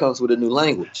consciousness comes with a new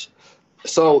language.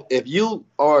 So if you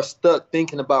are stuck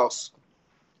thinking about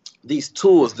these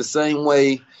tools the same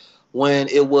way when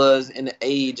it was in the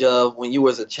age of when you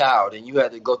was a child and you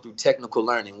had to go through technical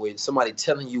learning with somebody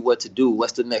telling you what to do,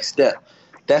 what's the next step,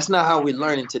 that's not how we're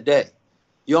learning today.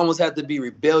 You almost have to be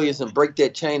rebellious and break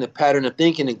that chain of pattern of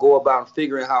thinking and go about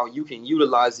figuring how you can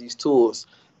utilize these tools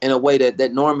in a way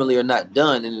that normally are not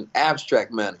done in an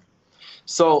abstract manner.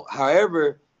 So,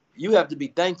 however, you have to be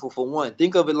thankful for one.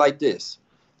 Think of it like this.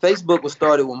 Facebook was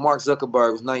started when Mark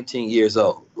Zuckerberg was 19 years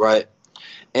old, right?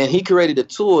 And he created a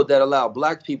tool that allowed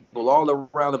black people all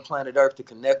around the planet Earth to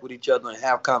connect with each other and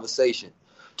have conversation.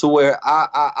 To where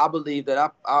I believe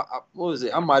that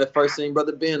I might have first seen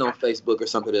Brother Ben on Facebook or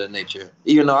something of that nature,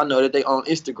 even though I know that they own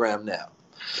Instagram now.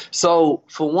 So,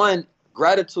 for one,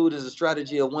 gratitude is a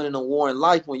strategy of winning a war in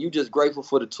life when you're just grateful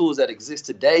for the tools that exist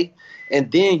today.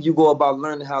 And then you go about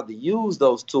learning how to use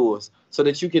those tools so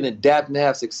that you can adapt and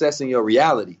have success in your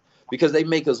reality, because they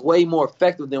make us way more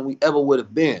effective than we ever would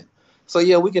have been. So,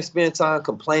 yeah, we can spend time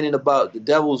complaining about the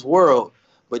devil's world,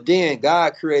 but then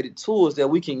God created tools that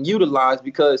we can utilize,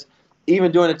 because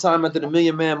even during the time after the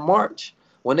Million Man March,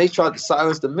 when they tried to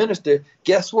silence the minister,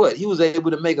 guess what? He was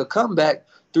able to make a comeback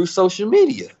through social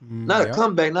media. Not a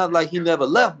comeback, not like he never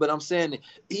left, but I'm saying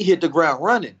he hit the ground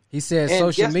running. He said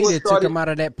social media took him out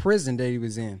of that prison that he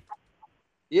was in.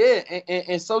 Yeah,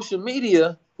 and social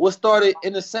media was started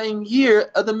in the same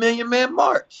year of the Million Man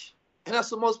March. And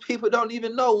that's what most people don't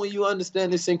even know when you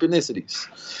understand the synchronicities.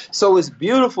 So it's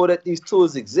beautiful that these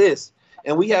tools exist,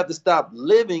 and we have to stop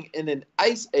living in an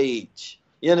ice age.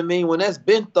 You know what I mean? When that's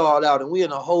been thawed out and we're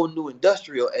in a whole new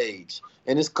industrial age,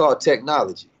 and it's called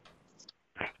technology.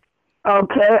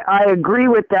 Okay, I agree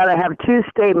with that. I have two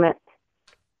statements.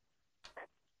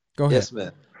 Go ahead. Yes,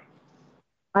 ma'am.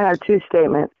 I have two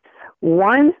statements.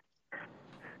 One,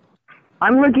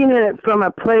 I'm looking at it from a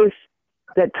place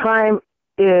that time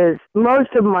is,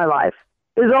 most of my life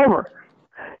is over.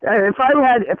 If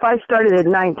I started at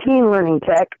 19 learning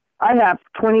tech, I have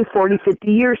 20, 40,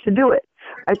 50 years to do it.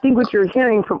 I think what you're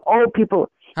hearing from old people.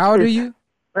 How old are you?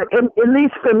 At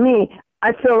least for me,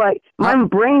 I feel like my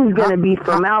brain's going to be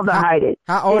formaldehyded.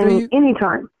 How old are you?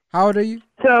 Anytime. How old are you?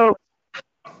 So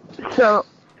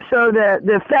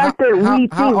the fact that we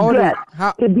think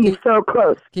death could be so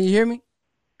close. Can you hear me?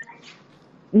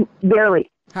 Barely.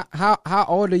 How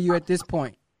old are you at this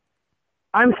point?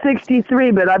 I'm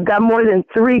 63, but I've got more than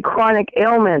 3 chronic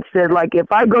ailments that, like,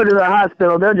 if I go to the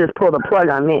hospital, they'll just pull the plug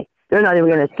on me. They're not even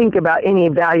going to think about any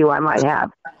value I might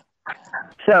have.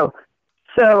 So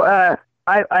I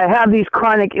have these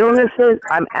chronic illnesses.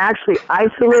 I'm actually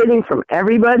isolating from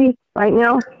everybody right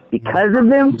now because of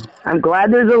them. I'm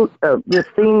glad there's this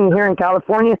thing here in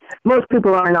California. Most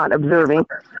people are not observing.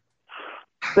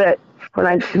 But what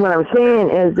I'm saying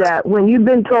is that when you've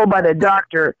been told by the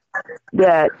doctor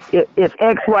that if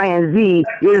X, Y, and Z,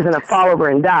 you're just going to fall over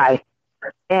and die.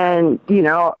 And,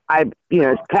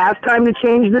 it's past time to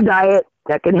change the diet.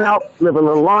 That can help live a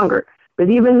little longer. But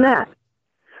even that,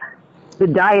 the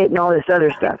diet and all this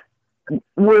other stuff,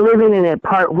 we're living in a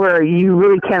part where you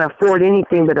really can't afford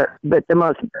anything but the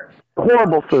most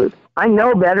horrible food. I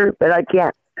know better, but I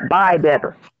can't buy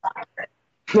better.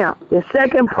 Now, the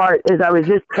second part is I was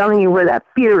just telling you where that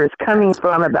fear is coming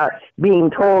from about being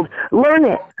told, learn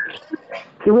it.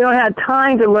 See, we don't have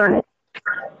time to learn it.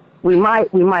 We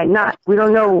might not. We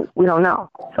don't know.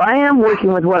 So I am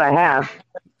working with what I have.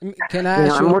 Can I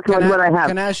ask you? I'm working with what I have.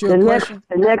 Can I ask you a question?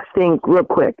 The next thing, real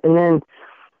quick, and then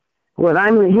what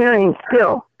I'm hearing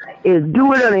still is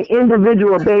do it on an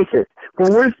individual basis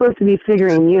when we're supposed to be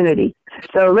figuring unity.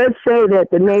 So let's say that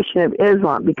the Nation of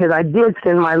Islam, because I did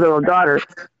send my little daughter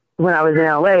when I was in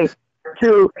LA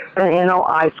to an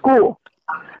NOI school.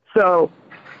 So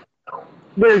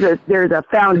there's a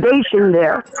foundation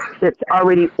there that's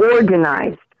already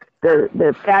organized.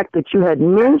 The fact that you had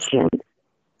mentioned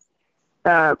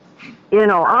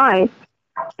NOI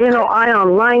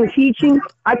online teaching,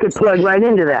 I could plug right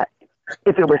into that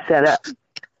if it was set up.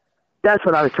 That's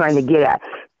what I was trying to get at.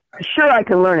 Sure, I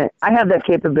can learn it. I have that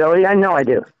capability. I know I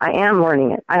do. I am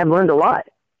learning it. I have learned a lot.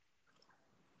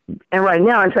 And right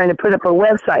now I'm trying to put up a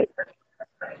website.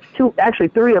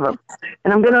 Three of them.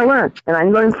 And I'm going to learn. And I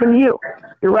learn from you.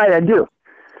 You're right, I do.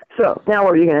 So now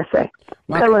what are you going to say?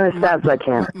 I learn as fast as I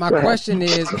can. My question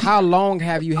is, how long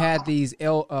have you had these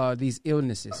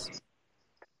illnesses?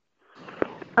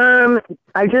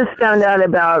 I just found out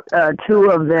about 2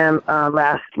 of them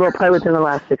probably within the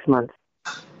last 6 months.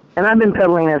 And I've been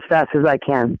pedaling as fast as I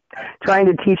can, trying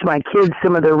to teach my kids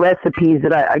some of the recipes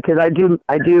that because I do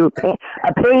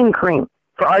a pain cream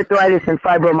for arthritis and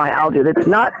fibromyalgia that's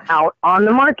not out on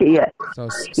the market yet.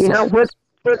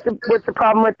 What's the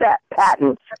problem with that?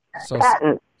 Patents.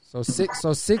 Patents. So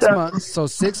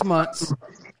 6 months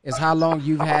is how long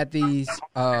you've had these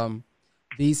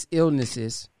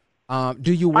illnesses.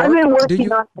 Do you work? I've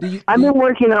been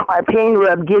working on my pain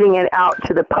rub, getting it out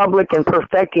to the public and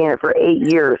perfecting it for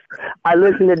 8 years. I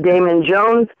listen to Damon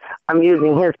Jones. I'm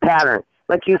using his pattern.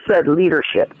 Like you said,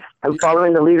 leadership. I'm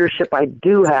following the leadership I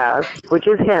do have, which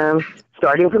is him,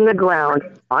 starting from the ground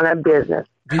on a business.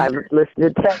 I've listened to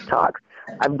TED Talks.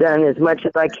 I've done as much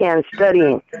as I can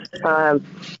studying.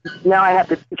 Now I have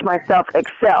to teach myself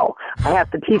Excel. I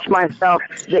have to teach myself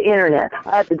the internet.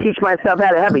 I have to teach myself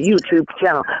how to have a YouTube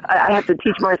channel. I have to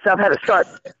teach myself how to start.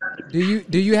 Do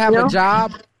you have a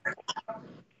job?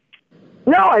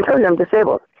 No, I told you I'm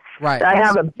disabled. Right. I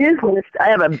have a business.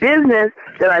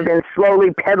 That I've been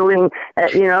slowly peddling.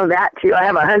 That too. I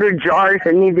have 100 jars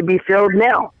that need to be filled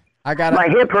now. My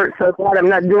hip hurts so bad I'm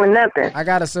not doing nothing. I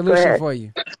got a solution for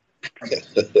you.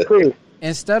 Please.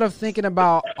 Instead of thinking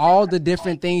about all the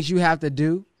different things you have to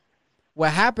do,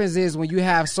 what happens is when you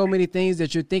have so many things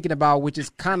that you're thinking about, which is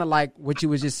kind of like what you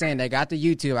was just saying, I got the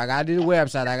YouTube, I got to do the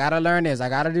website, I got to learn this, I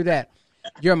got to do that.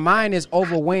 Your mind is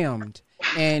overwhelmed.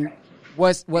 And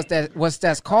what's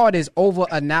that's called is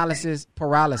over-analysis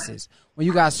paralysis. When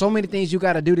you got so many things you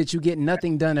got to do that you get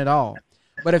nothing done at all.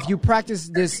 But if you practice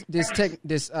this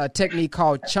technique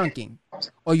called chunking,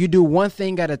 or you do one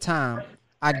thing at a time,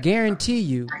 I guarantee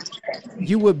you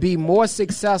would be more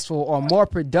successful or more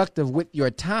productive with your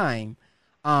time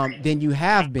than you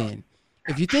have been.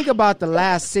 If you think about the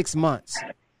last 6 months,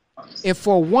 if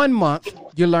for 1 month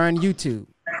you learn YouTube,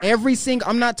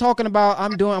 I'm not talking about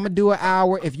I'm going to do an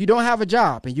hour. If you don't have a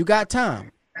job and you got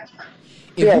time,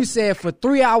 if you said for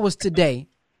 3 hours today,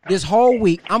 this whole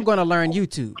week, I'm going to learn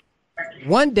YouTube.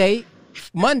 Monday,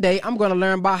 I'm going to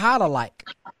learn about how to like.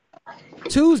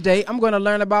 Tuesday, I'm going to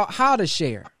learn about how to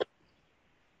share.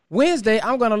 Wednesday,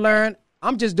 I'm going to learn,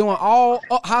 I'm just doing how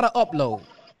to upload.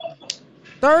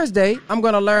 Thursday, I'm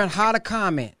going to learn how to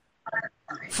comment.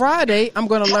 Friday, I'm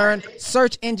going to learn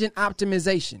search engine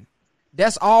optimization.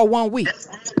 That's all 1 week.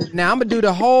 Now, I'm going to do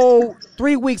the whole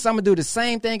 3 weeks. I'm going to do the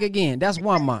same thing again. That's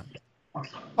 1 month.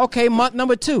 Okay, month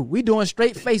number 2, we doing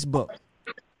straight Facebook.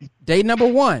 Day number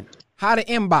 1, how to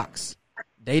inbox.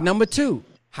 Day number 2,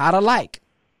 how to like.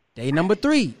 Day number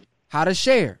 3, how to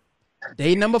share.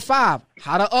 Day number 5,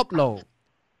 how to upload.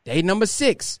 Day number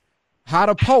 6, how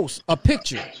to post a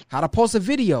picture, how to post a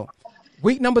video.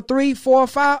 Week number 3, 4,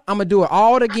 5, I'm going to do it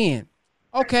all again.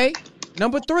 Okay,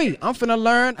 number 3, I'm finna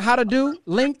learn how to do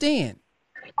LinkedIn.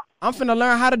 I'm finna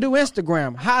learn how to do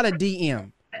Instagram, how to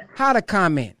DM, how to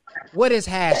comment. What is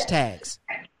hashtags?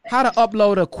 How to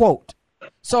upload a quote.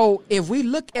 So if we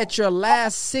look at your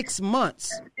last 6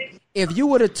 months, if you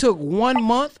would have took 1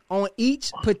 month on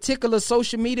each particular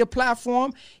social media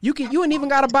platform, you ain't even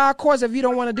got to buy a course if you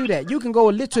don't want to do that. You can go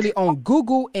literally on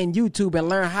Google and YouTube and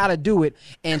learn how to do it.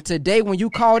 And today when you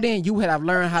called in, you would have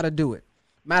learned how to do it.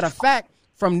 Matter of fact,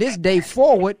 from this day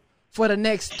forward, for the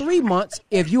next 3 months,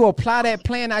 if you apply that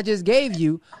plan I just gave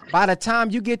you, by the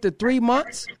time you get to 3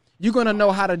 months, you're going to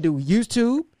know how to do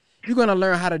YouTube. You're going to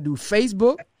learn how to do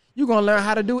Facebook. You're going to learn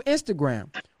how to do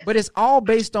Instagram. But it's all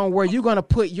based on where you're going to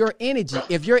put your energy.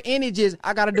 If your energy is,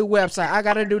 I got to do website, I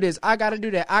got to do this, I got to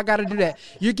do that, I got to do that.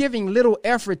 You're giving little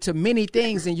effort to many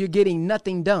things and you're getting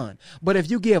nothing done. But if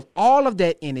you give all of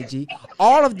that energy,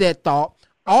 all of that thought,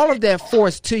 all of that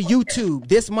force to YouTube,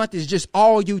 this month is just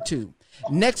all YouTube.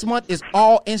 Next month is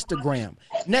all Instagram.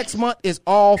 Next month is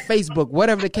all Facebook.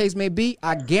 Whatever the case may be,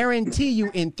 I guarantee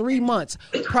you in 3 months,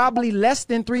 probably less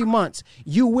than 3 months,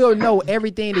 you will know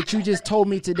everything that you just told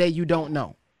me today you don't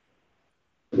know.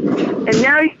 And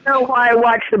now you know why I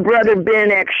watch the Brother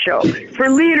Ben X show. For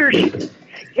leadership.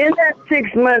 In that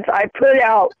 6 months, I put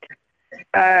out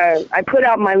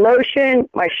my lotion,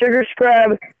 my sugar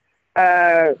scrub.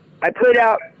 I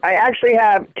actually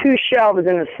have 2 shelves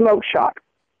in a smoke shop.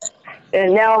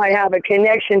 And now I have a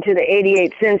connection to the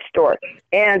 88 cent store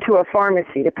and to a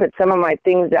pharmacy to put some of my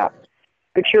things out.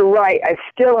 But you're right, I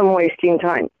still am wasting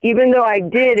time. Even though I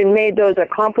did and made those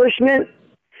accomplishments,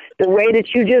 the way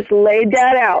that you just laid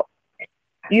that out,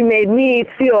 you made me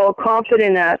feel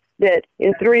confident enough that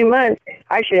in 3 months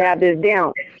I should have this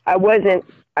down. I wasn't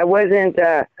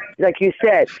like you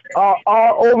said, all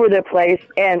over the place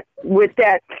and with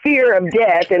that fear of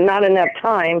death and not enough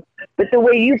time. But the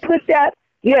way you put that,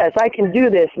 yes, I can do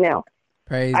this now.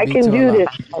 Praise I be can to do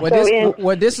Allah.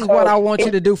 this. This is what I want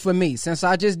you to do for me. Since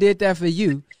I just did that for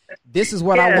you, this is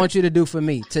what I want you to do for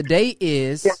me. Today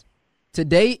is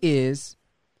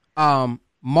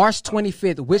March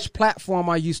 25th. Which platform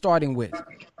are you starting with?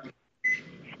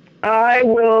 I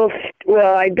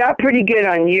got pretty good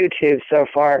on YouTube so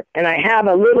far, and I have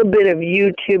a little bit of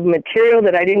YouTube material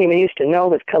that I didn't even used to know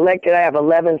was collected. I have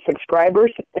 11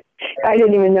 subscribers. I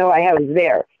didn't even know I was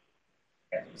there.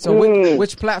 So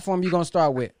which platform you going to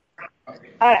start with?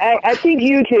 I think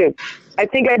YouTube. I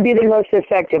think I'd be the most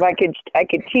effective. I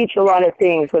could teach a lot of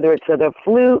things, whether it's the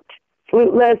flute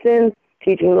lessons,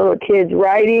 teaching little kids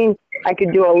writing. I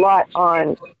could do a lot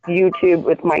on YouTube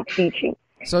with my teaching.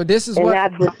 So this is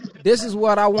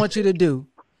what I want you to do.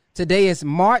 Today is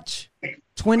March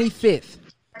 25th.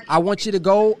 I want you to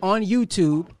go on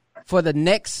YouTube for the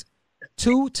next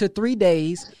 2 to 3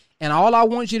 days, and all I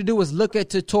want you to do is look at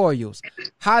tutorials.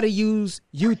 How to use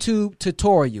YouTube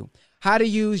tutorial. How to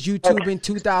use YouTube in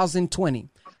 2020.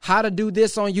 How to do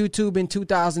this on YouTube in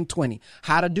 2020.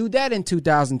 How to do that in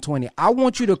 2020. I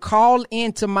want you to call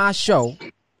into my show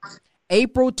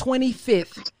April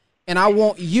 25th, and I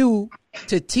want you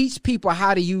to teach people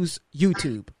how to use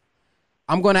YouTube.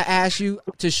 I'm going to ask you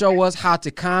to show us how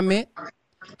to comment,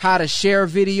 how to share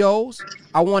videos.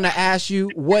 I want to ask you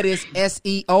what is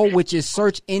SEO, which is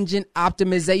search engine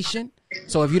optimization.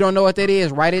 So if you don't know what that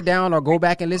is, write it down or go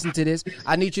back and listen to this.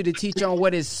 I need you to teach on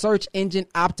what is search engine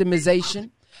optimization,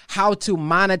 how to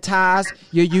monetize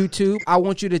your YouTube. I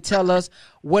want you to tell us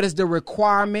what is the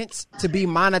requirements to be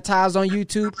monetized on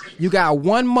YouTube. You got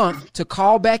 1 month to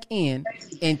call back in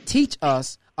and teach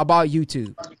us about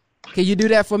YouTube. Can you do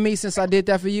that for me since I did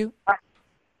that for you?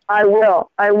 I will.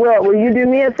 Will you do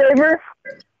me a favor?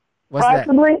 What's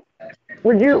Possibly? that?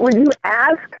 Would you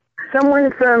ask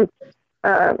someone from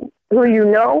who you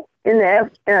know in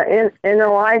the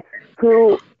NOI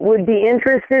who would be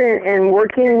interested in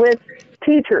working with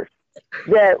teachers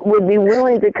that would be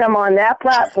willing to come on that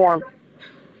platform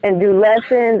and do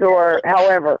lessons or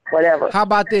whatever. How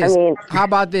about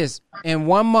this? In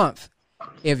 1 month,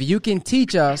 if you can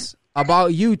teach us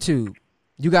about YouTube,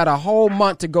 you got a whole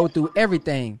month to go through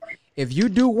everything. If you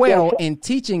do well in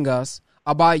teaching us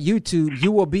about YouTube,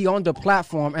 you will be on the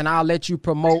platform and I'll let you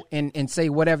promote and say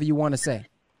whatever you want to say.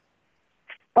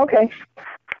 Okay.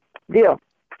 Deal.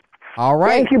 All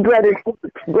right. Thank you,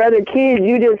 Brother Keys.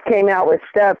 You just came out with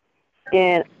stuff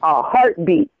in a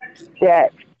heartbeat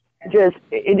that just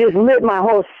lit my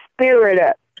whole spirit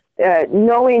up.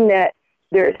 Knowing that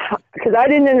because I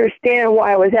didn't understand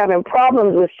why I was having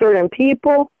problems with certain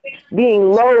people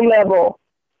being low-level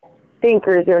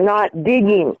thinkers. They're not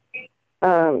digging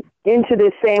into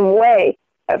the same way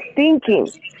of thinking,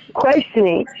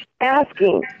 questioning,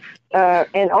 asking,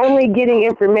 and only getting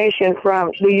information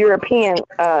from the European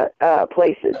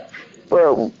places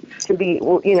to be,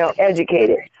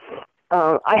 educated.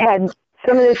 I had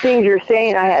some of the things you're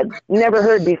saying I had never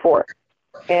heard before,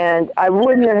 and I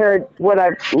wouldn't have heard what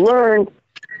I've learned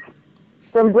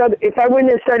from Brother. If I wouldn't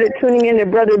have started tuning into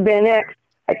Brother Ben X,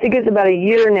 I think it's about a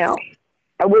year now,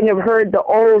 I wouldn't have heard the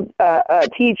old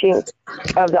teachings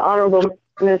of the Honorable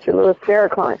Minister Louis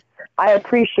Farrakhan. I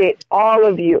appreciate all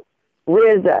of you,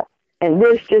 Riza, and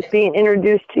this just being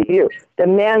introduced to you, the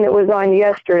man that was on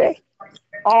yesterday.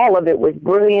 All of it was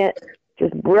brilliant,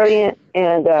 just brilliant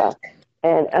and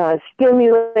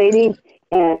stimulating.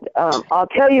 And I'll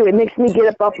tell you, it makes me get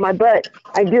up off my butt.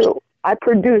 I do. I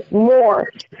produce more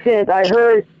since I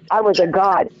heard I was a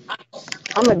god.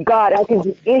 I'm a god. I can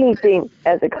do anything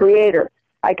as a creator.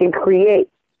 I can create.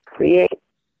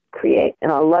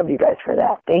 And I love you guys for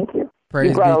that. Thank you.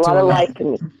 Praise You brought be a to lot of Allah. life to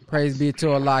me. Praise be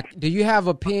to Allah. Do you have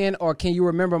a pen or can you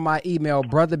remember my email,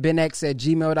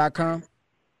 brotherbenx@gmail.com?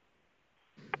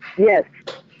 Yes.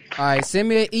 All right, send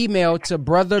me an email to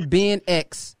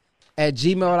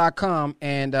brotherbenx@gmail.com,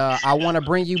 and I want to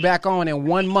bring you back on in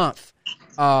 1 month,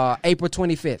 April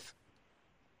 25th.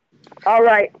 All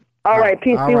right. All right.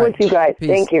 Peace All be right. with you guys. Peace.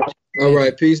 Thank you. All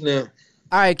right, peace now.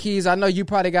 All right, Keys, I know you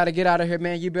probably got to get out of here,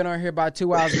 man. You've been on here about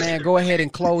 2 hours, man. Go ahead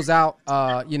and close out,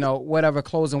 whatever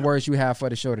closing words you have for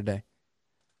the show today.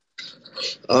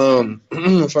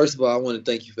 First of all, I want to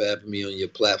thank you for having me on your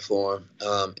platform.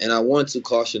 And I want to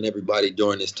caution everybody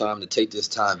during this time to take this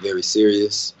time very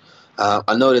serious.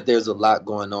 I know that there's a lot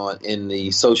going on in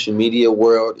the social media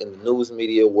world, in the news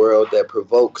media world that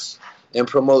provokes and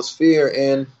promotes fear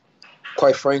and,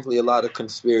 quite frankly, a lot of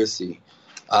conspiracy.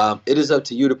 It is up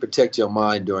to you to protect your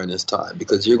mind during this time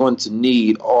because you're going to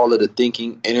need all of the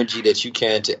thinking energy that you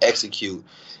can to execute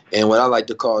in what I like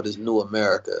to call this new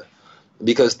America.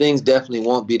 Because things definitely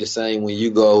won't be the same when you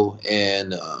go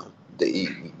and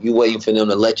you waiting for them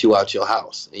to let you out your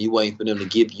house and you waiting for them to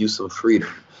give you some freedom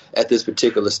at this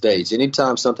particular stage.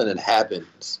 Anytime something that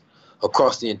happens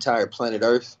across the entire planet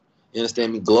Earth, you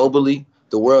understand me, globally,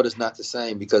 the world is not the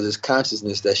same because it's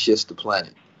consciousness that shifts the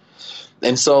planet.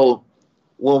 And so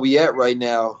where we at right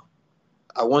now,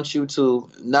 I want you to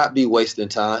not be wasting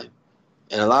time.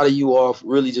 And a lot of you all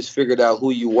really just figured out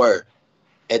who you were.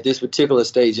 At this particular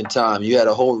stage in time, you had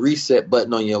a whole reset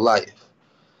button on your life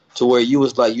to where you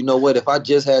was like, you know what, if I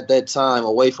just had that time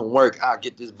away from work, I'll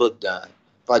get this book done.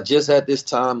 If I just had this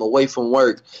time away from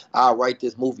work, I'll write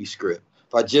this movie script.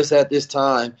 If I just had this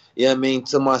time,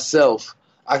 to myself,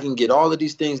 I can get all of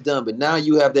these things done. But now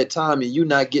you have that time and you're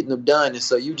not getting them done. And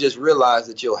so you just realize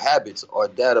that your habits are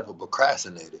that of a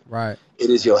procrastinator. Right. It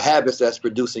is your habits that's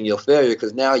producing your failure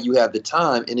because now you have the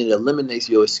time and it eliminates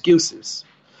your excuses.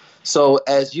 So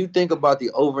as you think about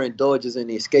the overindulgence and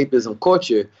the escapism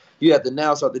culture, you have to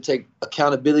now start to take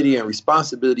accountability and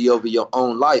responsibility over your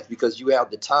own life because you have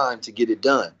the time to get it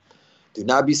done. Do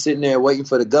not be sitting there waiting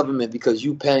for the government because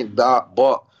you panicked,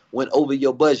 went over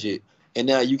your budget, and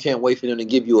now you can't wait for them to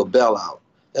give you a bailout.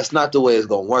 That's not the way it's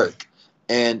going to work.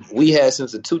 And we had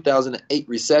since the 2008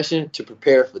 recession to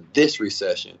prepare for this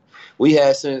recession. We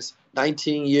had since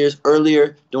 19 years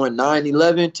earlier during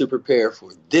 9/11 to prepare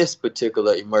for this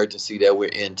particular emergency that we're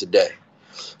in today.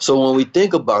 So when we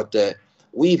think about that,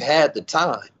 we've had the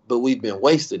time, but we've been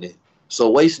wasting it. So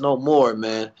waste no more,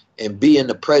 man, and be in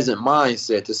the present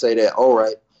mindset to say that, all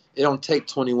right, it don't take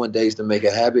 21 days to make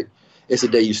a habit. It's the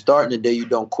day you start and the day you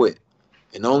don't quit.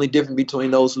 And the only difference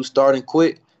between those who start and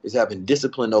quit is having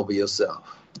discipline over yourself.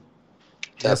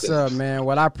 Yes, sir, man.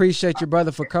 Well, I appreciate you,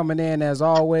 brother, for coming in as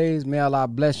always. May Allah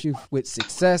bless you with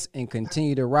success and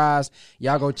continue to rise.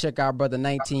 Y'all go check out Brother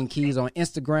 19 Keys on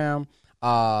Instagram,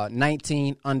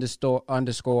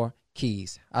 19__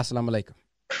 Keys. Assalamu alaikum.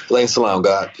 Alaykum salam,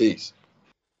 God. Peace.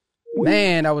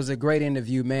 Man, that was a great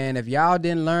interview, man. If y'all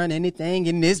didn't learn anything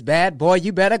in this bad boy,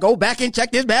 you better go back and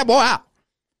check this bad boy out.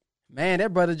 Man,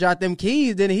 that brother dropped them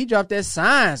keys, then he dropped that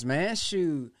science, man.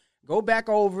 Shoot. Go back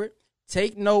over it.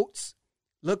 Take notes.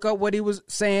 Look up what he was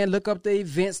saying. Look up the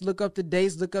events. Look up the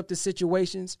dates. Look up the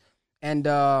situations. And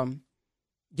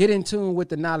get in tune with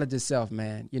the knowledge itself,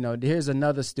 man. You know, here's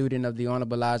another student of the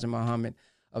Honorable Elijah Muhammad,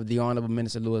 of the Honorable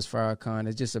Minister Louis Farrakhan.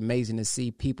 It's just amazing to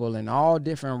see people in all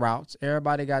different routes.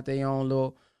 Everybody got their own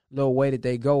little way that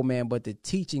they go, man. But the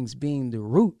teachings being the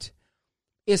root,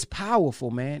 it's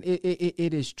powerful, man.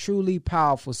 It is truly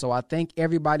powerful. So I thank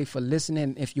everybody for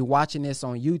listening. If you're watching this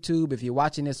on YouTube, if you're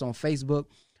watching this on Facebook,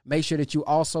 make sure that you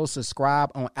also subscribe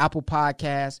on Apple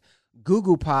Podcasts,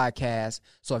 Google Podcasts.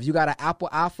 So if you got an Apple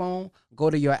iPhone,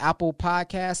 go to your Apple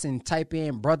Podcasts and type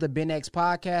in Brother Ben X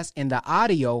Podcast. And the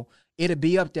audio, it'll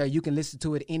be up there. You can listen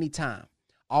to it anytime.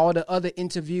 All the other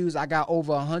interviews, I got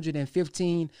over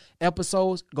 115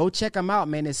 episodes. Go check them out,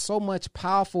 man. There's so much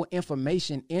powerful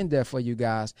information in there for you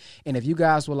guys. And if you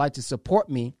guys would like to support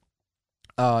me,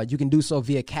 you can do so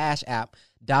via Cash App,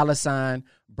 $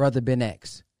 Brother Ben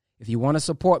X. If you want to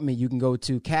support me, you can go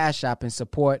to Cash App and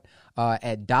support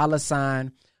at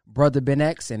 $ Brother Ben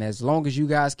X. And as long as you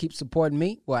guys keep supporting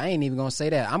me, well, I ain't even going to say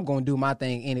that. I'm going to do my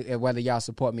thing whether y'all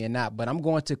support me or not. But I'm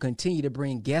going to continue to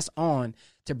bring guests on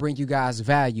to bring you guys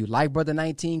value. Like Brother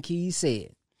 19 Keys said,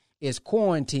 it's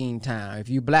quarantine time. If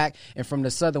you black and from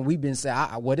the Southern, we've been saying,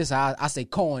 I say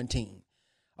quarantine.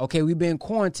 Okay, we've been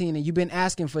quarantined and you've been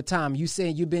asking for time. You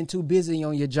saying you've been too busy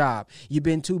on your job. You've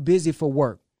been too busy for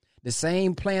work. The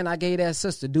same plan I gave that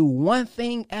sister, do one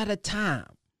thing at a time.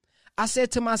 I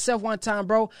said to myself one time,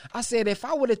 bro, I said, if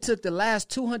I would have took the last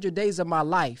 200 days of my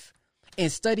life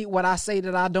and studied what I say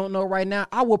that I don't know right now,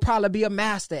 I will probably be a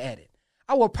master at it.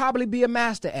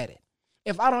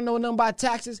 If I don't know nothing about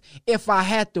taxes, if I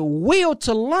had the will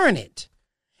to learn it,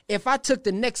 if I took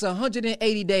the next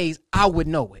 180 days, I would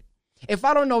know it. If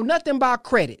I don't know nothing about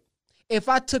credit, if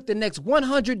I took the next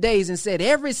 100 days and said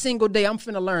every single day I'm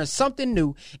finna learn something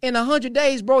new, in 100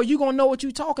 days, bro, you're going to know what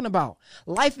you're talking about.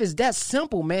 Life is that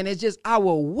simple, man. It's just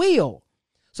our will.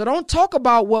 So don't talk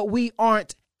about what we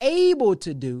aren't able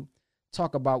to do.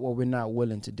 Talk about what we're not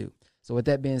willing to do. So with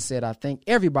that being said, I thank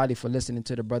everybody for listening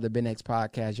to the Brother Ben X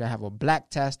podcast. Y'all have a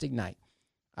blacktastic night.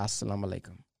 Assalamu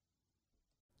alaikum.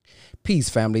 Peace,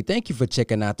 family. Thank you for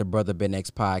checking out the Brother Ben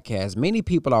X podcast. Many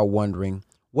people are wondering,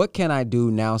 what can I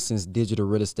do now since digital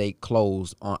real estate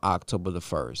closed on October the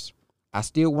 1st? I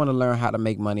still want to learn how to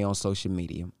make money on social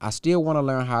media. I still want to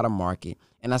learn how to market,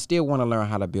 and I still want to learn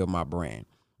how to build my brand.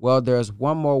 Well, there's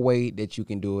one more way that you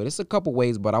can do it. It's a couple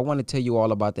ways, but I want to tell you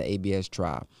all about the ABS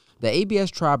Tribe. The ABS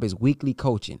Tribe is weekly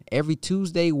coaching every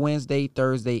Tuesday, Wednesday,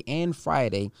 Thursday, and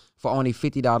Friday for only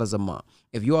 $50 a month.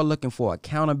 If you are looking for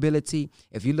accountability,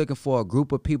 if you're looking for a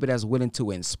group of people that's willing to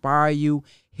inspire you,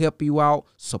 help you out,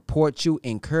 support you,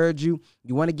 encourage you,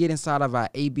 you want to get inside of our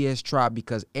ABS Tribe,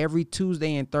 because every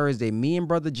Tuesday and Thursday, me and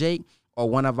Brother Jake or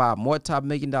one of our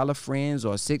multi-million-dollar friends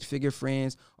or six-figure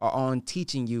friends are on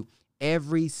teaching you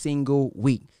every single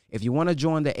week. If you want to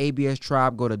join the ABS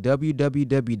Tribe, go to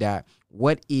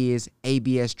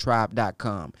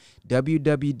www.whatisaBStribe.com.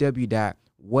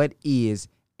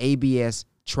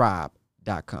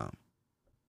 www.whatisaBStribe.com.